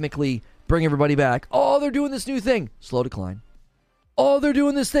you rhythmically bring everybody back. Oh, they're doing this new thing. Slow decline. Oh, they're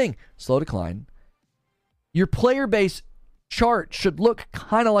doing this thing. Slow decline. Your player base chart should look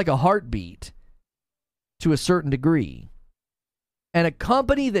kind of like a heartbeat to a certain degree. And a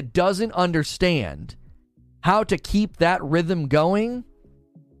company that doesn't understand how to keep that rhythm going,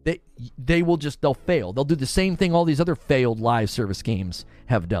 they'll fail. They'll do the same thing all these other failed live service games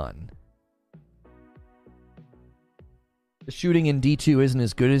have done. The shooting in D2 isn't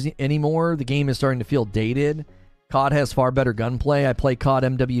as good anymore. The game is starting to feel dated. COD has far better gunplay. I play COD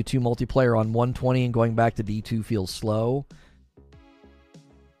MW2 multiplayer on 120 and going back to D2 feels slow.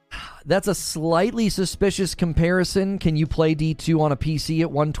 That's a slightly suspicious comparison. Can you play D2 on a PC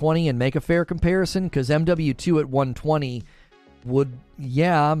at 120 and make a fair comparison? Because MW2 at 120 would,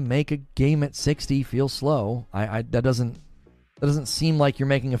 make a game at 60 feel slow. That doesn't seem like you're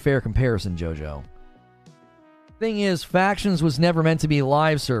making a fair comparison, JoJo. Thing is, Factions was never meant to be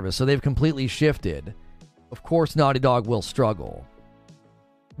live service, so they've completely shifted. Of course, Naughty Dog will struggle.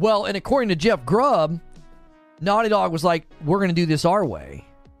 Well, and according to Jeff Grubb, Naughty Dog was like, we're going to do this our way.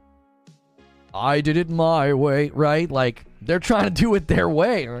 I did it my way, right? Like, they're trying to do it their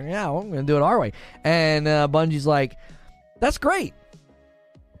way. Yeah, I'm going to do it our way. And Bungie's like, that's great.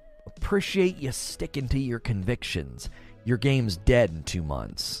 Appreciate you sticking to your convictions. Your game's dead in 2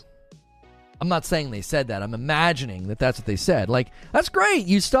 months. I'm not saying they said that. I'm imagining that that's what they said. Like, that's great.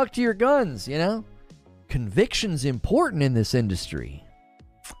 You stuck to your guns, you know? Conviction's important in this industry.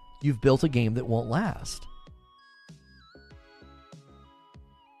 You've built a game that won't last.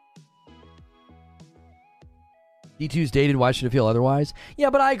 D2's dated, why should it feel otherwise?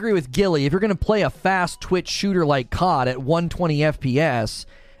 Yeah, but I agree with Gilly. If you're going to play a fast twitch shooter like COD at 120 FPS,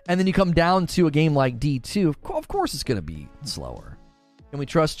 and then you come down to a game like D2, of course it's going to be slower. Can we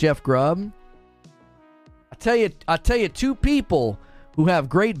trust Jeff Grubb? I tell you, two people who have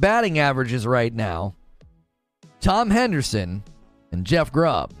great batting averages right now. Tom Henderson and Jeff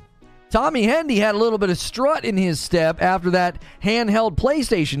Grubb. Tommy Hendy had a little bit of strut in his step after that handheld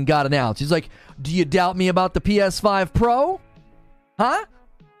PlayStation got announced. He's like, do you doubt me about the PS5 Pro? Huh?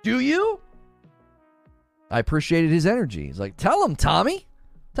 Do you? I appreciated his energy. He's like, tell him, Tommy.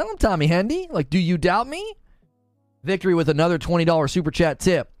 Tell him, Tommy Hendy. Like, do you doubt me? Victory with another $20 super chat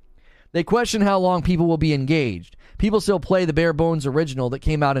tip. They question how long people will be engaged. People still play the bare bones original that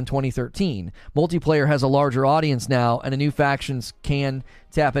came out in 2013. Multiplayer has a larger audience now, and the new factions can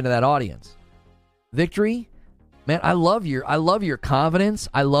tap into that audience. Victory, man, I love your confidence.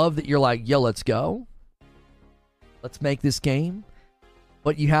 I love that you're like, yo, let's go. Let's make this game.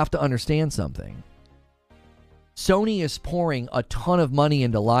 But you have to understand something. Sony is pouring a ton of money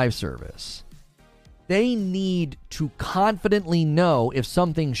into live service. They need to confidently know if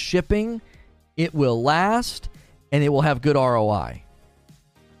something's shipping, it will last, and it will have good ROI.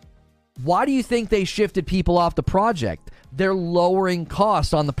 Why do you think they shifted people off the project? They're lowering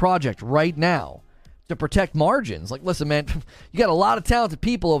costs on the project right now to protect margins. Like, listen, man, you got a lot of talented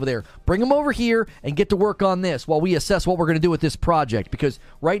people over there. Bring them over here and get to work on this while we assess what we're going to do with this project. Because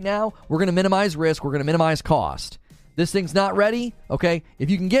right now, we're going to minimize risk. We're going to minimize cost. This thing's not ready, okay? If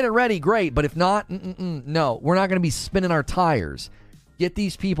you can get it ready, great. But if not, no. We're not going to be spinning our tires. Get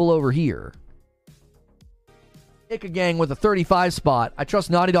these people over here. Ica Gang with a 35 spot. I trust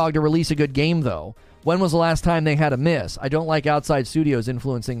Naughty Dog to release a good game, though. When was the last time they had a miss? I don't like outside studios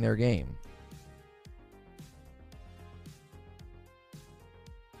influencing their game.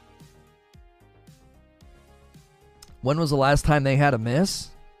 When was the last time they had a miss?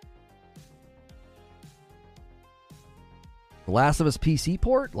 The Last of Us PC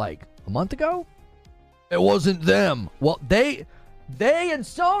port? Like a month ago? It wasn't them. Well, they and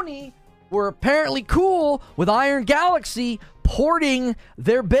Sony were apparently cool with Iron Galaxy porting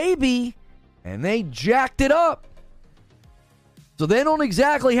their baby, and they jacked it up. So they don't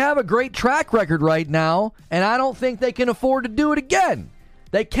exactly have a great track record right now, and I don't think they can afford to do it again.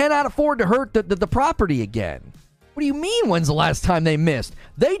 They cannot afford to hurt the property again. What do you mean, when's the last time they missed?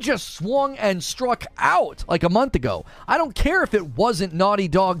 They just swung and struck out like a month ago. I don't care if it wasn't Naughty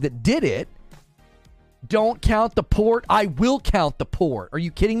Dog that did it. Don't count the port. I will count the port. Are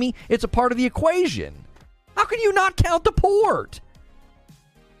you kidding me? It's a part of the equation. How can you not count the port?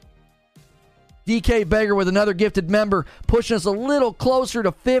 DK Beggar with another gifted member, pushing us a little closer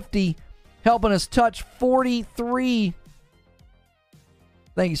to 50, helping us touch 43.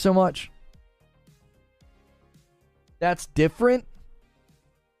 Thank you so much. That's different?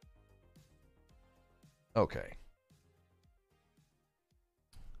 Okay.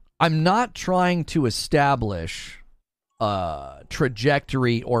 I'm not trying to establish a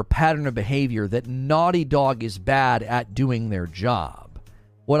trajectory or pattern of behavior that Naughty Dog is bad at doing their job.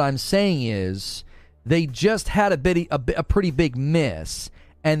 What I'm saying is they just had a pretty big miss,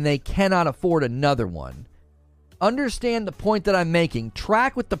 and they cannot afford another one. Understand the point that I'm making.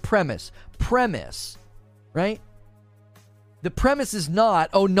 Track with the premise. Premise, right? The premise is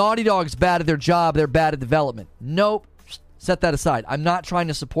not, oh, Naughty Dog's bad at their job, they're bad at development. Nope. Set that aside. I'm not trying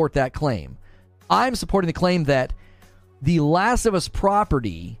to support that claim. I'm supporting the claim that the Last of Us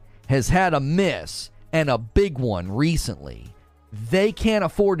property has had a miss, and a big one recently. They can't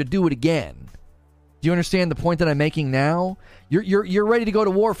afford to do it again. Do you understand the point that I'm making now? You're ready to go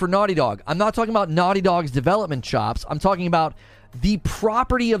to war for Naughty Dog. I'm not talking about Naughty Dog's development chops. I'm talking about the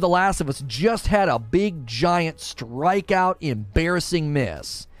property of The Last of Us just had a big, giant, strikeout, embarrassing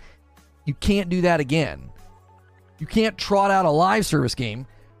miss. You can't do that again. You can't trot out a live service game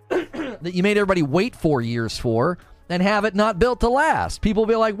that you made everybody wait 4 years for and have it not built to last. People will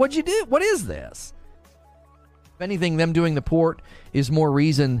be like, what'd you do? What is this? If anything, them doing the port is more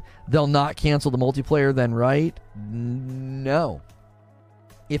reason they'll not cancel the multiplayer than right? No.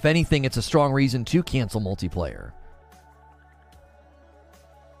 If anything, it's a strong reason to cancel multiplayer.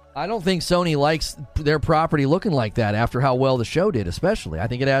 I don't think Sony likes their property looking like that after how well the show did, especially. I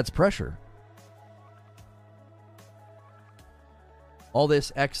think it adds pressure. All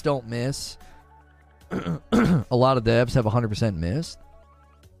this X don't miss. A lot of devs have 100% missed.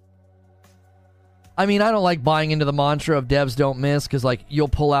 I mean, I don't like buying into the mantra of devs don't miss because, like, you'll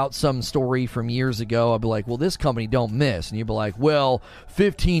pull out some story from years ago. I'll be like, well, this company don't miss. And you'll be like, well,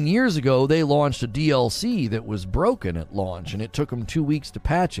 15 years ago, they launched a DLC that was broken at launch, and it took them 2 weeks to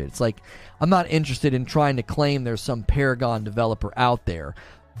patch it. It's like, I'm not interested in trying to claim there's some Paragon developer out there.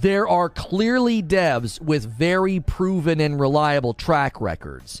 There are clearly devs with very proven and reliable track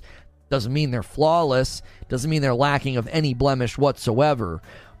records. Doesn't mean they're flawless. Doesn't mean they're lacking of any blemish whatsoever.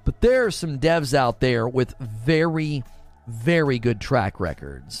 But there are some devs out there with very, very good track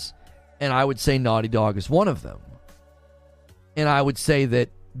records. And I would say Naughty Dog is one of them. And I would say that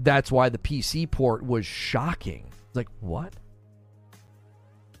that's why the PC port was shocking. It's like, what?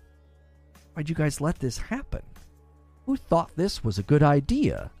 Why'd you guys let this happen? Who thought this was a good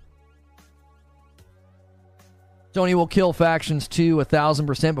idea? Sony will kill Factions 2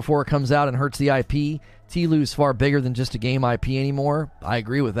 1,000% before it comes out and hurts the IP. TLU's far bigger than just a game IP anymore. I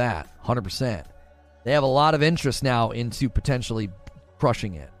agree with that, 100%. They have a lot of interest now into potentially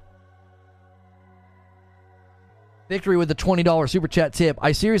crushing it. Victory with the $20 Super Chat tip.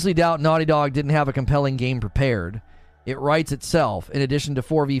 I seriously doubt Naughty Dog didn't have a compelling game prepared. It writes itself. In addition to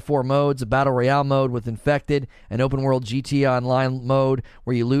 4v4 modes, a Battle Royale mode with Infected, an open-world GTA Online mode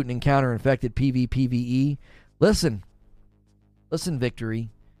where you loot and encounter Infected PvPvE. Listen, Victory.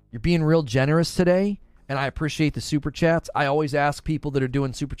 You're being real generous today, and I appreciate the Super Chats. I always ask people that are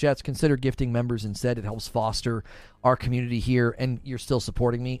doing Super Chats, consider gifting members instead. It helps foster our community here, and you're still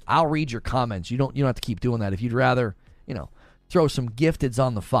supporting me. I'll read your comments. You don't have to keep doing that. If you'd rather, throw some gifteds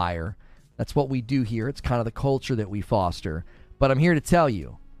on the fire, that's what we do here. It's kind of the culture that we foster. But I'm here to tell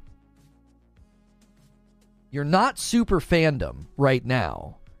you, you're not super fandom right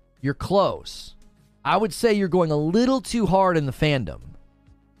now. You're close. I would say you're going a little too hard in the fandom.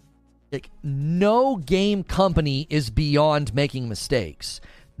 Like, no game company is beyond making mistakes.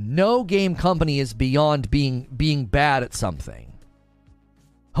 No game company is beyond being bad at something.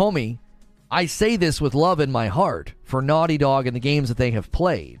 Homie, I say this with love in my heart for Naughty Dog and the games that they have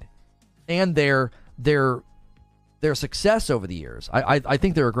played and their success over the years. I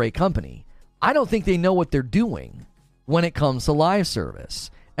think they're a great company. I don't think they know what they're doing when it comes to live service.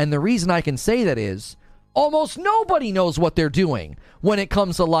 And the reason I can say that is almost nobody knows what they're doing when it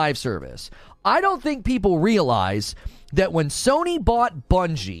comes to live service. I don't think people realize that when Sony bought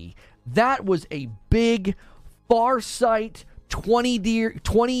Bungie, that was a big, far-sight,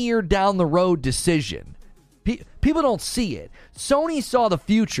 20-year down the road decision. People don't see it. Sony saw the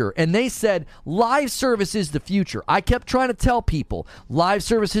future, and they said, live service is the future. I kept trying to tell people, live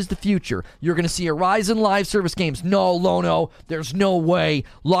service is the future. You're going to see a rise in live service games. No, Lono, there's no way.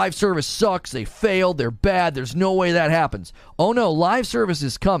 Live service sucks. They failed. They're bad. There's no way that happens. Oh, no, live service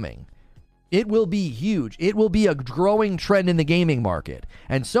is coming. It will be huge. It will be a growing trend in the gaming market.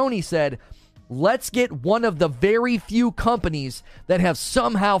 And Sony said, let's get one of the very few companies that have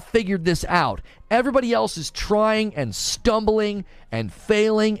somehow figured this out. Everybody else is trying and stumbling and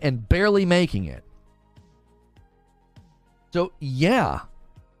failing and barely making it. So, yeah,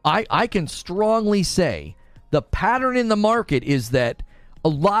 I can strongly say the pattern in the market is that a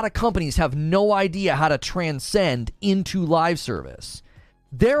lot of companies have no idea how to transcend into live service.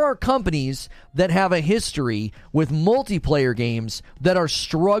 There are companies that have a history with multiplayer games that are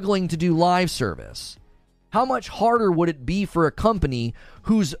struggling to do live service. How much harder would it be for a company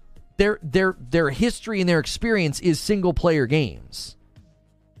whose their history and their experience is single player games?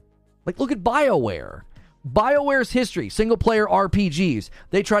 Like, look at BioWare. BioWare's history, single player RPGs.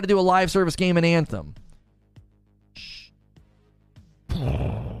 They tried to do a live service game in Anthem.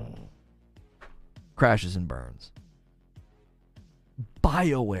 Crashes and burns.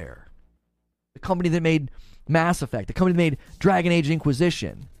 BioWare, the company that made Mass Effect, the company that made Dragon Age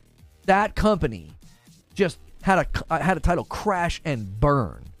Inquisition, that company just had a title crash and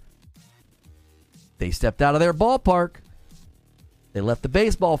burn. They stepped out of their ballpark. They left the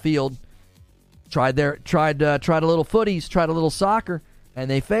baseball field, tried a little footies, tried a little soccer, and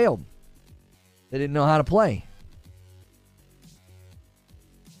they failed. They didn't know how to play.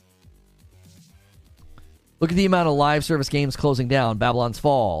 Look at the amount of live service games closing down. Babylon's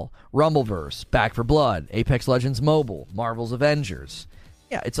Fall, Rumbleverse, Back 4 Blood, Apex Legends Mobile, Marvel's Avengers.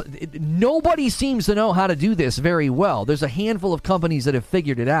 Yeah, nobody seems to know how to do this very well. There's a handful of companies that have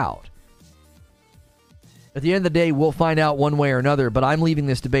figured it out. At the end of the day, we'll find out one way or another, but I'm leaving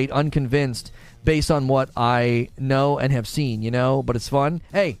this debate unconvinced based on what I know and have seen, but it's fun.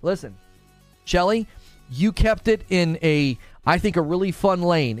 Hey, listen, Shelly, you kept it in I think a really fun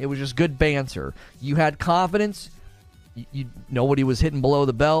lane. It was just good banter. You had confidence. Nobody was hitting below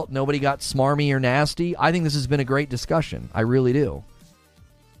the belt. Nobody got smarmy or nasty. I think this has been a great discussion. I really do.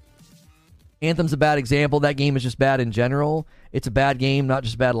 Anthem's a bad example. That game is just bad in general. It's a bad game, not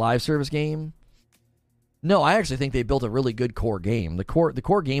just a bad live service game. No, I actually think they built a really good core game. The core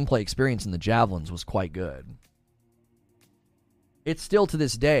gameplay experience in the Javelins was quite good. It's still to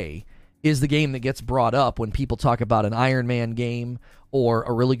this day is the game that gets brought up when people talk about an Iron Man game or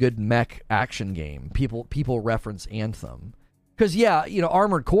a really good mech action game. People reference Anthem. Because, yeah,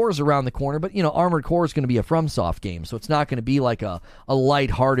 Armored Core is around the corner, but, Armored Core is going to be a FromSoft game, so it's not going to be like a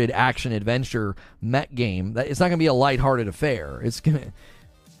lighthearted action-adventure mech game. It's not going to be a lighthearted affair. It's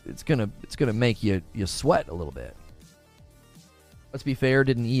gonna make you sweat a little bit. Let's be fair,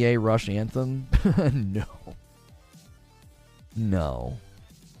 didn't EA rush Anthem? No.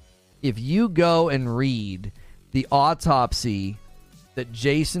 If you go and read the autopsy that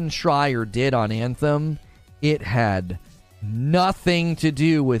Jason Schreier did on Anthem, it had nothing to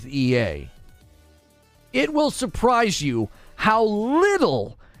do with EA. It will surprise you how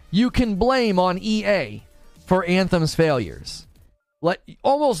little you can blame on EA for Anthem's failures.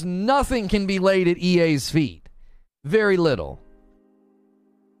 Almost nothing can be laid at EA's feet. Very little.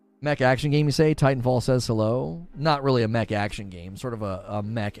 Mech action game, you say? Titanfall says hello? Not really a mech action game. Sort of a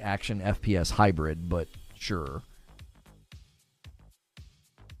mech action FPS hybrid, but sure.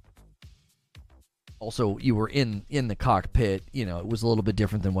 Also, you were in the cockpit. You know, it was a little bit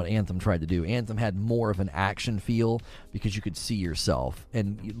different than what Anthem tried to do. Anthem had more of an action feel because you could see yourself.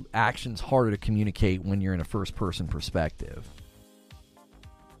 And action's harder to communicate when you're in a first-person perspective.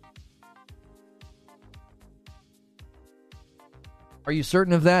 Are you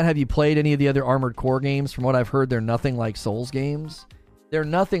certain of that? Have you played any of the other Armored Core games? From what I've heard, they're nothing like Souls games. They're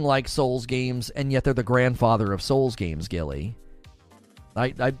nothing like Souls games, and yet they're the grandfather of Souls games, Gilly.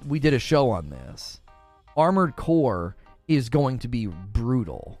 We did a show on this. Armored Core is going to be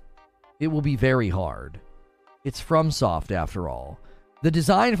brutal. It will be very hard. It's FromSoft, after all. The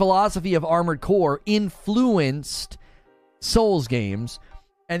design philosophy of Armored Core influenced Souls games.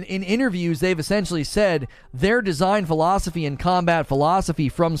 And in interviews, they've essentially said their design philosophy and combat philosophy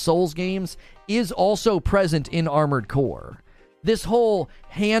from Souls games is also present in Armored Core. This whole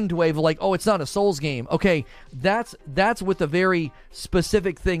hand wave of like, oh, it's not a Souls game. Okay, that's with a very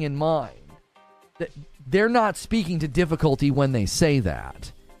specific thing in mind. They're not speaking to difficulty when they say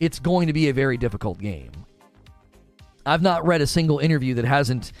that. It's going to be a very difficult game. I've not read a single interview that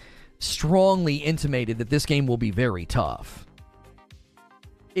hasn't strongly intimated that this game will be very tough.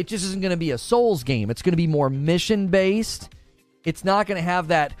 It just isn't going to be a Souls game. It's going to be more mission-based. It's not going to have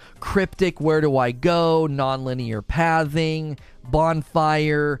that cryptic, where do I go, non-linear pathing,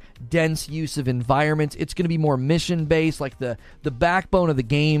 bonfire, dense use of environments. It's going to be more mission-based. Like the backbone of the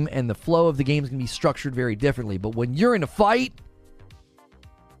game and the flow of the game is going to be structured very differently. But when you're in a fight,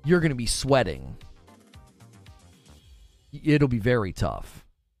 you're going to be sweating. It'll be very tough.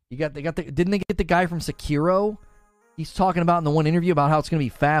 Didn't they get the guy from Sekiro? He's talking about in the one interview about how it's going to be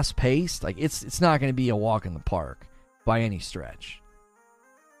fast-paced. Like, it's not going to be a walk in the park by any stretch.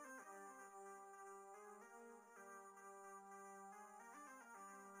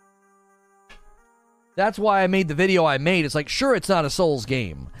 That's why I made the video I made. It's like, sure, it's not a Souls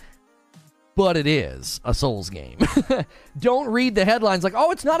game, but it is a Souls game. Don't read the headlines like,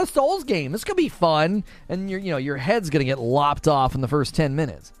 oh, it's not a Souls game. This could be fun. And your head's going to get lopped off in the first 10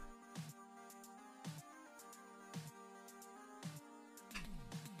 minutes.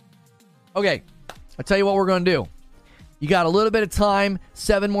 Okay, I'll tell you what we're going to do. You got a little bit of time,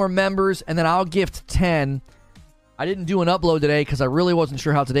 7 more members, and then I'll gift 10. I didn't do an upload today because I really wasn't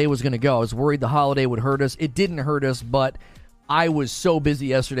sure how today was going to go. I was worried the holiday would hurt us. It didn't hurt us, but I was so busy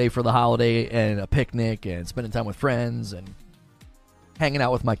yesterday for the holiday and a picnic and spending time with friends and hanging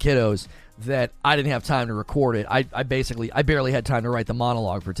out with my kiddos that I didn't have time to record it. I barely had time to write the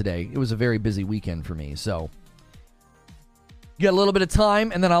monologue for today. It was a very busy weekend for me, so... You got a little bit of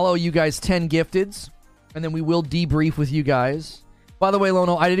time, and then I'll owe you guys 10 gifteds, and then we will debrief with you guys. By the way,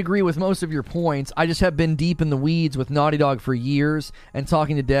 Lono, I did agree with most of your points. I just have been deep in the weeds with Naughty Dog for years and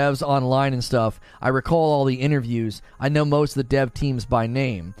talking to devs online and stuff. I recall all the interviews. I know most of the dev teams by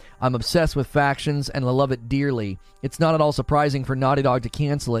name. I'm obsessed with factions, and I love it dearly. It's not at all surprising for Naughty Dog to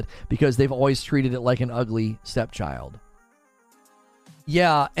cancel it because they've always treated it like an ugly stepchild.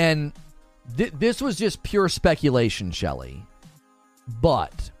 Yeah, and this was just pure speculation, Shelley.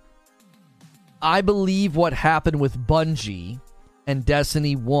 But I believe what happened with Bungie and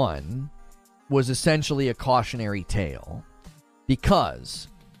Destiny 1 was essentially a cautionary tale. Because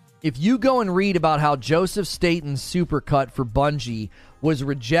if you go and read about how Joseph Staten's supercut for Bungie was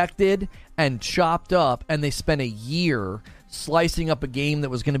rejected and chopped up, and they spent a year slicing up a game that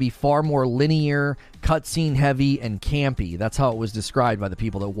was going to be far more linear, cutscene heavy, and campy. That's how it was described by the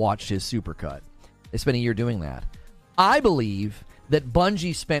people that watched his supercut. They spent a year doing that. I believe that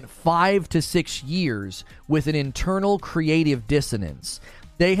Bungie spent 5 to 6 years with an internal creative dissonance.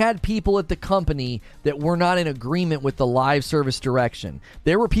 They had people at the company that were not in agreement with the live service direction.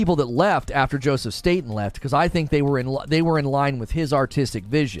 There were people that left after Joseph Staten left because I think they were in line with his artistic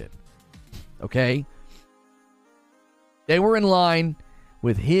vision. Okay? They were in line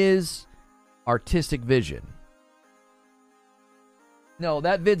with his artistic vision. No,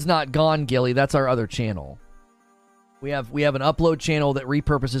 that vid's not gone, Gilly. That's our other channel. We have an upload channel that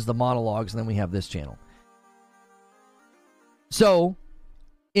repurposes the monologues, and then we have this channel. So,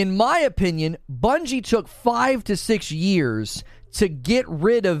 in my opinion, Bungie took 5 to 6 years to get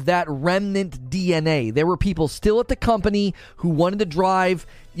rid of that remnant DNA. There were people still at the company who wanted to drive,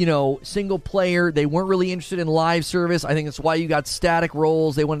 single player. They weren't really interested in live service. I think that's why you got static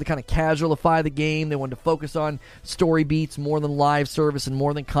roles. They wanted to kind of casualify the game. They wanted to focus on story beats more than live service and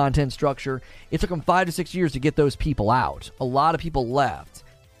more than content structure. It took them 5 to 6 years to get those people out. A lot of people left.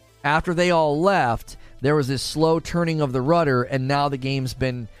 After they all left, there was this slow turning of the rudder, and now the game's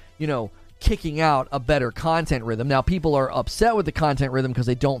been, kicking out a better content rhythm. Now, people are upset with the content rhythm because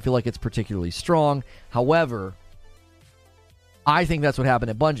they don't feel like it's particularly strong. However, I think that's what happened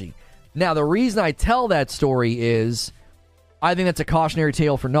at Bungie. Now, the reason I tell that story is I think that's a cautionary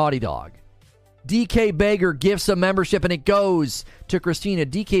tale for Naughty Dog. DK Bager gifts a membership, and it goes to Christina.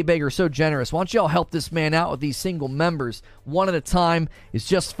 DK Bager is so generous. Why don't y'all help this man out with these single members? One at a time is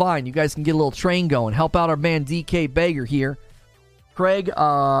just fine. You guys can get a little train going. Help out our man DK Bager here. Craig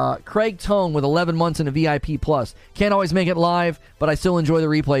Tone with 11 months in a VIP Plus. Can't always make it live, but I still enjoy the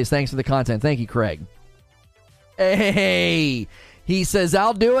replays. Thanks for the content. Thank you, Craig. Hey, he says,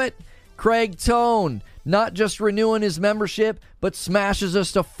 I'll do it. Craig Tone, not just renewing his membership, but smashes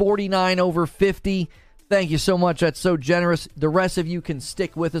us to 49 over 50. Thank you so much. That's so generous. The rest of you can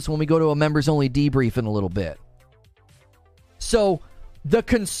stick with us when we go to a members-only debrief in a little bit. So, the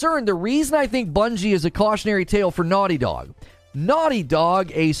reason I think Bungie is a cautionary tale for Naughty Dog,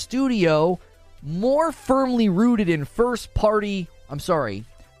 a studio more firmly rooted in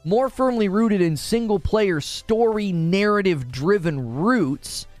single-player story narrative-driven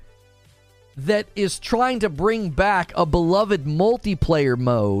roots that is trying to bring back a beloved multiplayer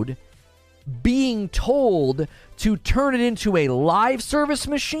mode, being told to turn it into a live service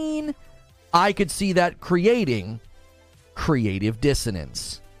machine, I could see that creating creative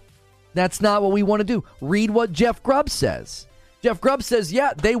dissonance. That's not what we want to do. Read what Jeff Grubb says. Jeff Grubb says,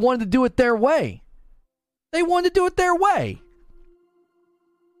 yeah, they wanted to do it their way.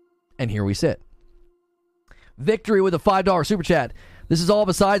 And here we sit. Victory with a $5 super chat. This is all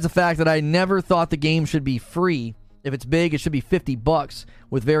besides the fact that I never thought the game should be free. If it's big, it should be $50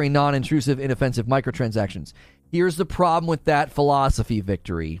 with very non-intrusive, inoffensive microtransactions. Here's the problem with that philosophy,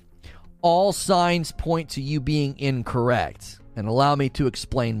 Victory. All signs point to you being incorrect, and allow me to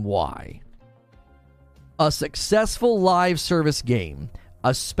explain why. A successful live service game,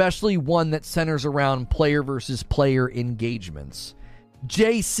 especially one that centers around player versus player engagements.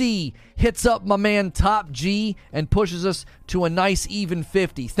 JC hits up my man Top G and pushes us to a nice even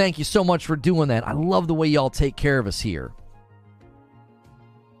 50. Thank you so much for doing that. I love the way y'all take care of us here.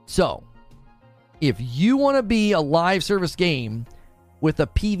 So, if you want to be a live service game with a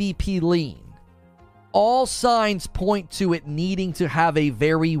PvP lean, all signs point to it needing to have a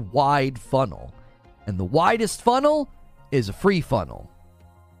very wide funnel. And the widest funnel is a free funnel.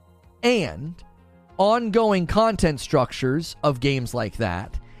 And ongoing content structures of games like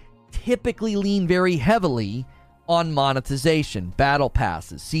that typically lean very heavily on monetization, battle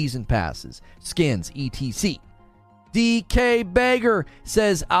passes, season passes, skins, etc. DK Bager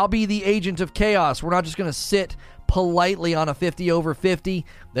says, I'll be the agent of chaos. We're not just going to sit politely on a 50 over 50.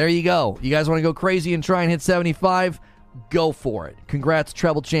 There you go. You guys want to go crazy and try and hit 75? Go for it. Congrats,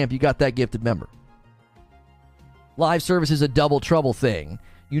 Treble Champ. You got that gifted member. Live service is a double trouble thing.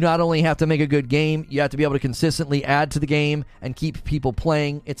 You not only have to make a good game, you have to be able to consistently add to the game and keep people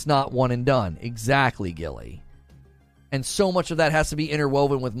playing. It's not one and done. Exactly, Gilly. And so much of that has to be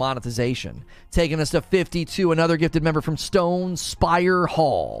interwoven with monetization. Taking us to 52, another gifted member from Stone Spire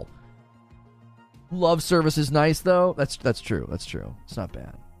Hall. Love service is nice, though. That's true. That's true. It's not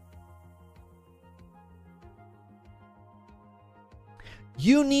bad.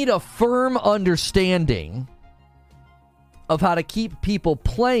 You need a firm understanding of how to keep people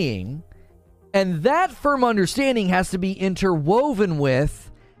playing, and that firm understanding has to be interwoven with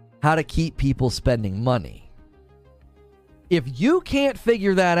how to keep people spending money. If you can't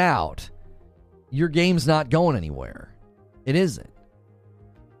figure that out, your game's not going anywhere. It isn't.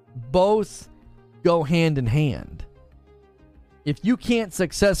 Both go hand in hand. If you can't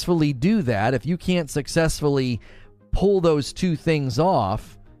successfully do that, if you can't successfully pull those two things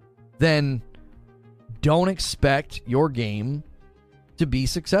off, then don't expect your game to be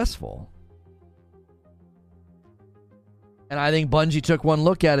successful. And I think Bungie took one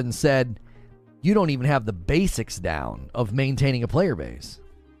look at it and said, you don't even have the basics down of maintaining a player base.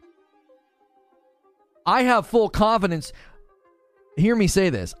 I have full confidence. Hear me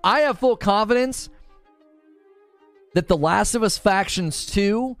say this. I have full confidence that The Last of Us Factions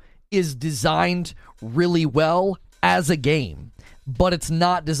 2 is designed really well as a game, but it's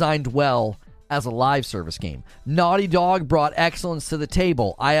not designed well as a live service game. Naughty Dog brought excellence to the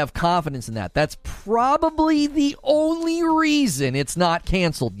table. I have confidence in that. That's probably the only reason it's not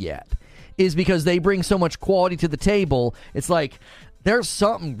canceled yet, is because they bring so much quality to the table. It's like, there's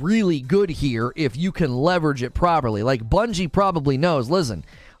something really good here if you can leverage it properly. Like, Bungie probably knows, listen,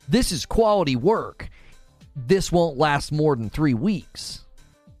 this is quality work. This won't last more than 3 weeks.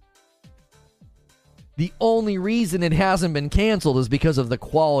 The only reason it hasn't been canceled is because of the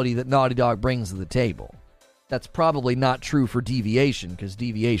quality that Naughty Dog brings to the table. That's probably not true for Deviation, because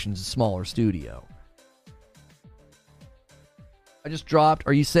Deviation's a smaller studio. I just dropped,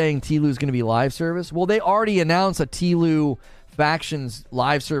 are you saying TLU's going to be live service? Well, they already announced a TLU Factions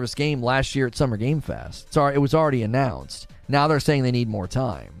live service game last year at Summer Game Fest. Sorry, it was already announced. Now they're saying they need more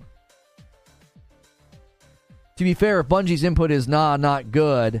time. To be fair, if Bungie's input is not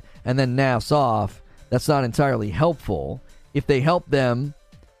good, and then NAF's off, that's not entirely helpful. If they help them,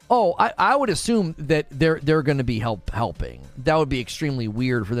 I would assume that they're going to be helping. That would be extremely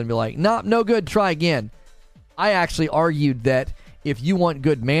weird for them to be like, nah, no good, try again. I actually argued that if you want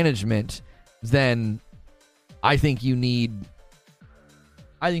good management, then I think you need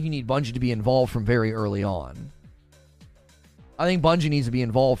Bungie to be involved from very early on. I think Bungie needs to be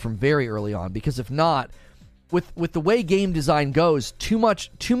involved from very early on, because if not, with the way game design goes, too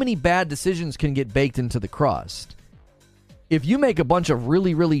many bad decisions can get baked into the crust. If you make a bunch of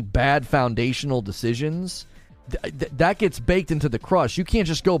really, really bad foundational decisions, that gets baked into the crust. You can't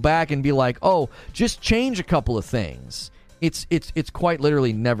just go back and be like, oh, just change a couple of things. It's quite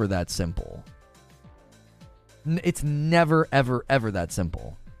literally never that simple. It's never, ever, ever that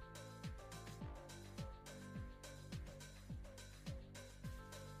simple.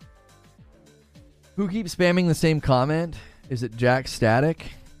 Who keeps spamming the same comment? Is it Jack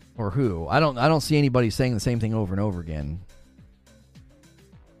Static or who? I don't see anybody saying the same thing over and over again.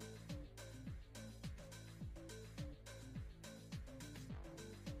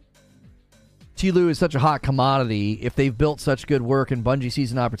 TLU is such a hot commodity. If they've built such good work and Bungie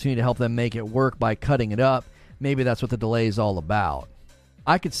sees an opportunity to help them make it work by cutting it up, maybe that's what the delay is all about.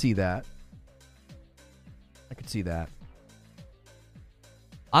 I could see that.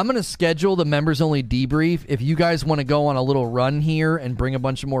 I'm going to schedule the members-only debrief. If you guys want to go on a little run here and bring a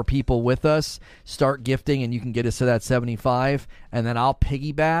bunch of more people with us, start gifting, and you can get us to that 75, and then I'll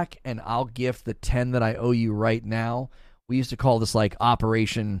piggyback, and I'll gift the 10 that I owe you right now. We used to call this, like,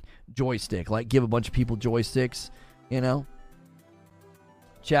 Operation Joystick. Like, give a bunch of people joysticks, you know?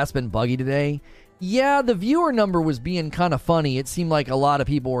 Chat's been buggy today. Yeah, the viewer number was being kind of funny. It seemed like a lot of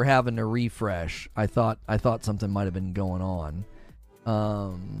people were having to refresh. I thought something might have been going on.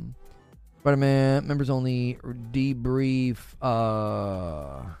 Spider-Man members only debrief.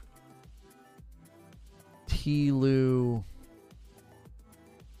 TLU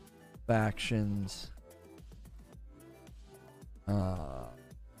Factions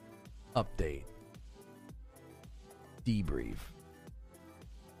update debrief.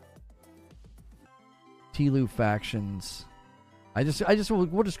 TLU Factions.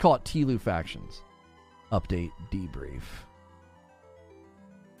 We'll just call it TLU Factions update debrief.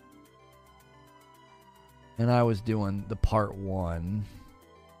 And I was doing the part 1.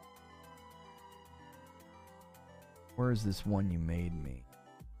 Where is this one you made me?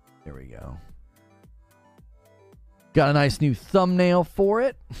 There we go. Got a nice new thumbnail for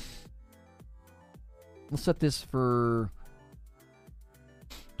it. We'll set this for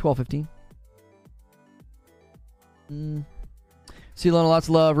 12:15. See, Lona, lots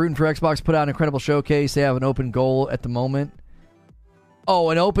of love. Rooting for Xbox. Put out an incredible showcase. They have an open goal at the moment.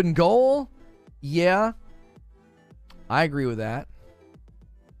 Oh, an open goal? Yeah. I agree with that.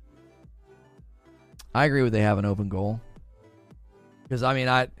 I agree with they have an open goal. Because, I mean,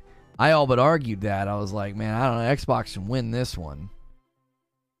 I all but argued that. I was like, man, I don't know. Xbox can win this one.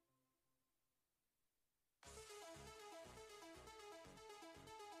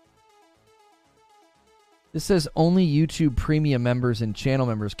 This says only YouTube Premium members and channel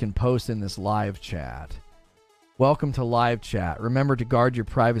members can post in this live chat. Welcome to live chat. Remember to guard your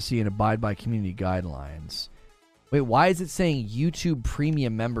privacy and abide by community guidelines. Wait, why is it saying YouTube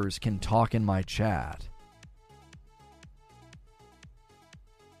Premium members can talk in my chat?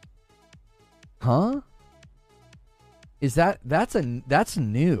 Huh? Is that's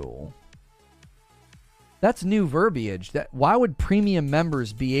new? That's new verbiage. Why would premium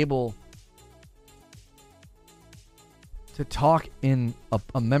members be able to talk in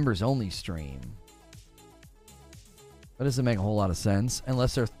a members only stream? That doesn't make a whole lot of sense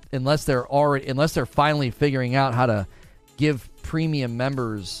unless they're finally figuring out how to give premium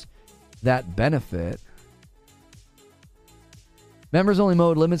members that benefit. Members only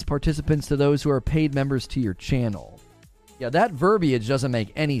mode limits participants to those who are paid members to your channel. Yeah, that verbiage doesn't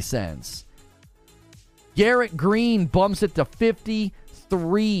make any sense. Garrett Green bumps it to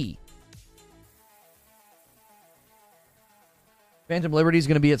 53. Phantom Liberty is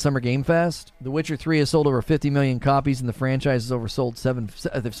going to be at Summer Game Fest. The Witcher 3 has sold over 50 million copies, and the franchise has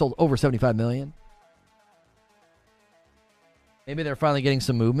they've sold over 75 million. Maybe they're finally getting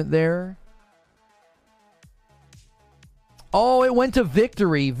some movement there. Oh, it went to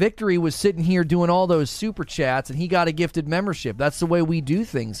Victory. Victory was sitting here doing all those super chats, and he got a gifted membership. That's the way we do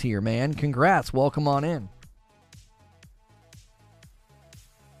things here, man. Congrats. Welcome on in.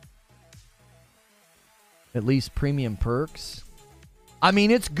 At least premium perks. I mean,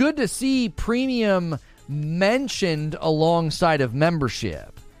 it's good to see premium mentioned alongside of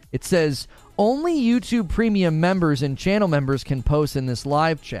membership. It says, only YouTube premium members and channel members can post in this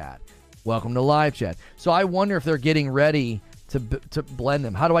live chat. Welcome to live chat. So I wonder if they're getting ready to blend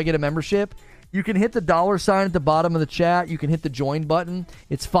them. How do I get a membership? You can hit the $ at the bottom of the chat. You can hit the join button.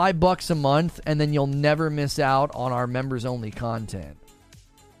 It's $5 a month, and then you'll never miss out on our members-only content.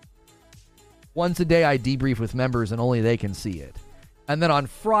 Once a day, I debrief with members, and only they can see it. And then on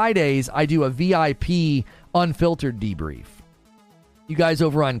Fridays, I do a VIP unfiltered debrief. You guys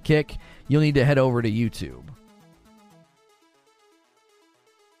over on Kick, you'll need to head over to YouTube.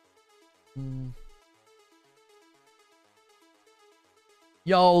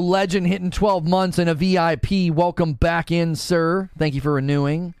 Yo, Legend hitting 12 months in a VIP. Welcome back in, sir. Thank you for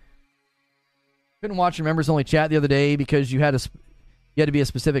renewing. Couldn't watch your members only chat the other day because you had to be a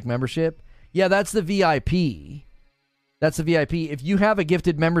specific membership. Yeah, that's the VIP. That's the VIP. If you have a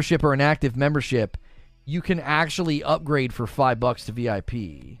gifted membership or an active membership, you can actually upgrade for $5 to VIP.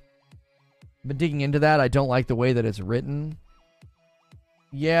 I've been digging into that. I don't like the way that it's written.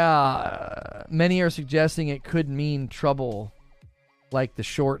 Yeah, many are suggesting it could mean trouble like the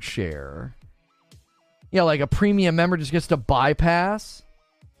short share. Yeah, like a premium member just gets to bypass.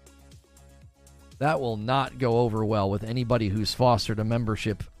 That will not go over well with anybody who's fostered a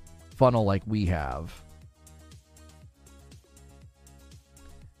membership funnel like we have.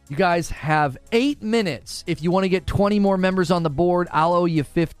 You guys have 8 minutes. If you want to get 20 more members on the board, I'll owe you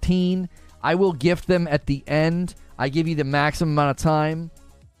 15. I will gift them at the end. I give you the maximum amount of time.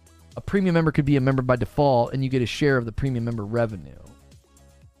 A premium member could be a member by default, and you get a share of the premium member revenue.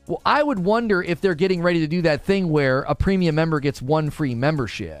 Well, I would wonder if they're getting ready to do that thing where a premium member gets one free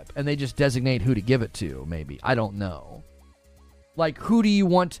membership, and they just designate who to give it to, maybe. I don't know. Like, who do you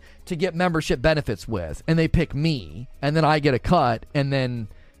want to get membership benefits with? And they pick me, and then I get a cut, and then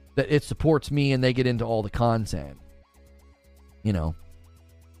that it supports me, and they get into all the content. You know.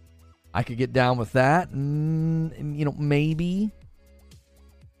 I could get down with that. Maybe.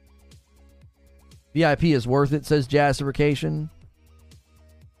 VIP is worth it, says Jazzification.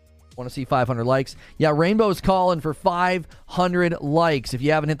 Want to see 500 likes? Yeah, Rainbow's calling for 500 likes. If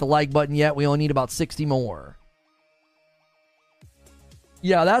you haven't hit the like button yet, we only need about 60 more.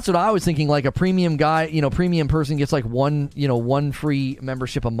 Yeah, that's what I was thinking. Like a premium guy, premium person gets like one free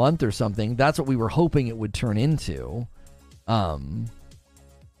membership a month or something. That's what we were hoping it would turn into.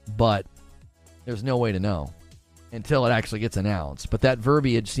 But there's no way to know until it actually gets announced. But that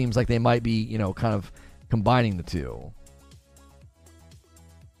verbiage seems like they might be, kind of combining the two.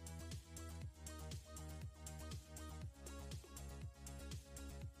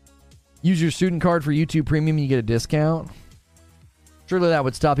 Use your student card for YouTube Premium, you get a discount. Surely that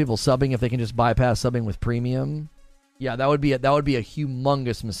would stop people subbing if they can just bypass subbing with Premium. Yeah, that would be a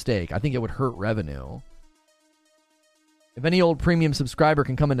humongous mistake. I think it would hurt revenue. If any old Premium subscriber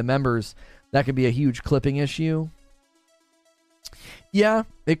can come into members, that could be a huge clipping issue. Yeah,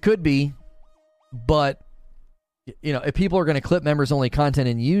 it could be. But, if people are going to clip members-only content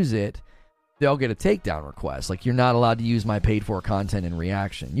and use it, they'll get a takedown request. Like, you're not allowed to use my paid-for content in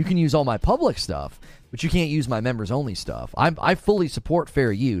reaction. You can use all my public stuff, but you can't use my members-only stuff. I fully support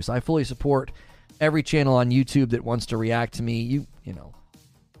fair use. I fully support every channel on YouTube that wants to react to me.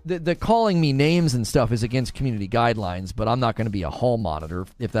 The calling me names and stuff is against community guidelines, but I'm not going to be a hall monitor.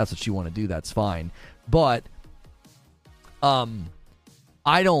 If that's what you want to do, that's fine. But I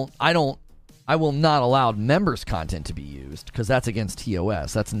will not allow members' content to be used because that's against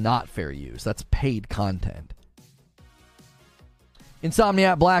TOS. That's not fair use. That's paid content.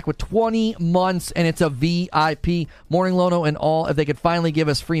 Insomniac Black with 20 months, and it's a VIP. Morning Lono and all, if they could finally give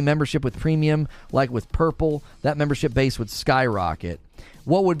us free membership with Premium, like with Purple, that membership base would skyrocket.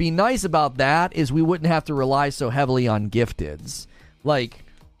 What would be nice about that is we wouldn't have to rely so heavily on gifteds. Like,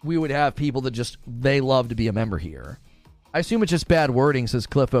 we would have people that they love to be a member here. I assume it's just bad wording, says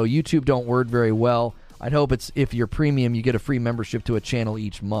Cliffo. YouTube don't word very well. I'd hope it's if you're premium, you get a free membership to a channel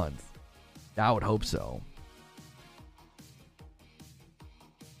each month. I would hope so.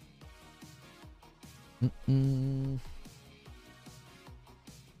 Have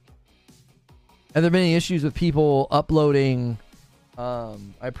there been any issues with people uploading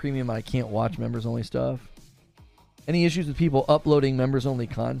iPremium? I can't watch members only stuff. Any issues with people uploading members only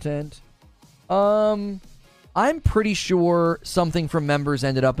content? I'm pretty sure something from members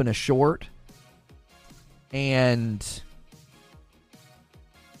ended up in a short, and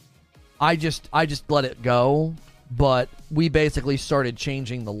I just let it go. But we basically started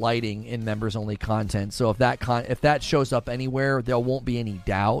changing the lighting in members only content, so if that shows up anywhere, there won't be any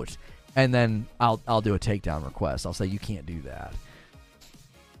doubt. And then I'll do a takedown request. I'll say you can't do that.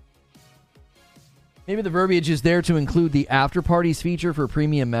 Maybe the verbiage is there to include the after parties feature for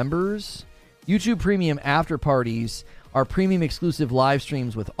premium members. YouTube Premium after parties are premium exclusive live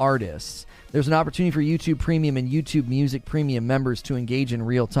streams with artists. There's an opportunity for YouTube Premium and YouTube Music Premium members to engage in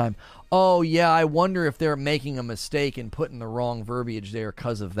real time. Oh, yeah, I wonder if they're making a mistake and putting the wrong verbiage there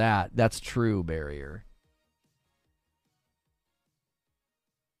because of that. That's true, Barrier.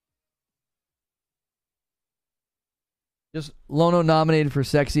 Just Lono nominated for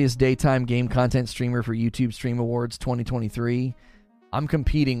Sexiest Daytime Game Content Streamer for YouTube Stream Awards 2023. I'm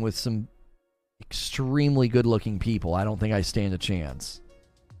competing with some extremely good-looking people. I don't think I stand a chance.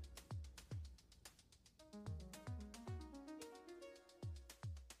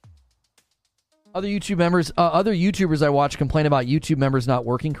 Other YouTubers I watch complain about YouTube members not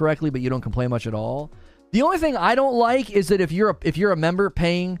working correctly, but you don't complain much at all. The only thing I don't like is that if you're a member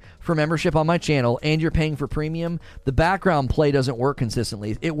paying for membership on my channel and you're paying for premium, the background play doesn't work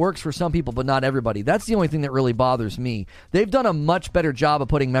consistently. It works for some people, but not everybody. That's the only thing that really bothers me. They've done a much better job of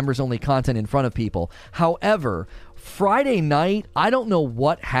putting members-only content in front of people. However, Friday night, I don't know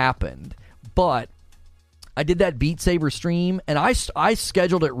what happened, but I did that Beat Saber stream, and I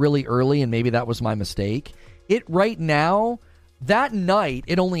scheduled it really early, and maybe that was my mistake. Right now, that night,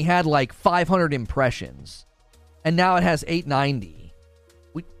 it only had like 500 impressions, and now it has 890.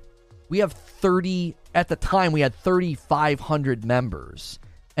 We have 30, at the time, we had 3,500 members,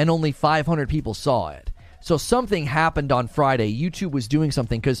 and only 500 people saw it. So something happened on Friday. YouTube was doing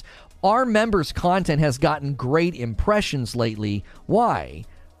something, because our members' content has gotten great impressions lately. Why?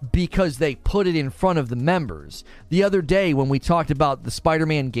 Because they put it in front of the members. The other day, when we talked about the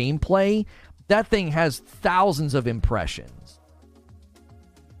Spider-Man gameplay, that thing has thousands of impressions.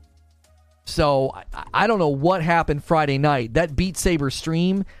 So, I don't know what happened Friday night. That Beat Saber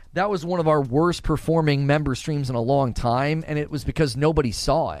stream, that was one of our worst performing member streams in a long time, and it was because nobody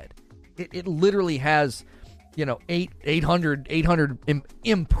saw it. It literally has, 800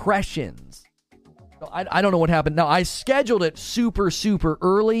 impressions. So I don't know what happened. Now, I scheduled it super, super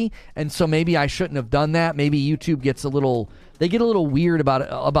early, and so maybe I shouldn't have done that. Maybe YouTube gets a little weird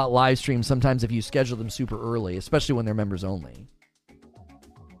about live streams sometimes if you schedule them super early, especially when they're members only.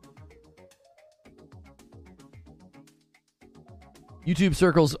 YouTube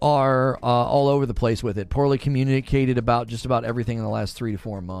circles are all over the place with it. Poorly communicated about just about everything in the last 3 to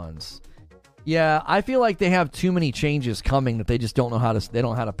 4 months. Yeah, I feel like they have too many changes coming that they just don't know how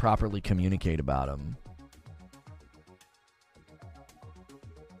to properly communicate about them.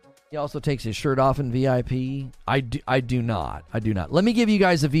 He also takes his shirt off in VIP. I do not. Let me give you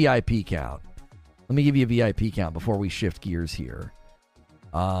guys a VIP count. Let me give you a VIP count before we shift gears here.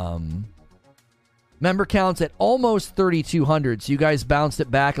 Member counts at almost 3,200. So you guys bounced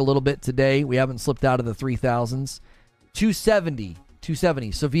it back a little bit today. We haven't slipped out of the 3,000s. 270.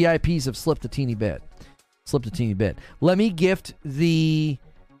 So VIPs have slipped a teeny bit. Let me gift the...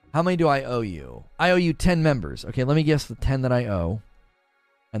 How many do I owe you? I owe you 10 members. Okay, let me guess the 10 that I owe.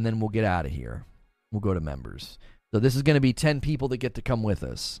 And then we'll get out of here. We'll go to members. So this is going to be 10 people that get to come with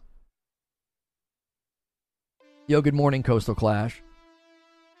us. Yo, good morning, Coastal Clash.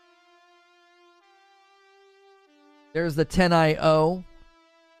 There's the 10 I owe.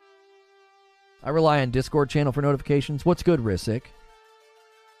 I rely on Discord channel for notifications. What's good, Risick?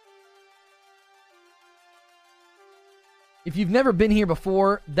 If you've never been here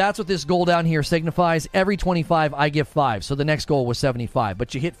before, that's what this goal down here signifies. Every 25, I give 5. So the next goal was 75,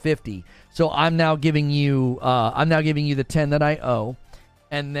 but you hit 50. So I'm now giving you the 10 that I owe,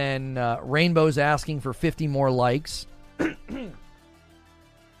 and then Rainbow's asking for 50 more likes.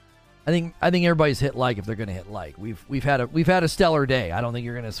 I think everybody's hit like if they're going to hit like. We've had a stellar day. I don't think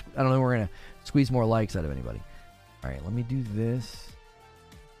we're going to squeeze more likes out of anybody. All right, let me do this.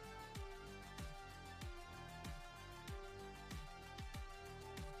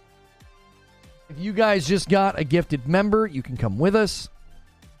 If you guys just got a gifted member, you can come with us.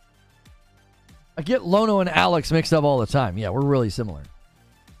 I get Lono and Alex mixed up all the time. Yeah, we're really similar.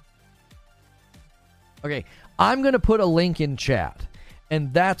 Okay, I'm going to put a link in chat,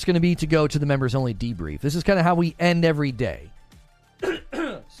 and that's going to be to go to the members only debrief. This is kind of how we end every day.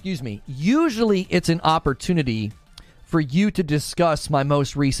 Excuse me. Usually it's an opportunity for you to discuss my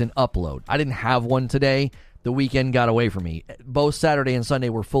most recent upload. I didn't have one today. The weekend got away from me. Both Saturday and Sunday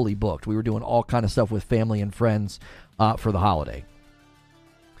were fully booked. We were doing all kind of stuff with family and friends for the holiday.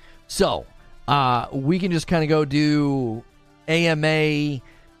 So we can just kind of go do AMA,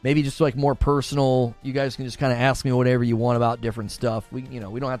 maybe just like more personal. You guys can just kind of ask me whatever you want about different stuff. We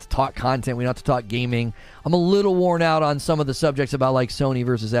don't have to talk content. We don't have to talk gaming. I'm a little worn out on some of the subjects about like Sony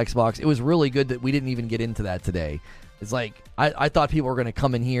versus Xbox. It was really good that we didn't even get into that today. It's like I thought people were going to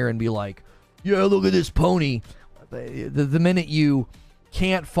come in here and be like, yeah, look at this pony. The minute you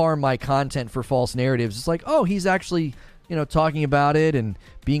can't farm my content for false narratives, it's like, oh, he's actually talking about it and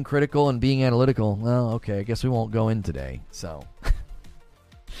being critical and being analytical. Well, okay, I guess we won't go in today. So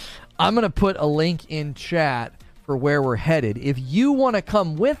I'm going to put a link in chat for where we're headed. If you want to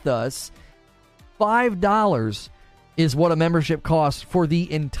come with us, $5 is what a membership costs for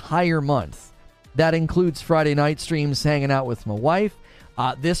the entire month. That includes Friday night streams, hanging out with my wife.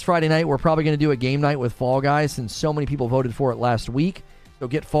 This Friday night, we're probably going to do a game night with Fall Guys since so many people voted for it last week. So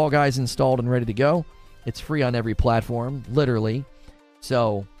get Fall Guys installed and ready to go. It's free on every platform, literally.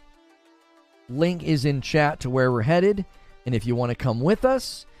 So link is in chat to where we're headed. And if you want to come with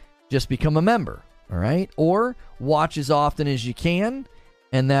us, just become a member, all right? Or watch as often as you can,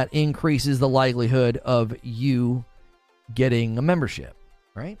 and that increases the likelihood of you getting a membership,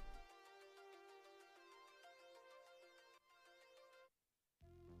 right?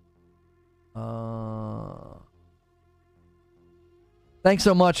 Thanks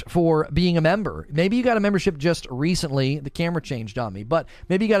so much for being a member. Maybe you got a membership just recently. The camera changed on me, but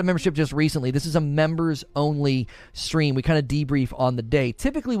maybe you got a membership just recently. This is a members-only stream. We kind of debrief on the day.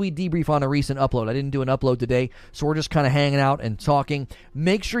 Typically, we debrief on a recent upload. I didn't do an upload today, so we're just kind of hanging out and talking.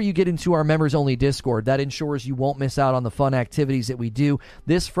 Make sure you get into our members-only Discord. That ensures you won't miss out on the fun activities that we do.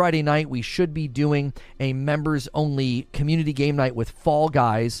 This Friday night, we should be doing a members-only community game night with Fall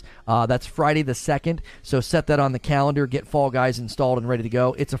Guys. That's Friday the 2nd, so set that on the calendar. Get Fall Guys installed and ready to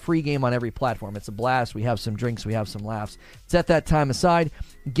go. It's a free game on every platform. It's a blast. We have some drinks. We have some laughs. Set that time aside.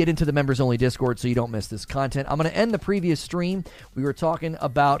 Get into the members-only Discord so you don't miss this content. I'm going to end the previous stream. We were talking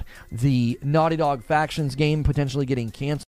about the Naughty Dog Factions game potentially getting canceled.